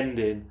happy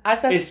ending.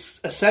 It's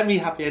a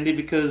semi-happy ending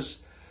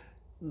because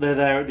they're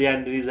there at the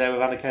end and he's there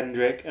with Anna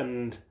Kendrick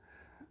and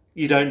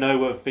you don't know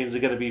whether things are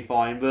going to be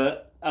fine.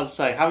 But as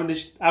I say, having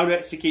to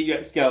execute your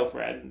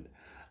ex-girlfriend,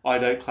 I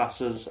don't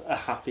class as a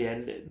happy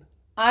ending.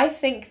 I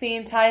think the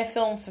entire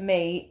film for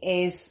me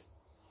is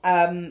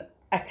a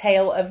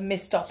tale of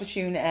missed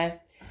opportunity,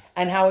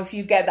 and how if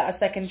you get that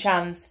second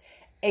chance,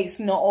 it's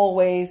not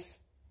always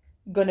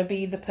going to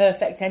be the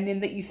perfect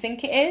ending that you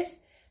think it is.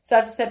 So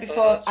as I said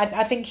before,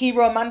 I think he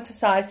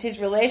romanticised his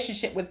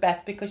relationship with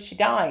Beth because she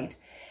died.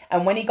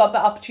 And when he got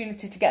that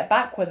opportunity to get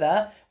back with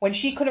her, when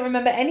she couldn't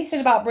remember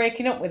anything about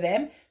breaking up with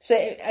him, so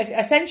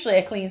essentially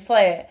a clean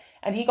slate,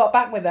 and he got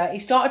back with her, he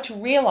started to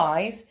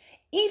realise,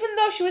 even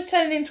though she was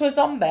turning into a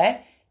zombie,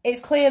 it's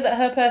clear that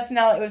her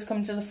personality was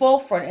coming to the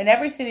forefront, and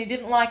everything he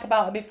didn't like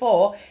about her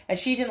before, and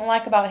she didn't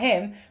like about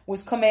him,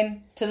 was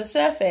coming to the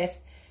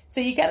surface. So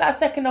you get that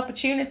second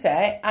opportunity,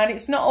 and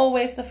it's not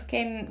always the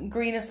fucking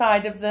greener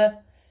side of the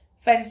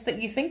fence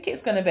that you think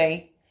it's going to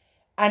be.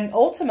 And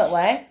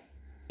ultimately,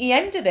 he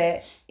ended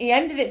it. He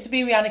ended it to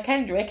be with Anna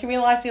Kendrick. He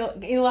realised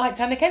he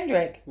liked Anna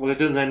Kendrick. Well, it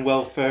doesn't end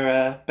well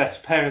for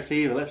Best Parents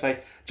either. Let's say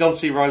John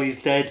C.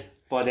 Reilly's dead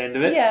by the end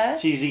of it. Yeah.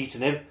 She's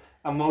eaten him,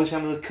 and Molly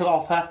Shannon has cut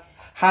off her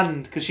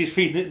hand because she's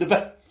feeding it to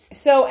Beth.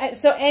 So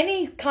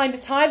any kind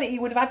of tie that he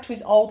would have had to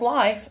his old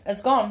life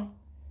has gone.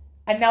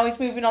 And now he's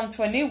moving on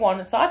to a new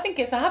one. So I think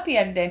it's a happy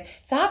ending.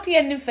 It's a happy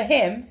ending for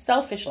him,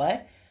 selfishly.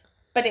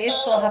 But it is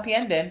still a happy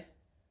ending.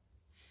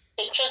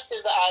 Interesting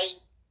that I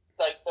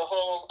like the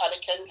whole Anna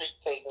Kendrick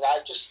thing. I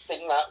just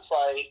think that's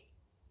like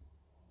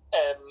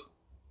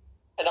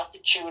an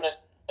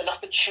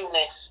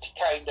opportunist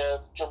kind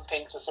of jump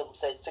into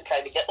something to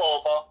kind of get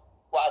over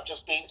what I've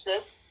just been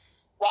through.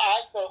 What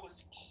I thought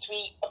was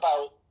sweet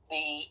about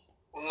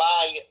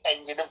my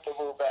ending of the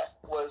movie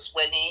was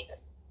when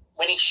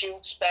he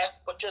shoots Beth,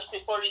 but just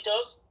before he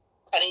does,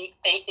 and he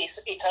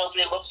tells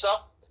her he loves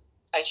her,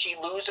 and she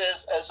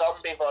loses a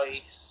zombie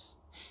voice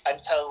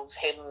and tells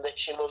him that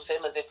she loves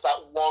him, as if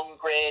that one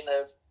grain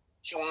of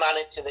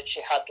humanity that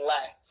she had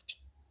left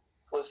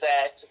was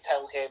there to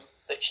tell him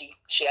that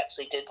she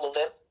actually did love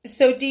him.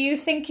 So do you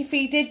think if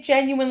he did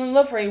genuinely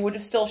love her, he would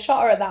have still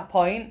shot her at that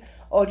point?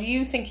 Or do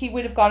you think he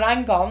would have gone,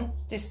 hang on,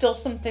 there's still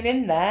something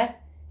in there,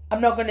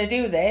 I'm not going to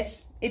do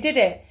this? He did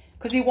it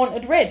because he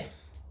wanted rid.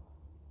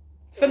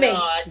 For me,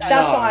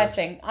 that's what I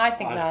think. I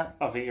think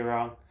you're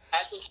wrong.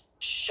 I think he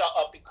shot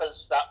her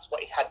because that's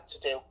what he had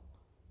to do.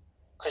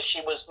 Because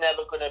she was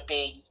never going to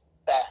be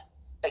Beth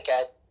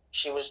again.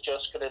 She was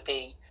just going to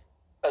be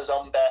a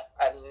zombie,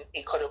 and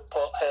he couldn't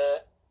put her,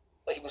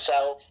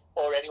 himself,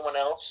 or anyone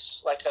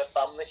else, like her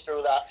family,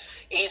 through that.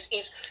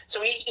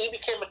 So he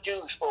became a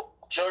douche, but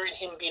during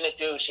him being a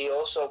douche, he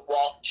also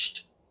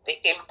watched the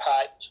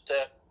impact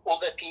that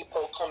other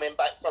people coming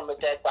back from the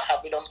dead were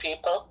having on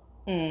people.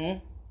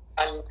 Mm.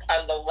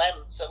 And the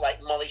lengths that,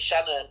 like, Molly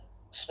Shannon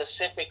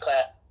specifically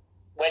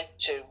went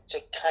to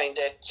kind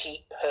of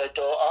keep her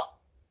daughter.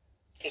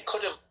 He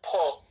couldn't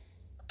put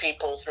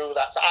people through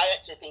that. So I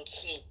actually think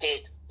he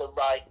did the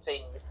right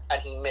thing,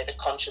 and he made a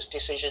conscious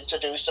decision to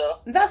do so.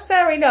 That's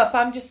fair enough.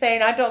 I'm just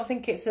saying I don't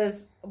think it's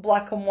as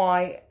black and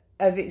white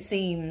as it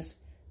seems,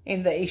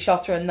 in that he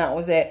shot her and that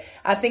was it.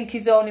 I think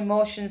his own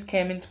emotions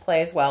came into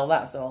play as well,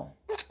 that's all.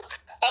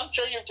 I'm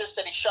sure you've just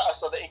said he shot her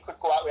so that he could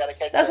go out with Anna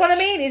Kendrick. That's what I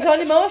mean, his own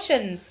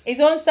emotions,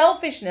 his own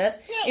selfishness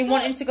in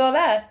wanting to go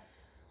there.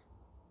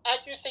 I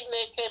do think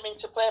they came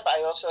into play, but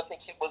I also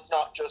think it was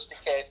not just a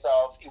case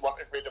of he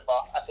wanted rid of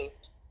her. I think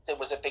there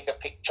was a bigger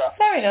picture.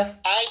 Fair enough.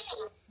 I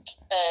think,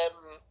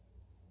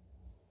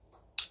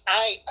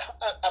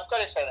 I've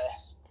got to say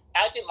this.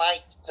 I didn't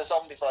like the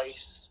zombie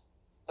voice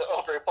that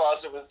Aubrey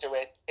Plaza was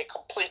doing. It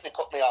completely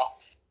put me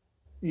off.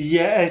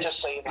 Yeah,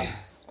 just so you know.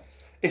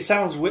 It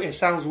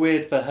sounds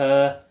weird for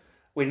her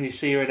when you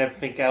see her and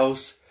everything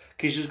else,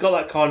 because she's got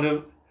that kind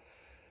of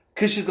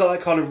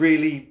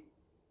really,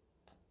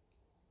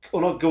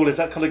 or not ghoulish,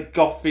 that kind of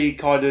gothy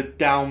kind of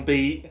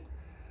downbeat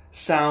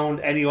sound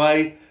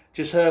anyway.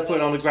 Just her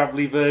putting on a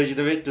gravelly version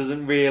of it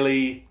doesn't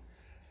really.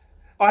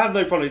 I have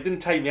no problem. It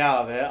didn't take me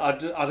out of it.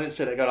 I didn't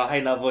sit there going, I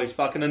hate that voice,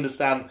 but I can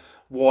understand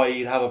why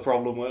you'd have a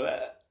problem with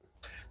it.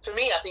 For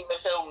me, I think the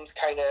film's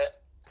kind of,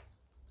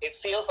 it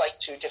feels like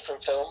two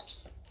different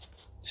films.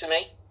 to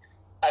me.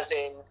 As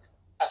in,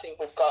 I think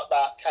we've got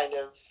that kind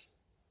of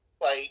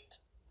like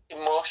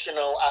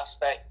emotional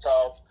aspect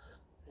of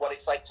what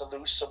it's like to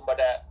lose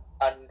somebody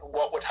and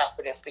what would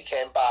happen if they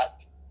came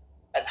back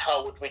and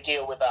how would we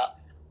deal with that.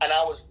 And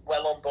I was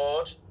well on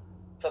board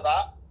for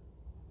that.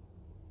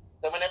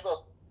 Then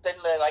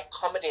the like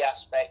comedy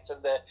aspect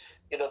and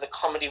the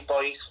comedy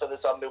voice for the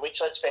zombie,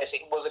 which let's face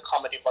it was a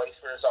comedy voice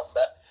for a zombie,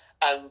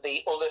 and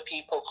the other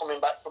people coming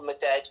back from the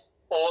dead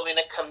all in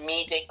a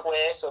comedic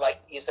way. So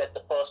like you said, the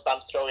postman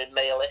throwing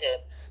mail at him,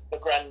 the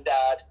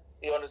granddad,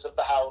 the owners of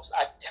the house,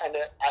 I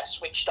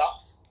switched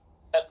off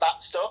at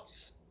that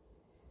stuff.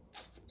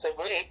 So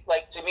it,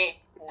 like, to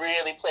me,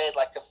 really played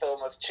like a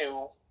film of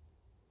two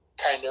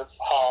kind of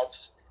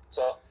halves.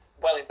 So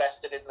well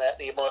invested in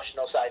the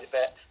emotional side of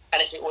it.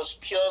 And if it was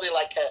purely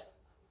like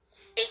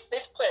if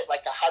this played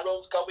like a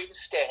Harold's Going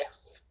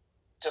Stiff,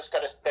 just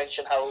got to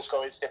mention Harold's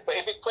Going Stiff, but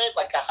if it played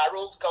like a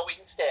Harold's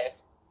Going Stiff,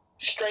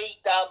 straight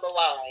down the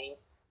line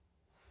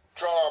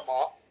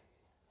drama,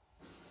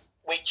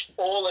 which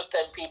all of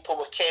them people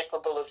were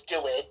capable of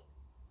doing,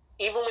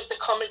 even with the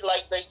comedy,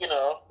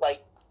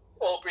 like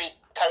Aubrey's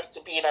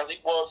character being as it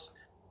was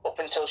up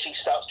until she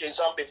starts doing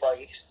zombie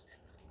voice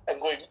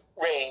and going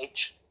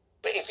rage.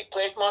 But if it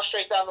played more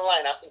straight down the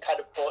line, I think I'd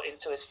have bought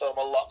into this film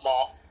a lot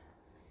more.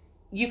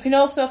 You can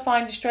also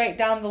find a straight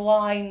down the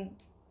line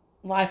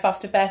Life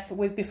After Beth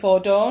with Before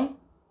Dawn.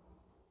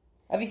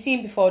 Have you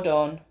seen Before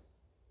Dawn?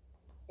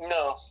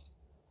 No.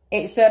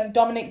 It's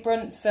Dominic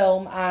Brunt's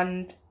film,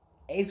 and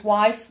his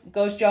wife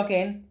goes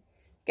jogging,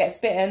 gets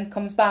bitten,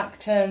 comes back,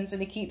 turns,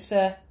 and he keeps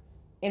her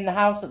in the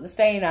house that they're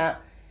staying at.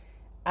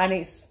 And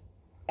it's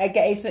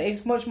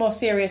much more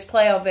serious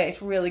play of it.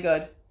 It's really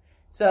good.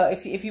 So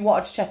if you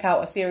wanted to check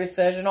out a serious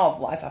version of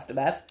Life After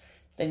Beth,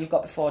 then you've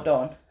got Before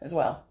Dawn as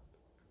well.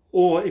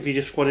 Or if you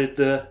just wanted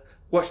to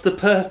watch the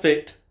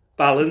perfect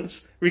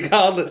balance,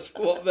 regardless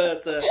of what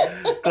Mercer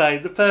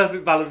played, the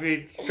perfect balance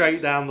being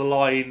straight down the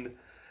line,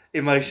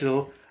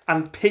 emotional,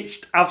 and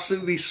pitched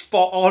absolutely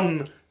spot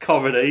on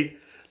comedy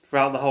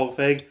throughout the whole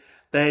thing,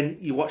 then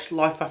you watch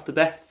Life After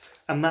Beth,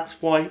 and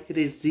that's why it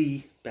is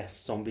the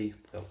best zombie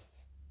film.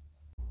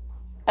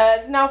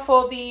 So now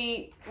for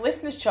the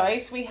listener's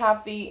choice, we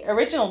have the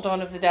original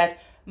Dawn of the Dead,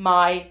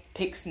 my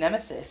pic's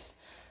nemesis.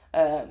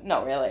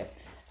 Not really.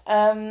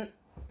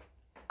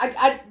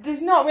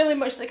 There's not really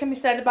much that can be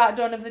said about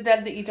Dawn of the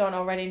Dead that you don't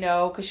already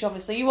know, because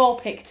obviously you all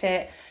picked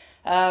it.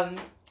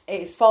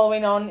 It's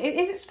following on.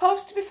 Is it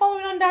supposed to be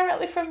following on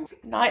directly from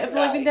Night of the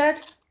Living Dead?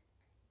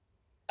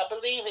 I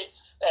believe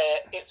it's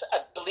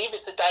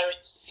a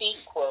direct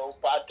sequel,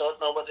 but I don't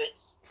know whether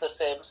it's the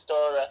same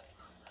story.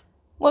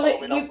 Well,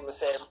 from the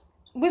same.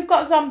 We've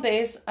got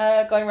zombies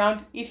going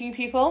around eating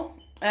people.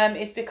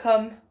 It's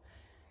become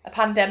a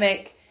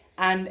pandemic,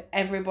 and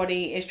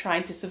everybody is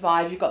trying to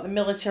survive. You've got the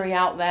military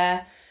out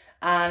there,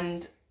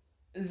 and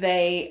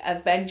they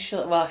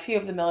eventually, well, a few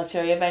of the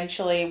military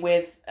eventually,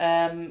 with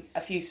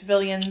a few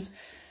civilians,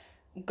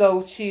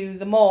 go to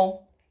the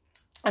mall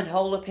and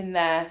hole up in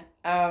there,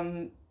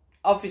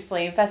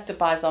 obviously infested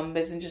by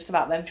zombies, and just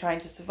about them trying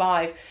to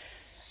survive.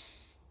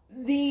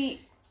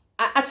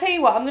 I tell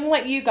you what, I'm going to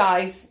let you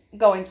guys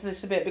go into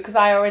this a bit, because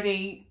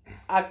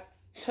I've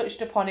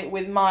touched upon it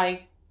with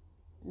my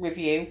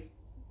review.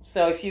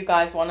 So if you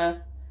guys want to...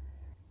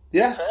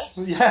 Yeah,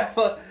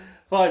 but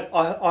fine.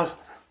 I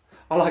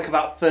like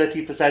about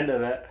 30%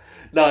 of it.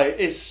 No,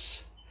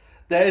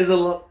 there is a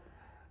lot...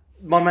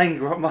 My main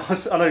gripe...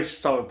 I know it's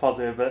so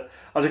positive, but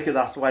I think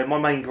that's the way. My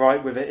main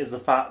gripe with it is the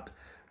fact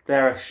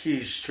there are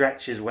huge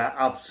stretches where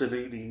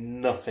absolutely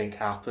nothing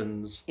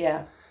happens.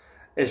 Yeah.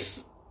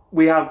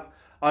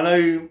 I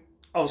know,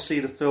 obviously,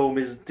 the film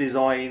is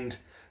designed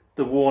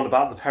to warn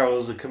about the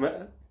perils of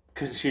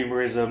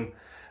consumerism,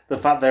 the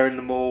fact they're in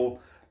the mall,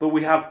 but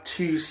we have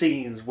two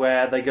scenes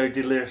where they go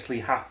deliriously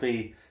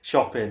happy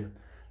shopping.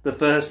 The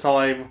first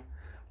time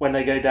when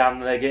they go down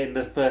and they're getting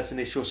the first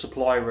initial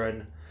supply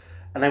run,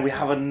 and then we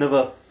have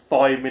another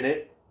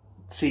 5-minute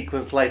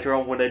sequence later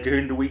on when they're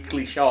doing the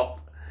weekly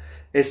shop.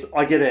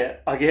 I get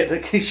it. I get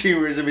that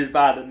consumerism is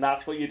bad, and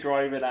that's what you're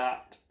driving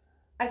at.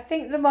 I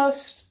think the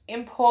most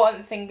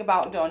important thing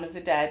about Dawn of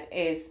the Dead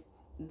is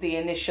the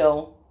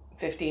initial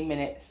 15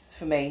 minutes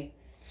for me.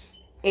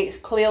 It's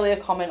clearly a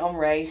comment on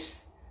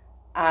race,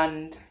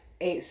 and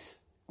it's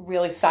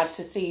really sad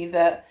to see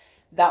that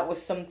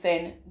was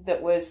something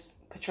that was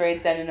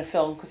portrayed then in a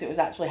film, because it was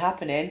actually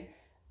happening,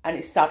 and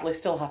it's sadly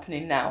still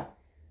happening now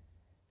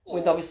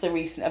with obviously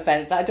recent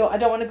events. I don't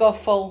want to go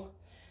full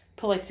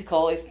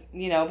political, it's,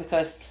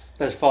 because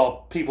there's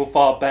people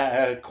far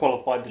better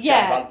qualified to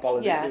chat about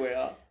politics than we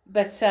are.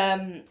 But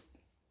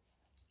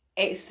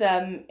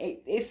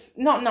it's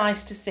not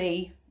nice to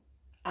see,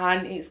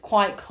 and it's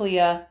quite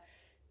clear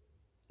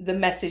the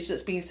message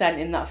that's being sent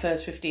in that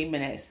first 15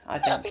 minutes, I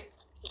think.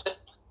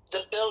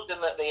 The building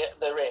that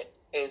they're in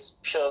is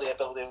purely a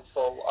building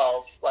full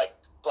of, like,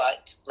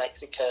 black,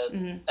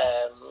 Mexican,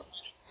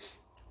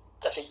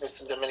 I think there's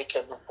some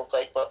Dominican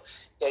Republic, but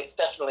yeah, it's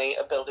definitely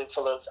a building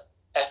full of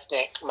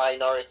ethnic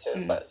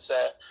minorities, let's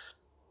say.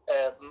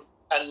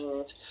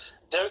 And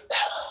there,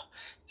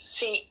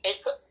 see,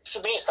 it's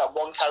for me, it's that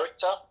one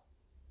character.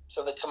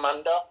 So the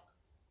commander,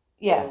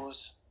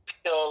 who's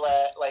pure,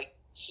 like,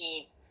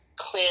 he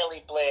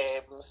clearly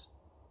blames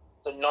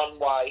the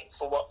non-whites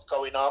for what's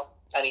going on,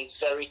 and he's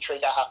very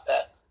trigger happy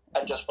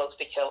and just wants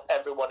to kill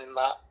everyone in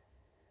that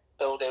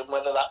building,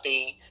 whether that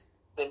be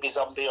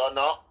zombie or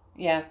not.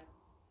 Yeah.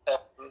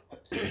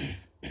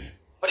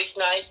 But it's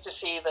nice to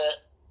see that,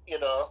 you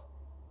know,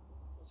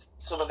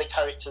 some of the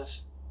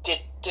characters did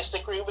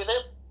disagree with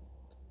him,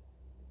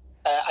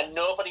 and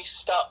nobody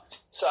stopped.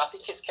 So I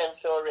think it's Ken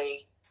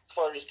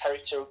Fury's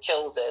character who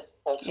kills him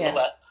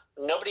ultimately.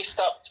 Yeah. Nobody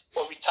stopped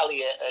or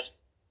retaliated,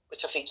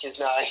 which I think is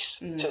nice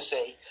to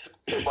see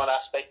in one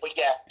aspect. But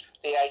yeah,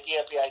 the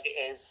idea behind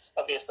it is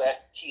obviously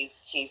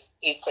he's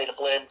played a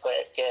blame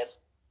game,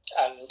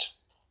 and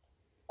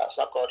that's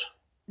not good.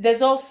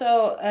 There's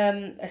also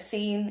a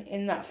scene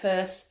in that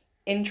first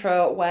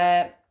intro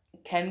where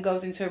Ken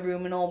goes into a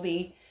room and all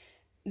the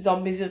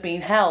zombies have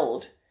been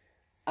held,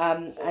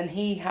 and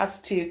he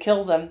has to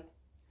kill them,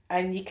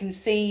 and you can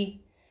see.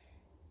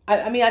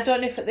 I mean, I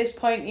don't know if at this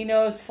point he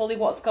knows fully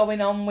what's going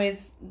on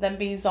with them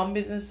being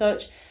zombies and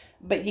such,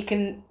 but you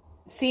can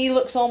see he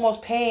looks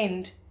almost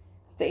pained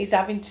that he's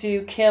having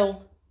to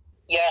kill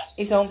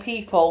his own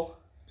people.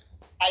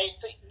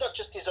 Not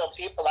just his own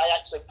people. I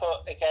actually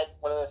put, again,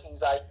 one of the things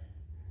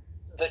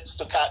that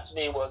stuck out to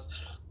me was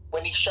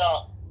when he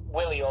shot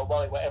Willie or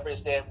Wally, whatever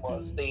his name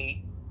was,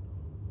 the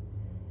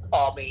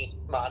army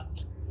man.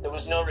 There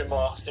was no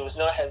remorse. There was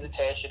no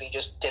hesitation. He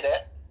just did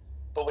it.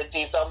 But with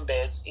these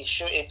zombies, he's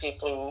shooting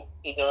people who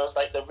he knows,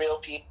 like the real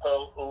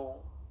people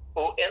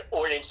who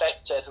are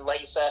infected. And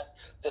like you said,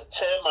 the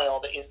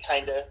turmoil that he's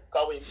kind of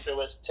going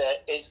through as to,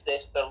 is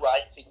this the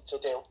right thing to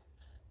do?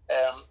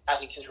 I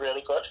think is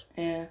really good.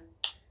 Yeah.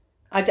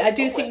 I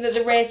do think that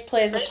the race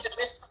plays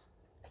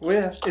Well,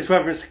 yeah, it's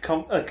whether it's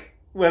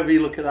whether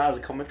you look at that as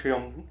a commentary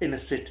on inner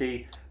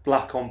city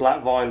black on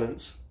black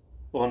violence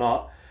or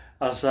not.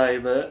 I'll say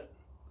that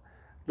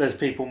there's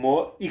people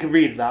more. You can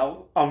read that.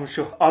 I'm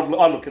sure I'd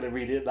look at it,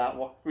 read it that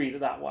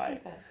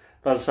way. Okay.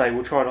 But I'd say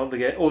we'll try not to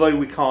get. Although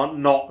we can't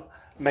not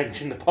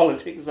mention the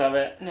politics of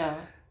it. No.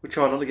 We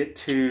try not to get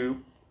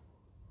too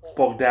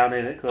bogged down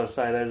in it because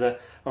I say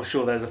I'm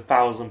sure there's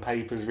 1,000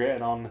 papers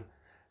written on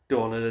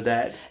Dawn of the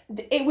Dead.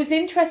 It was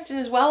interesting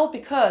as well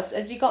because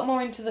as you got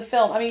more into the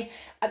film, I mean,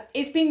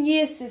 it's been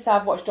years since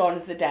I've watched Dawn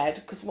of the Dead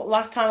because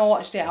last time I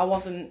watched it, I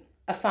wasn't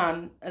a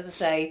fan, as I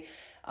say.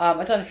 I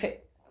don't know if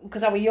it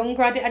because I was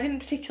younger. I didn't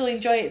particularly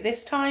enjoy it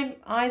this time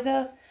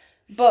either,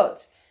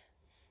 but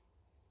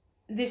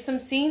there's some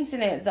scenes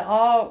in it that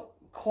are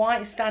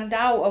quite stand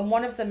out, and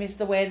one of them is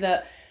the way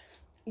that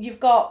you've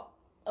got,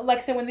 like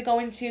I say, when they go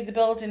into the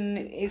building,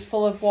 it's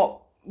full of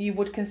what you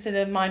would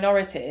consider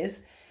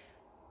minorities.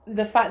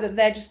 The fact that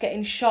they're just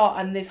getting shot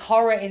and there's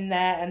horror in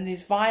there and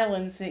there's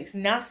violence and it's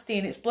nasty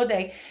and it's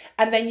bloody,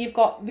 and then you've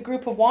got the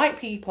group of white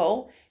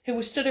people who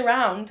were stood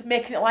around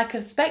making it like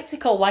a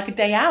spectacle, like a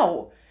day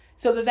out.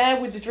 So they're there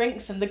with the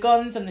drinks and the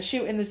guns and they're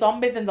shooting the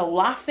zombies and they're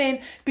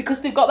laughing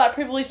because they've got that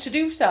privilege to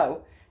do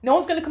so. No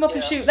one's going to come up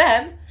and shoot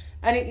them.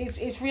 And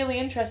it's really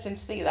interesting to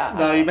see that.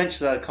 No, you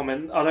mentioned that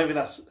comment. I don't think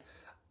that's...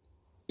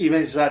 You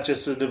mentioned that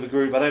just as another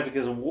group. I don't think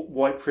it's a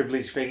white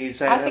privilege thing. He's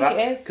saying I think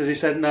it is. Because he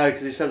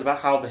said about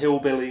how the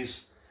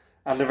hillbillies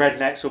and the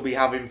rednecks will be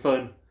having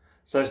fun.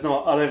 So it's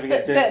not... I don't think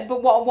it's...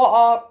 But what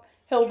are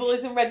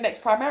hillbillies and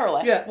rednecks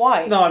primarily? Yeah.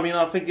 Why? No, I mean,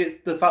 I think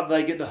it's the fact that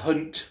they get to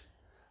hunt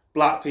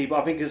black people.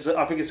 I think it's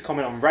a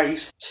comment on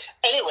race.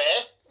 Anyway,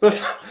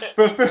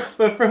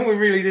 for a film we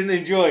really didn't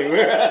enjoy.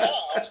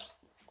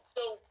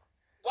 So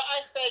what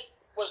I said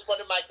was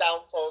one of my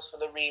downfalls for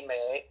the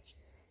remake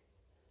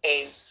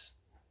is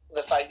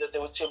the fact that there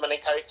were too many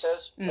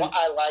characters. What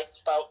I like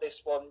about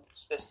this one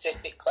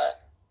specifically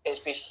is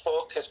we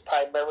focus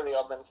primarily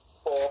on them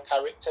 4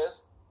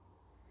 characters,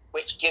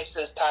 which gives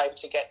us time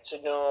to get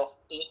to know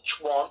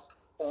each one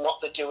and what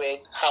they're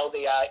doing, how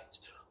they act,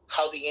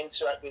 how they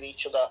interact with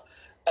each other.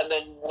 And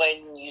then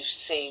when you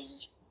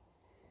see,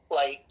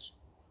 like,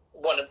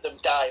 one of them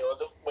die,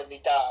 or when they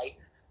die,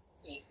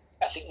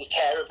 I think you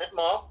care a bit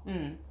more.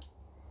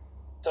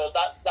 So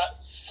that's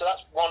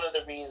one of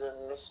the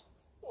reasons.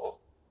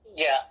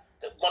 Yeah,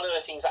 one of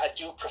the things that I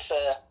do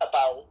prefer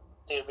about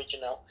the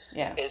original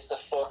is the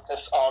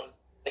focus on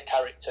the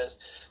characters.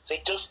 So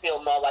it does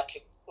feel more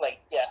like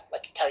a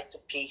character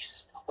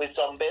piece with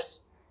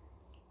zombies.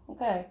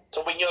 Okay.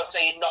 So when you're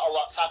saying not a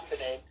lot's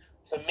happening,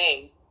 for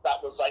me,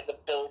 that was like the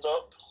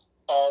build-up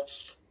of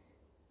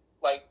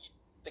like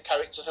the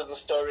characters in the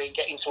story,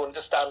 getting to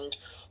understand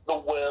the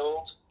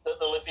world that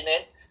they're living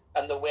in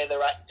and the way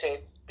they're acting,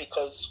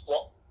 because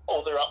what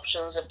other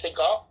options have they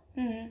got?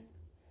 Mm-hmm.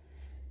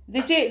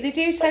 They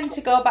do tend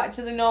to go back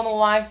to the normal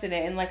lives in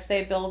it, and like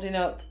say building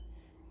up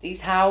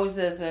these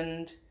houses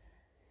and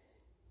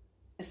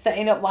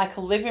setting up like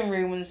a living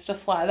room and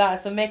stuff like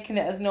that, so making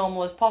it as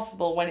normal as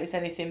possible when it's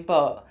anything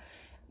but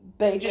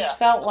it just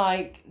felt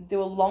like there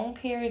were long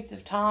periods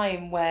of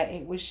time where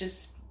it was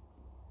just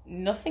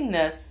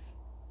nothingness.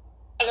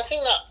 And I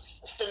think that's,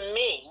 for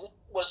me,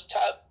 was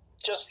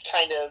just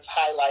kind of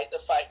highlight the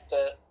fact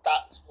that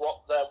that's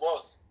what there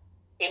was.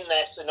 In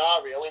their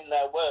scenario, in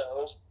their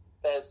world,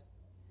 there's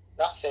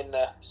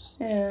nothingness.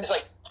 Yeah. It's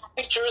like,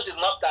 picture us in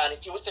lockdown.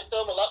 If you were to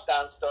film a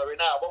lockdown story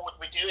now, what would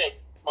we do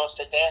most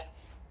of the day?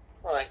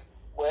 Like,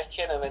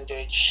 working and then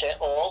doing shit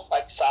all,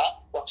 like sat,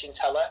 watching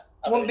telly.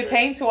 I wouldn't be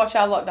paying to watch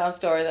our lockdown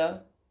story,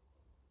 though.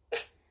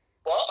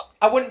 What?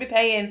 I wouldn't be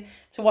paying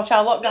to watch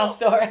our lockdown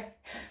story.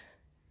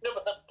 No,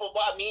 but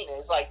what I mean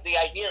is, like, the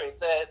idea is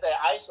they're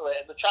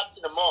isolated, they're trapped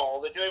in a mall,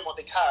 they're doing what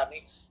they can.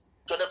 It's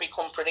going to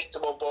become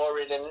predictable,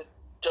 boring, and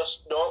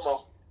just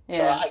normal.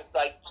 Yeah.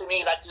 So, to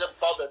me, that doesn't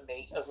bother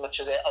me as much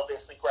as it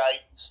obviously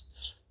gripes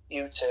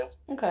you two.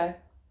 Okay.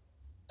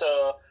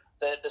 So,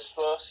 the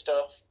slow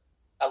stuff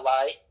I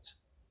liked.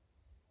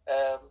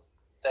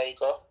 There you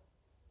go.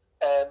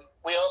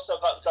 We also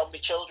got zombie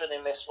children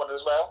in this one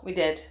as well. We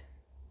did.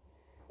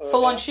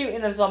 Full-on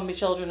shooting of zombie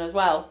children as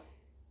well.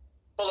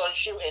 Full-on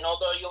shooting,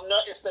 although you'll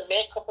notice the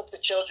makeup of the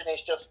children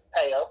is just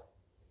pale.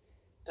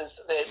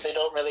 They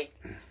don't really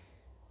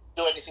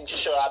do anything to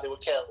show how they were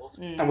killed.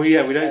 And we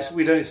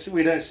don't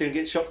see them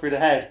get shot through the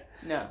head.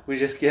 No. We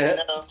just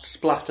get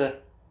splatter.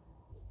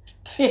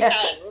 Yeah.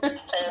 And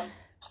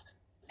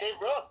they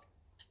run.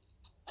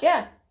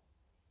 Yeah.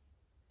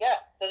 Yeah,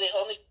 they're the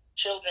only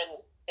children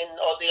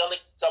or the only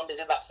zombies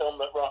in that film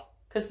that run.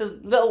 Because the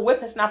little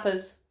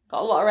whippersnappers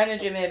got a lot of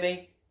energy,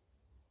 maybe.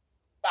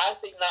 But I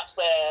think that's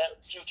where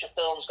future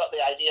films got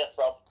the idea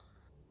from,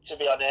 to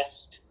be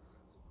honest,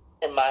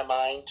 in my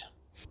mind.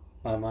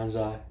 My mind's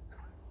eye.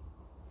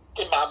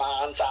 In my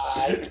mind's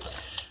eye.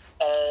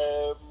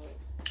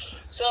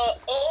 So,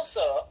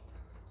 also,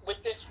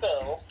 with this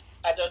film,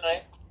 I don't know,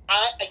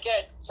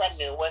 again, brand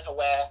new, weren't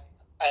aware,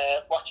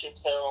 watching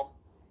film,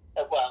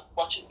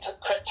 watching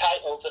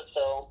titles at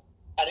film,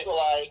 and it was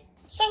like,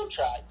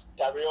 soundtrack,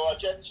 Dario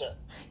Argento.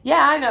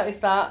 Yeah, I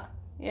noticed that.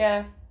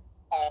 Yeah.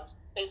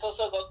 It's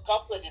also got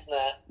Goblin in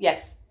there.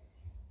 Yes.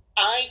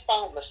 I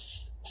found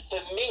this,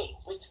 for me,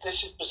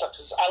 this is bizarre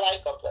because I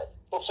like Goblin,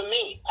 but for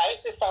me, I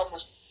actually found the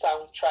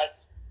soundtrack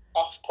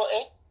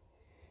off-putting.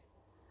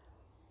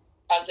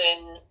 As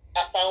in,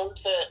 I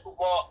found that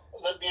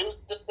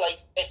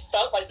it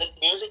felt like the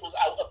music was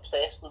out of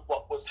place with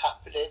what was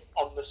happening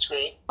on the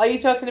screen. Are you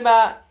talking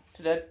about...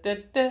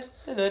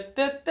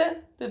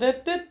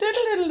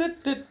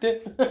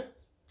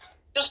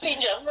 Just in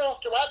general,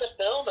 throughout the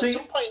film, at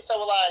some points I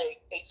was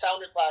like, it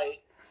sounded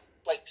like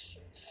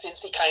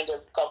synthy kind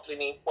of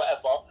goblin-y,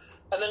 whatever.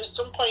 And then at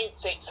some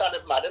points it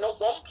sounded mad. And at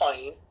one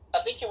point, I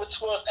think it was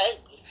towards the end,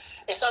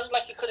 it sounded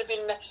like it could have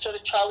been an episode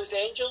of Charlie's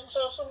Angels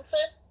or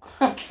something.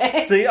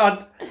 Okay. See,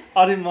 I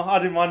didn't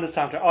mind the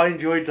soundtrack. I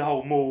enjoyed the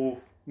whole mall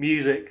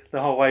music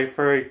the whole way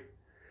through.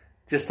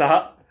 Just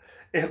that.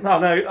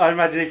 I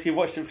imagine if you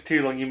watched it for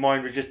too long, your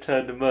mind would just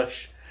turn to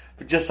mush.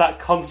 But just that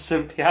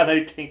constant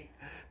piano thing,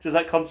 just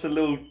that constant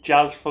little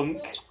jazz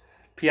funk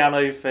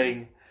piano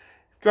thing.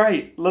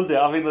 Great, loved it.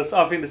 I think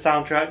the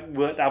soundtrack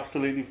worked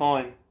absolutely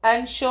fine.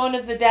 And Shaun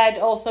of the Dead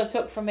also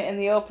took from it in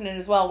the opening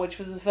as well, which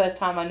was the first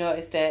time I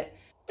noticed it.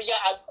 But yeah,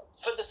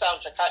 for the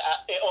soundtrack,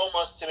 it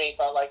almost to me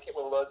felt like it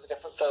were loads of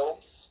different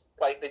films.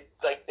 Like they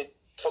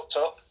fucked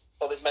up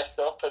or they messed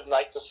up and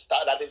just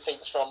started adding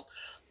things from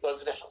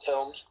loads of different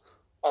films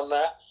on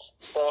there.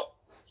 But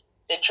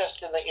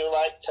interesting that you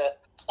liked it.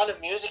 On a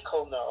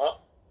musical note,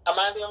 am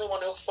I the only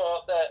one who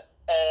thought that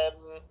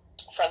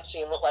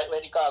Francine looked like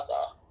Lady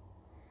Gaga?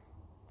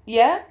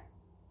 Yeah?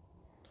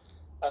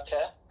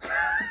 Okay.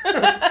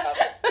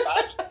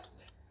 I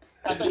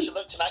thought she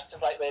looked and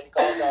acted like Lady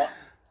Gaga.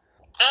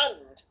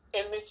 And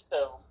in this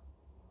film,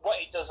 what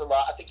it does a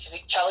lot, I think, is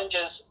it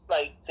challenges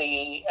the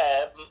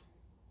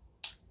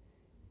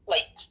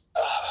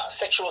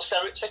sexual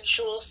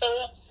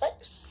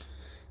stereotypes.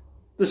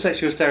 The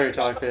sexual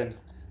stereotyping.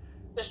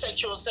 The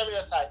sexual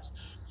stereotypes.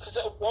 Because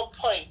at one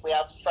point we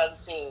have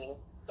Francine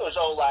who was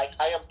all like,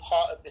 I am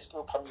part of this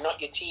group, I'm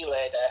not your tea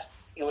lady,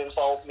 you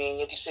involve me in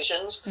your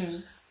decisions.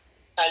 Mm.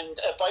 And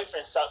her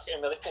boyfriend starts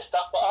getting really pissed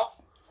off at her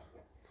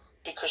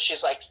because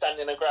she's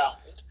standing her ground.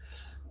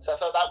 So I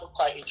thought that was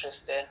quite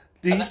interesting.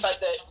 And the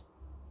fact that...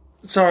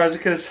 Sorry, I was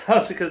going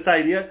to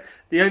say,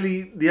 the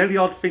only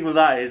odd thing with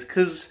that is,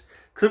 because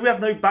we have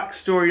no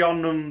backstory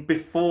on them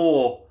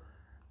before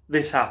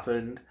this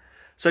happened,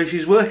 so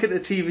she's working at a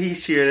TV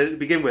studio to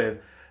begin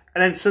with,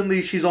 and then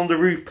suddenly she's on the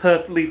roof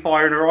perfectly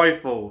firing a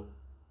rifle.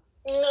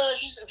 No,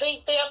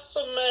 they have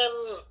some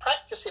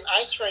practice in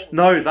ice rink.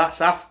 No,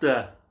 that's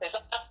after. Is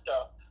that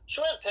after?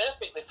 She went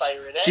perfectly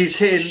firing it. She's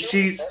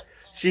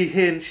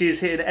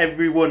hitting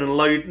everyone and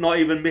not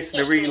even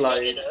missing a reload.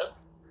 Hitting them.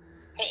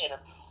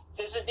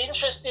 There's an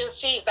interesting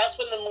scene. That's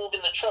when they're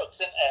moving the trucks,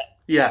 isn't it?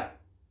 Yeah.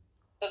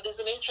 But there's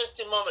an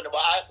interesting moment,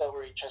 what I thought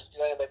were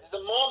interesting anyway. There's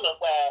a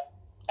moment where,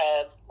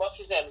 what's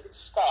his name? Is it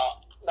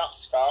Scott? Not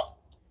Scott.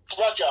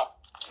 Roger.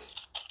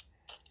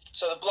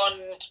 So the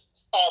blonde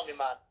army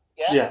man,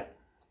 yeah? Yeah.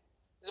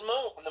 There's a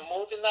moment when they're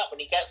moving that, when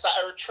he gets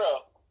out of a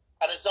truck,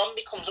 and a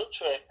zombie comes up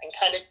to him and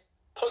kind of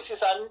puts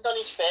his hand on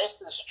his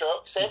face and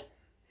strokes him,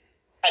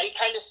 and he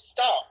kind of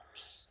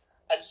stops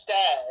and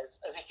stares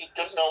as if he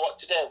doesn't know what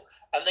to do,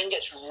 and then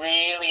gets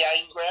really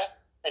angry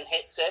and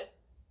hits him.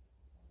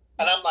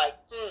 And I'm like,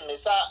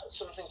 is that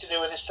something to do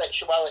with his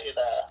sexuality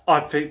there?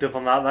 I picked up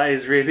on that. That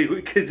is really...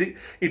 Because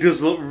he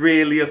does look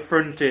really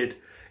affronted.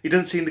 He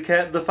doesn't seem to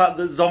care. The fact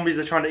that zombies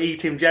are trying to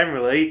eat him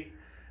generally,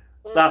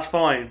 that's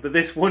fine. But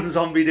this one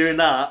zombie doing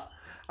that,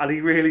 and he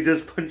really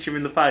does punch him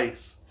in the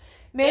face.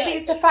 Maybe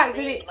it's the fact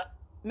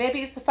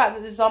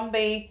that the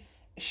zombie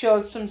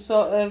showed some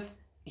sort of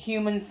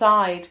human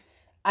side,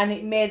 and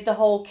it made the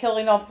whole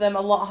killing of them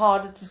a lot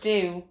harder to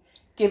do,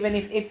 given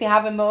if they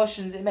have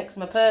emotions, it makes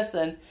them a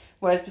person,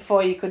 whereas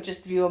before you could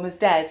just view them as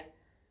dead.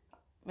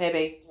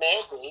 Maybe.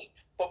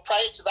 But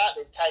prior to that,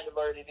 they'd kind of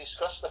already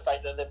discussed the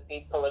fact that the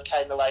people are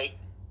kind of like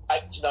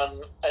acting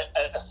on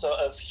a sort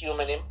of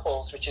human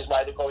impulse, which is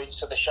why they go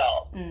into the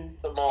shop,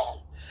 the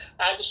mall.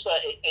 I just thought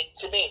it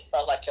to me, it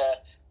felt like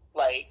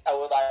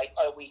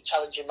are we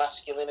challenging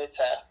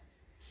masculinity,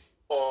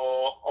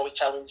 or are we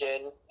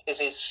challenging is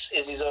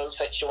his own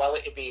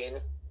sexuality being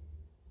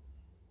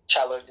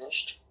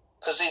challenged?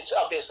 Because it's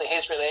obviously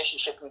his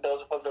relationship with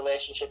the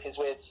relationship is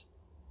with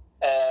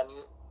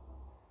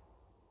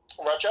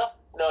Roger.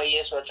 No, he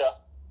is Roger.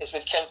 It's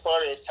with Ken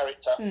Foree's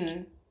character.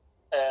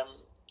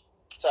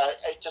 So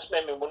it just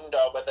made me wonder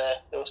whether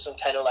there was some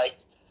kind of like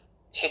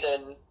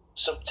hidden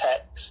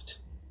subtext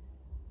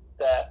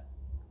that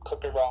could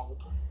be wrong.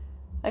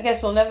 I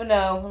guess we'll never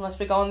know unless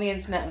we go on the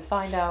internet and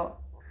find out.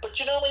 But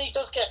do you know when he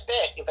does get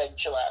bit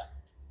eventually?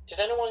 Did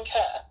anyone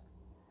care?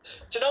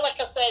 Do you know,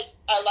 like I said,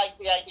 I like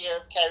the idea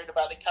of caring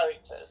about the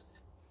characters.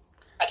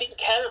 I didn't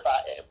care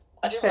about him.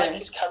 I didn't like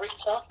his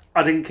character.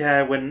 I didn't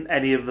care when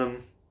any of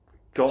them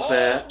got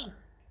there.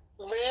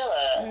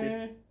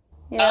 Really?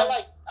 Yeah.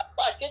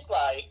 What I did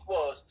like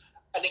was,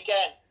 and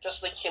again,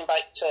 just linking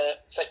back to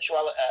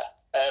sexuality,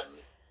 and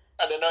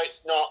I know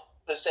it's not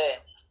the same,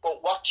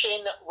 but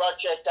watching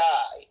Roger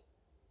die,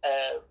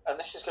 and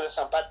this is going to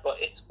sound bad, but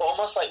it's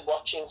almost like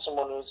watching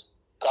someone who's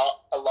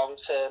got a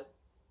long-term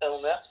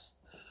illness,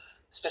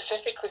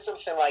 specifically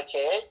something like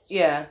AIDS.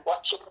 Yeah.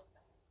 Watching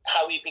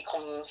how he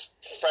becomes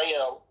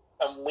frail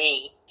and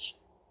weak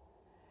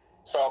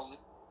from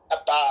a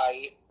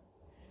bite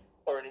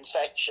or an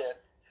infection.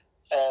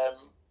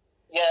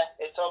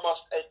 It's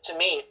almost, to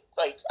me,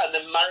 like, and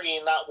then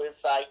marrying that with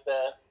like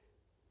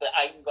the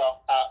anger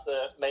at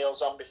the male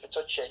zombie for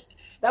touching.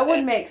 That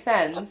would make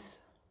sense.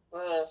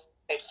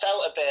 It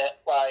felt a bit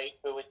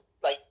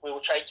like we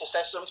were trying to say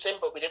something,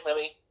 but we didn't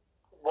really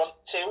want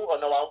to or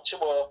know how to,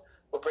 or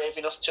were brave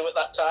enough to at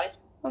that time.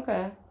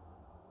 Okay.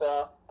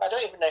 So I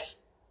don't even know if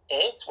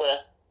AIDS were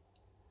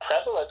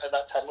prevalent at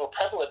that time. They were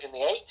prevalent in the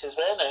 80s,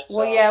 weren't they?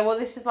 So, Well,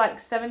 this is like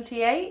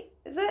 78,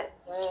 is it?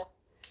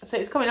 So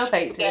it's coming up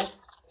 80s. Yeah.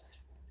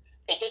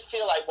 It did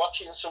feel like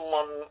watching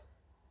someone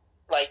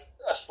like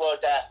a slow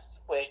death,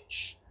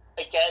 which,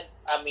 again,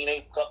 I mean,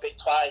 he got bit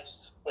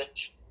twice,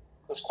 which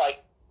was quite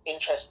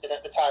interesting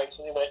at the time,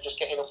 because he weren't just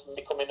getting up and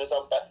becoming a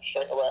zombie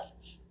straight away.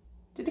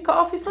 Did he cut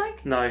off his leg?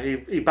 No,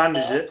 he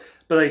bandaged it,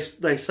 but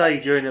they say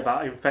during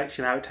about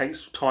infection how it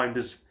takes time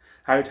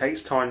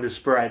to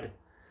spread,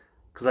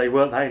 because they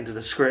work that into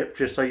the script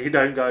just so you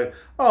don't go,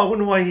 oh, I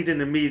wonder why he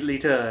didn't immediately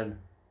turn.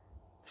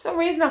 For some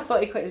reason I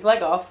thought he cut his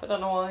leg off. I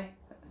don't know why.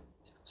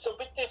 So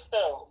with this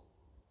film,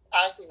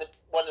 I think that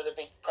one of the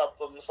big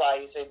problems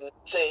lies in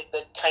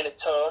the kind of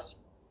tone,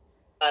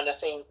 and I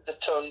think the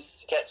tone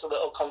gets a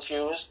little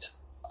confused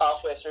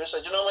halfway through. So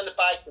do you know when the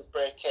bikers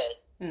break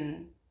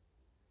in?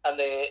 And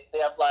they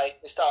have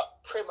they start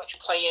pretty much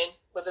playing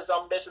with the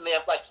zombies, and they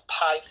have like a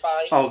pie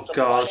fight. Oh, and stuff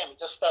God. Like that. It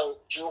just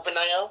felt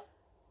juvenile.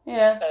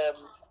 Yeah.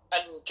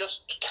 And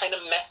just kind of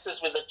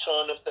messes with the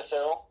tone of the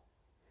film.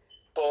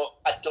 But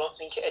I don't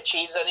think it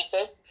achieves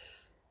anything,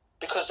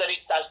 because then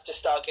it starts to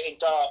start getting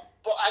dark.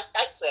 But I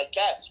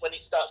guess when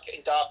it starts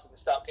getting dark and they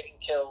start getting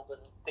killed and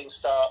things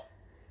start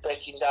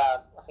breaking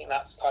down, I think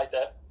that's kind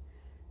of...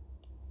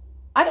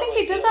 I think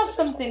it does have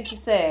something to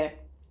say,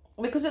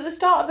 because at the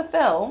start of the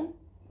film,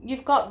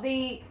 you've got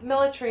the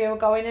military who are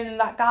going in, and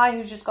that guy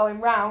who's just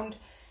going round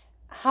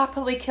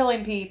happily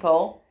killing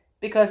people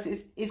because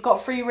he's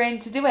got free reign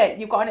to do it.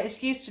 You've got an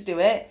excuse to do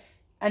it,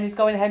 and he's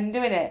going ahead and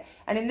doing it.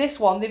 And in this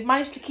one, they've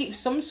managed to keep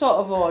some sort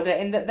of order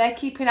in that they're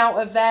keeping out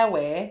of their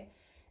way,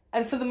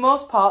 and for the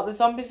most part, the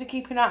zombies are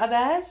keeping out of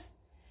theirs.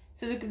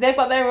 So they've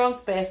got their own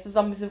space, the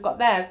zombies have got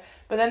theirs.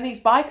 But then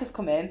these bikers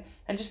come in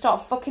and just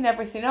start fucking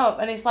everything up.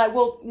 And it's like,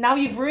 well, now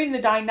you've ruined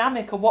the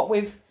dynamic of what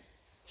we've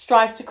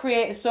strived to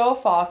create so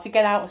far to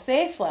get out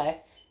safely.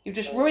 You've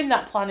just ruined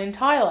that plan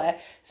entirely.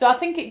 So I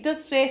think it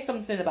does say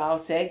something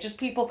about it. Just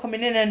people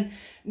coming in and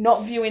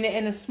not viewing it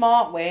in a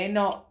smart way,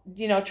 not,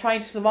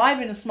 trying to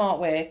survive in a smart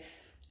way.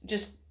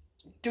 Just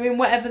doing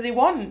whatever they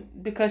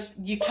want because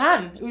you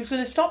can. Who's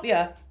going to stop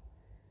you?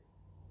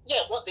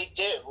 Yeah, what they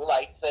do,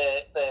 like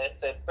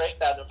the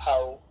breakdown of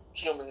how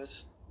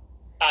humans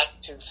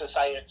act in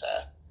society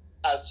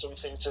has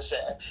something to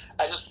say.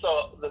 I just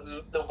thought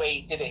the way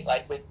he did it,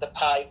 like with the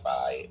pie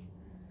fight,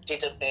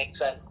 didn't make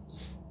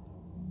sense.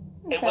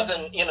 Okay. It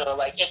wasn't,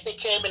 if they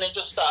came in and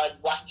just started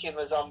whacking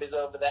the zombies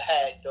over the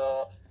head,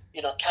 or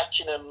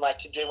catching them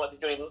like doing what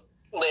they're doing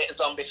later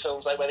zombie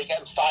films, like where they get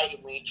them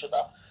fighting with each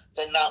other,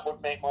 then that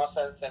would make more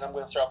sense than I'm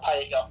going to throw a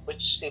pie at you,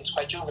 which seems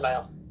quite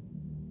juvenile.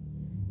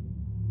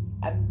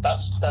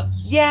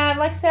 That's Yeah,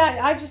 like I say,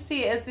 I just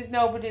see it as there's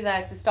nobody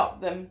there to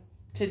stop them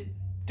to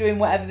doing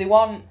whatever they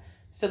want,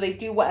 so they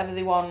do whatever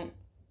they want,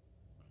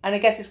 and I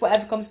guess it's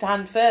whatever comes to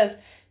hand first.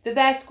 They're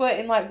there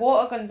squirting like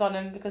water guns on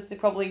them because they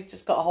probably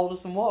just got a hold of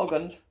some water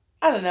guns.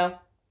 I don't know.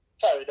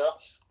 fair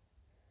enough.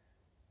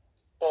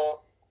 But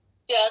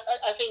yeah,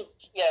 I think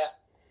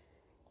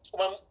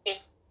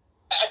if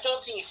I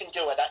don't think you can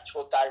do an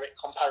actual direct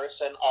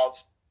comparison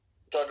of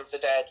Dawn of the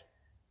Dead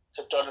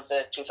to Dawn of the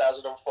Dead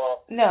 2004.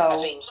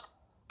 No.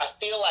 I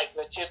feel like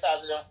the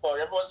 2004,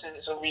 everyone says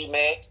it's a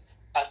remake.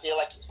 I feel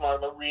like it's more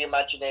of a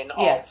reimagining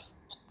of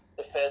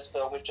the first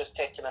film. We've just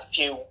taken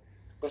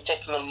we've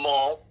taken the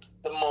mall.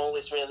 The mall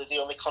is really the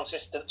only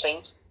consistent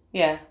thing.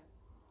 Yeah,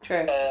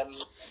 true.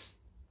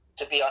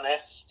 To be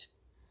honest.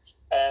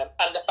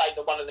 And the fact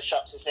that one of the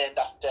shops is named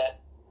after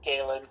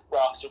Galen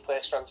Ross, who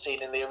plays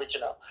Francine in the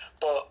original.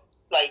 But,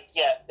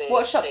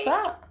 what shop's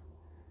that?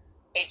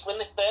 It's when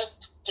they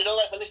first,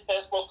 when they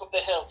first walk up the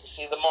hill to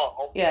see the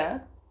mall? Yeah.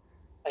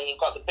 And you've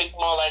got the big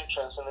mall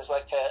entrance, and there's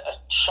like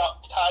a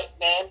shop type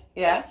name.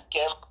 Yeah. And it's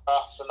Galen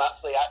Ross, and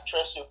that's the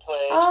actress who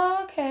played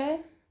okay.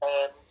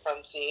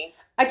 Francine.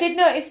 I did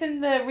notice in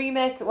the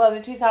remake,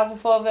 the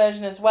 2004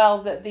 version as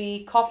well, that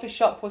the coffee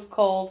shop was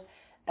called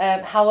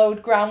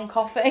Hallowed Ground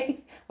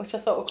Coffee, which I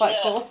thought were quite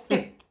cool.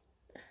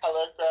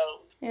 Hallowed Ground.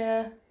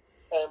 Yeah.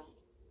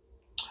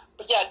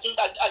 But yeah,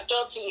 I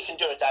don't think you can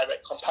do a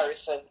direct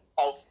comparison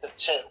of the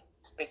two,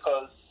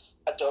 because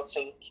I don't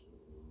think,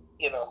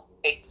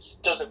 it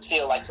doesn't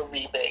feel like a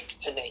remake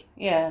to me.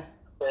 Yeah.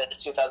 The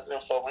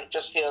 2004 one. It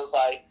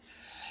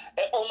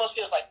almost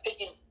feels like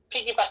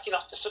piggybacking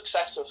off the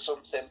success of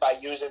something by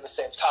using the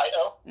same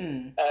title.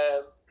 Mm.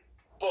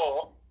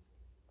 But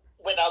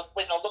when I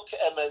look at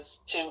them as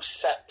two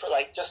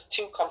separate, just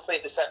two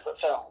completely separate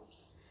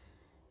films,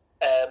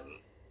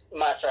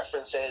 my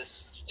preference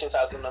is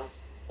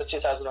the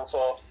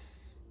 2004.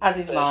 As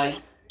is version.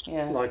 mine.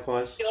 Yeah.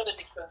 Likewise. Purely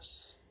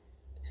because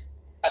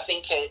I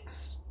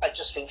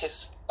just think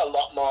it's a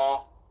lot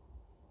more.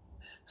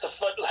 So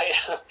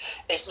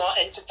it's more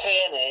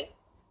entertaining.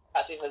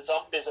 I think the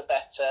zombies are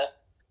better.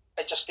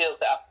 It just feels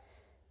better.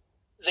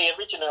 The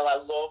original, I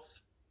love.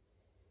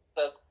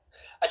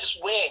 I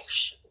just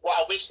wish. What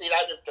I wish they'd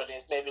have done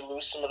is maybe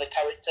lose some of the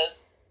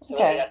characters, so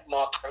that we had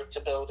more character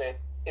building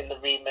in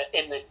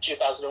the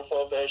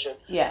 2004 version.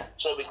 Yeah.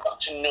 So we got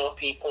to know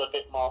people a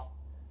bit more.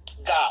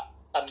 That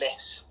I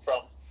miss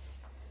from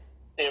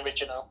the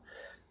original,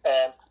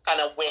 and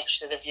I wish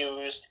they'd have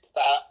used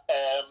that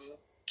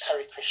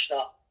Hare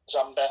Krishna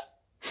zombie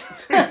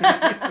in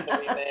the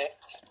remake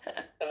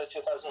in the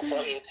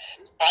 2014.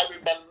 I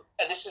remember,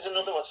 and this is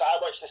another one. So I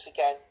watched this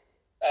again.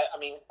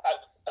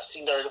 I've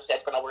seen Dawn of the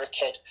Dead when I was a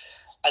kid,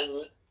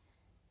 and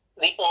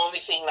the only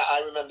thing that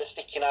I remember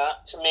sticking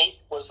out to me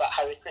was that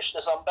Hare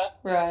Krishna zombie.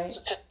 Right.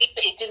 So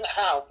it didn't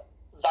have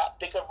that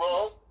big a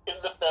role in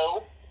the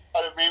film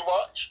on a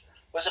rewatch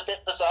was a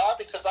bit bizarre,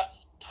 because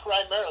that's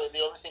primarily the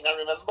only thing I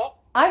remember.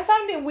 I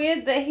found it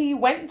weird that he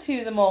went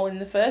to the mall in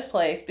the first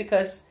place,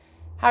 because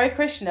Hare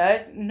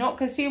Krishna, not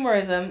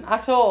consumerism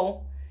at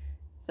all.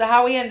 So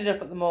how he ended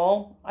up at the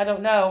mall, I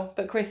don't know.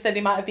 But Chris said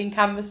he might have been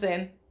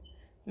canvassing.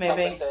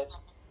 Maybe. Canvassing.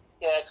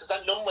 Yeah, because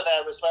that nun were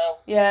there as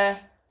well. Yeah.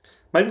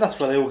 Maybe that's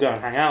where they all go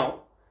and hang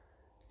out.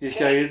 You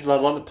go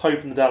like the Pope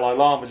and the Dalai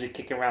Lama, just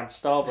kicking around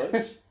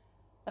Starbucks.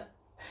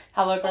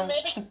 Hello, well,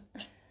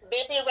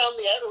 maybe around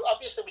the area.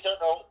 Obviously, we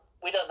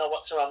don't know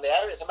what's around the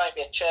area. There might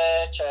be a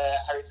church, a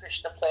Hare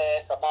Krishna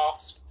place, a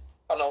mosque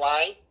on a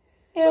line,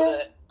 so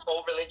that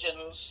all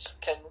religions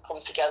can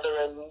come together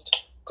and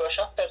go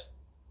shopping.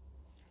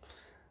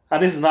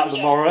 And isn't that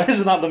the moral?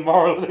 Isn't that the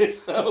moral of this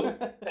film?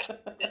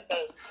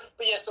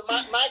 But yeah, so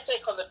my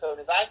take on the film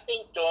is I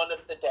think Dawn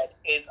of the Dead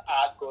is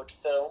a good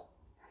film.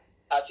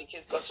 I think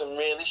it's got some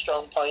really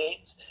strong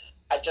points.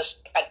 I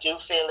do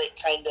feel it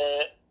kind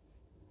of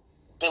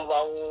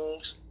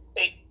belongs.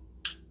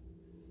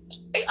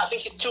 I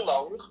think it's too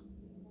long.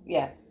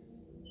 Yeah.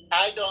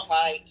 I don't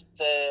like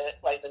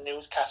the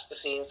newscaster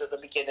scenes at the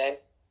beginning.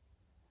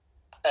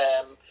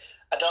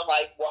 I don't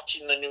like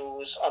watching the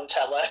news on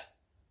telly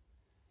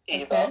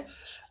either. Okay.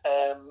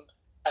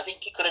 I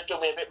think it could have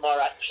done me a bit more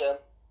action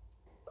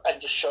and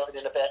just shortened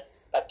it a bit.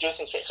 I do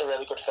think it's a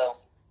really good film.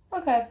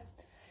 Okay.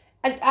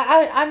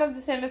 I'm of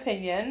the same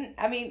opinion.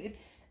 I mean,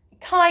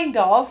 kind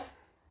of.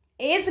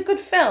 It is a good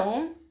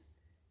film.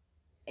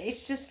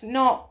 It's just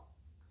not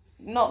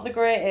the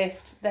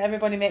greatest that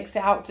everybody makes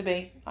it out to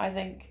be, I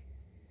think.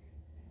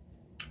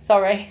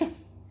 Sorry.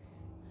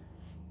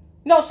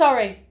 Not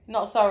sorry.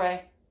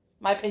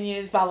 My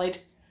opinion is valid.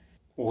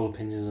 All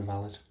opinions are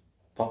valid,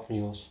 apart from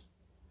yours.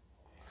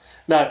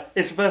 No,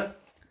 see,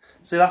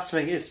 that's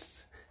the thing.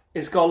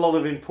 It's got a lot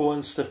of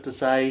important stuff to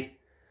say,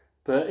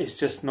 but it's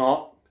just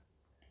not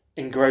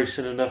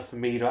engrossing enough for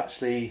me to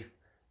actually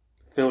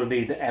feel the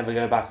need to ever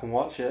go back and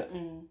watch it.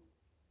 Mm.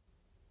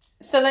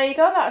 So there you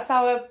go. That's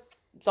our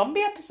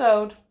zombie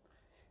episode.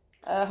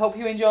 Hope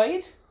you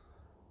enjoyed.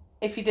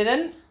 If you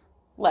didn't,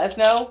 let us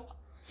know.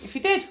 If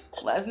you did,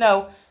 let us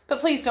know. But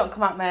please don't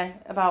come at me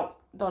about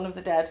Dawn of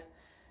the Dead.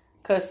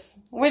 Because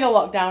we're in a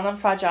lockdown, I'm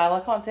fragile, I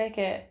can't take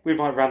it. We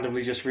might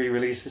randomly just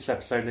re-release this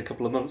episode in a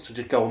couple of months and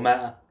just go on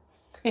meta.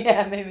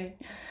 Yeah, maybe.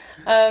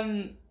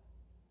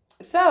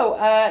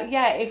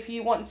 If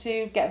you want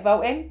to get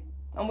voting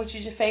on which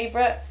is your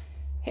favourite,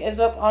 hit us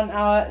up on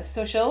our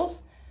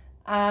socials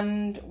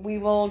and we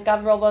will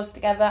gather all those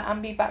together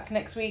and be back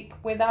next week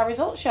with our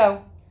results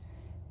show.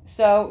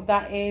 So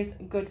that is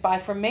goodbye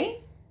from me,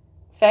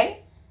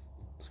 Faye.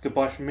 It's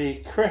goodbye from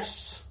me,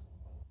 Chris.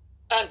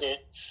 And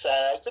it's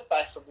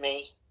goodbye from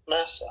me,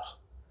 Mercer.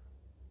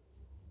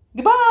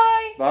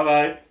 Goodbye!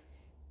 Bye-bye.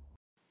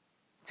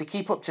 To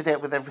keep up to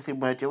date with everything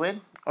we're doing,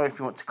 or if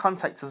you want to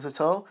contact us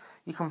at all,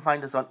 you can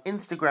find us on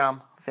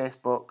Instagram,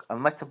 Facebook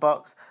and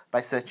Letterboxd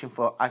by searching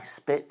for I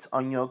Spit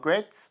on Your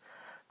Grids,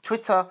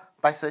 Twitter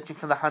by searching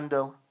for the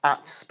handle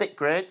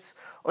 @SpitGrids,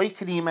 or you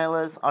can email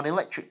us on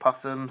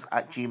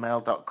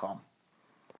electricpossums@gmail.com.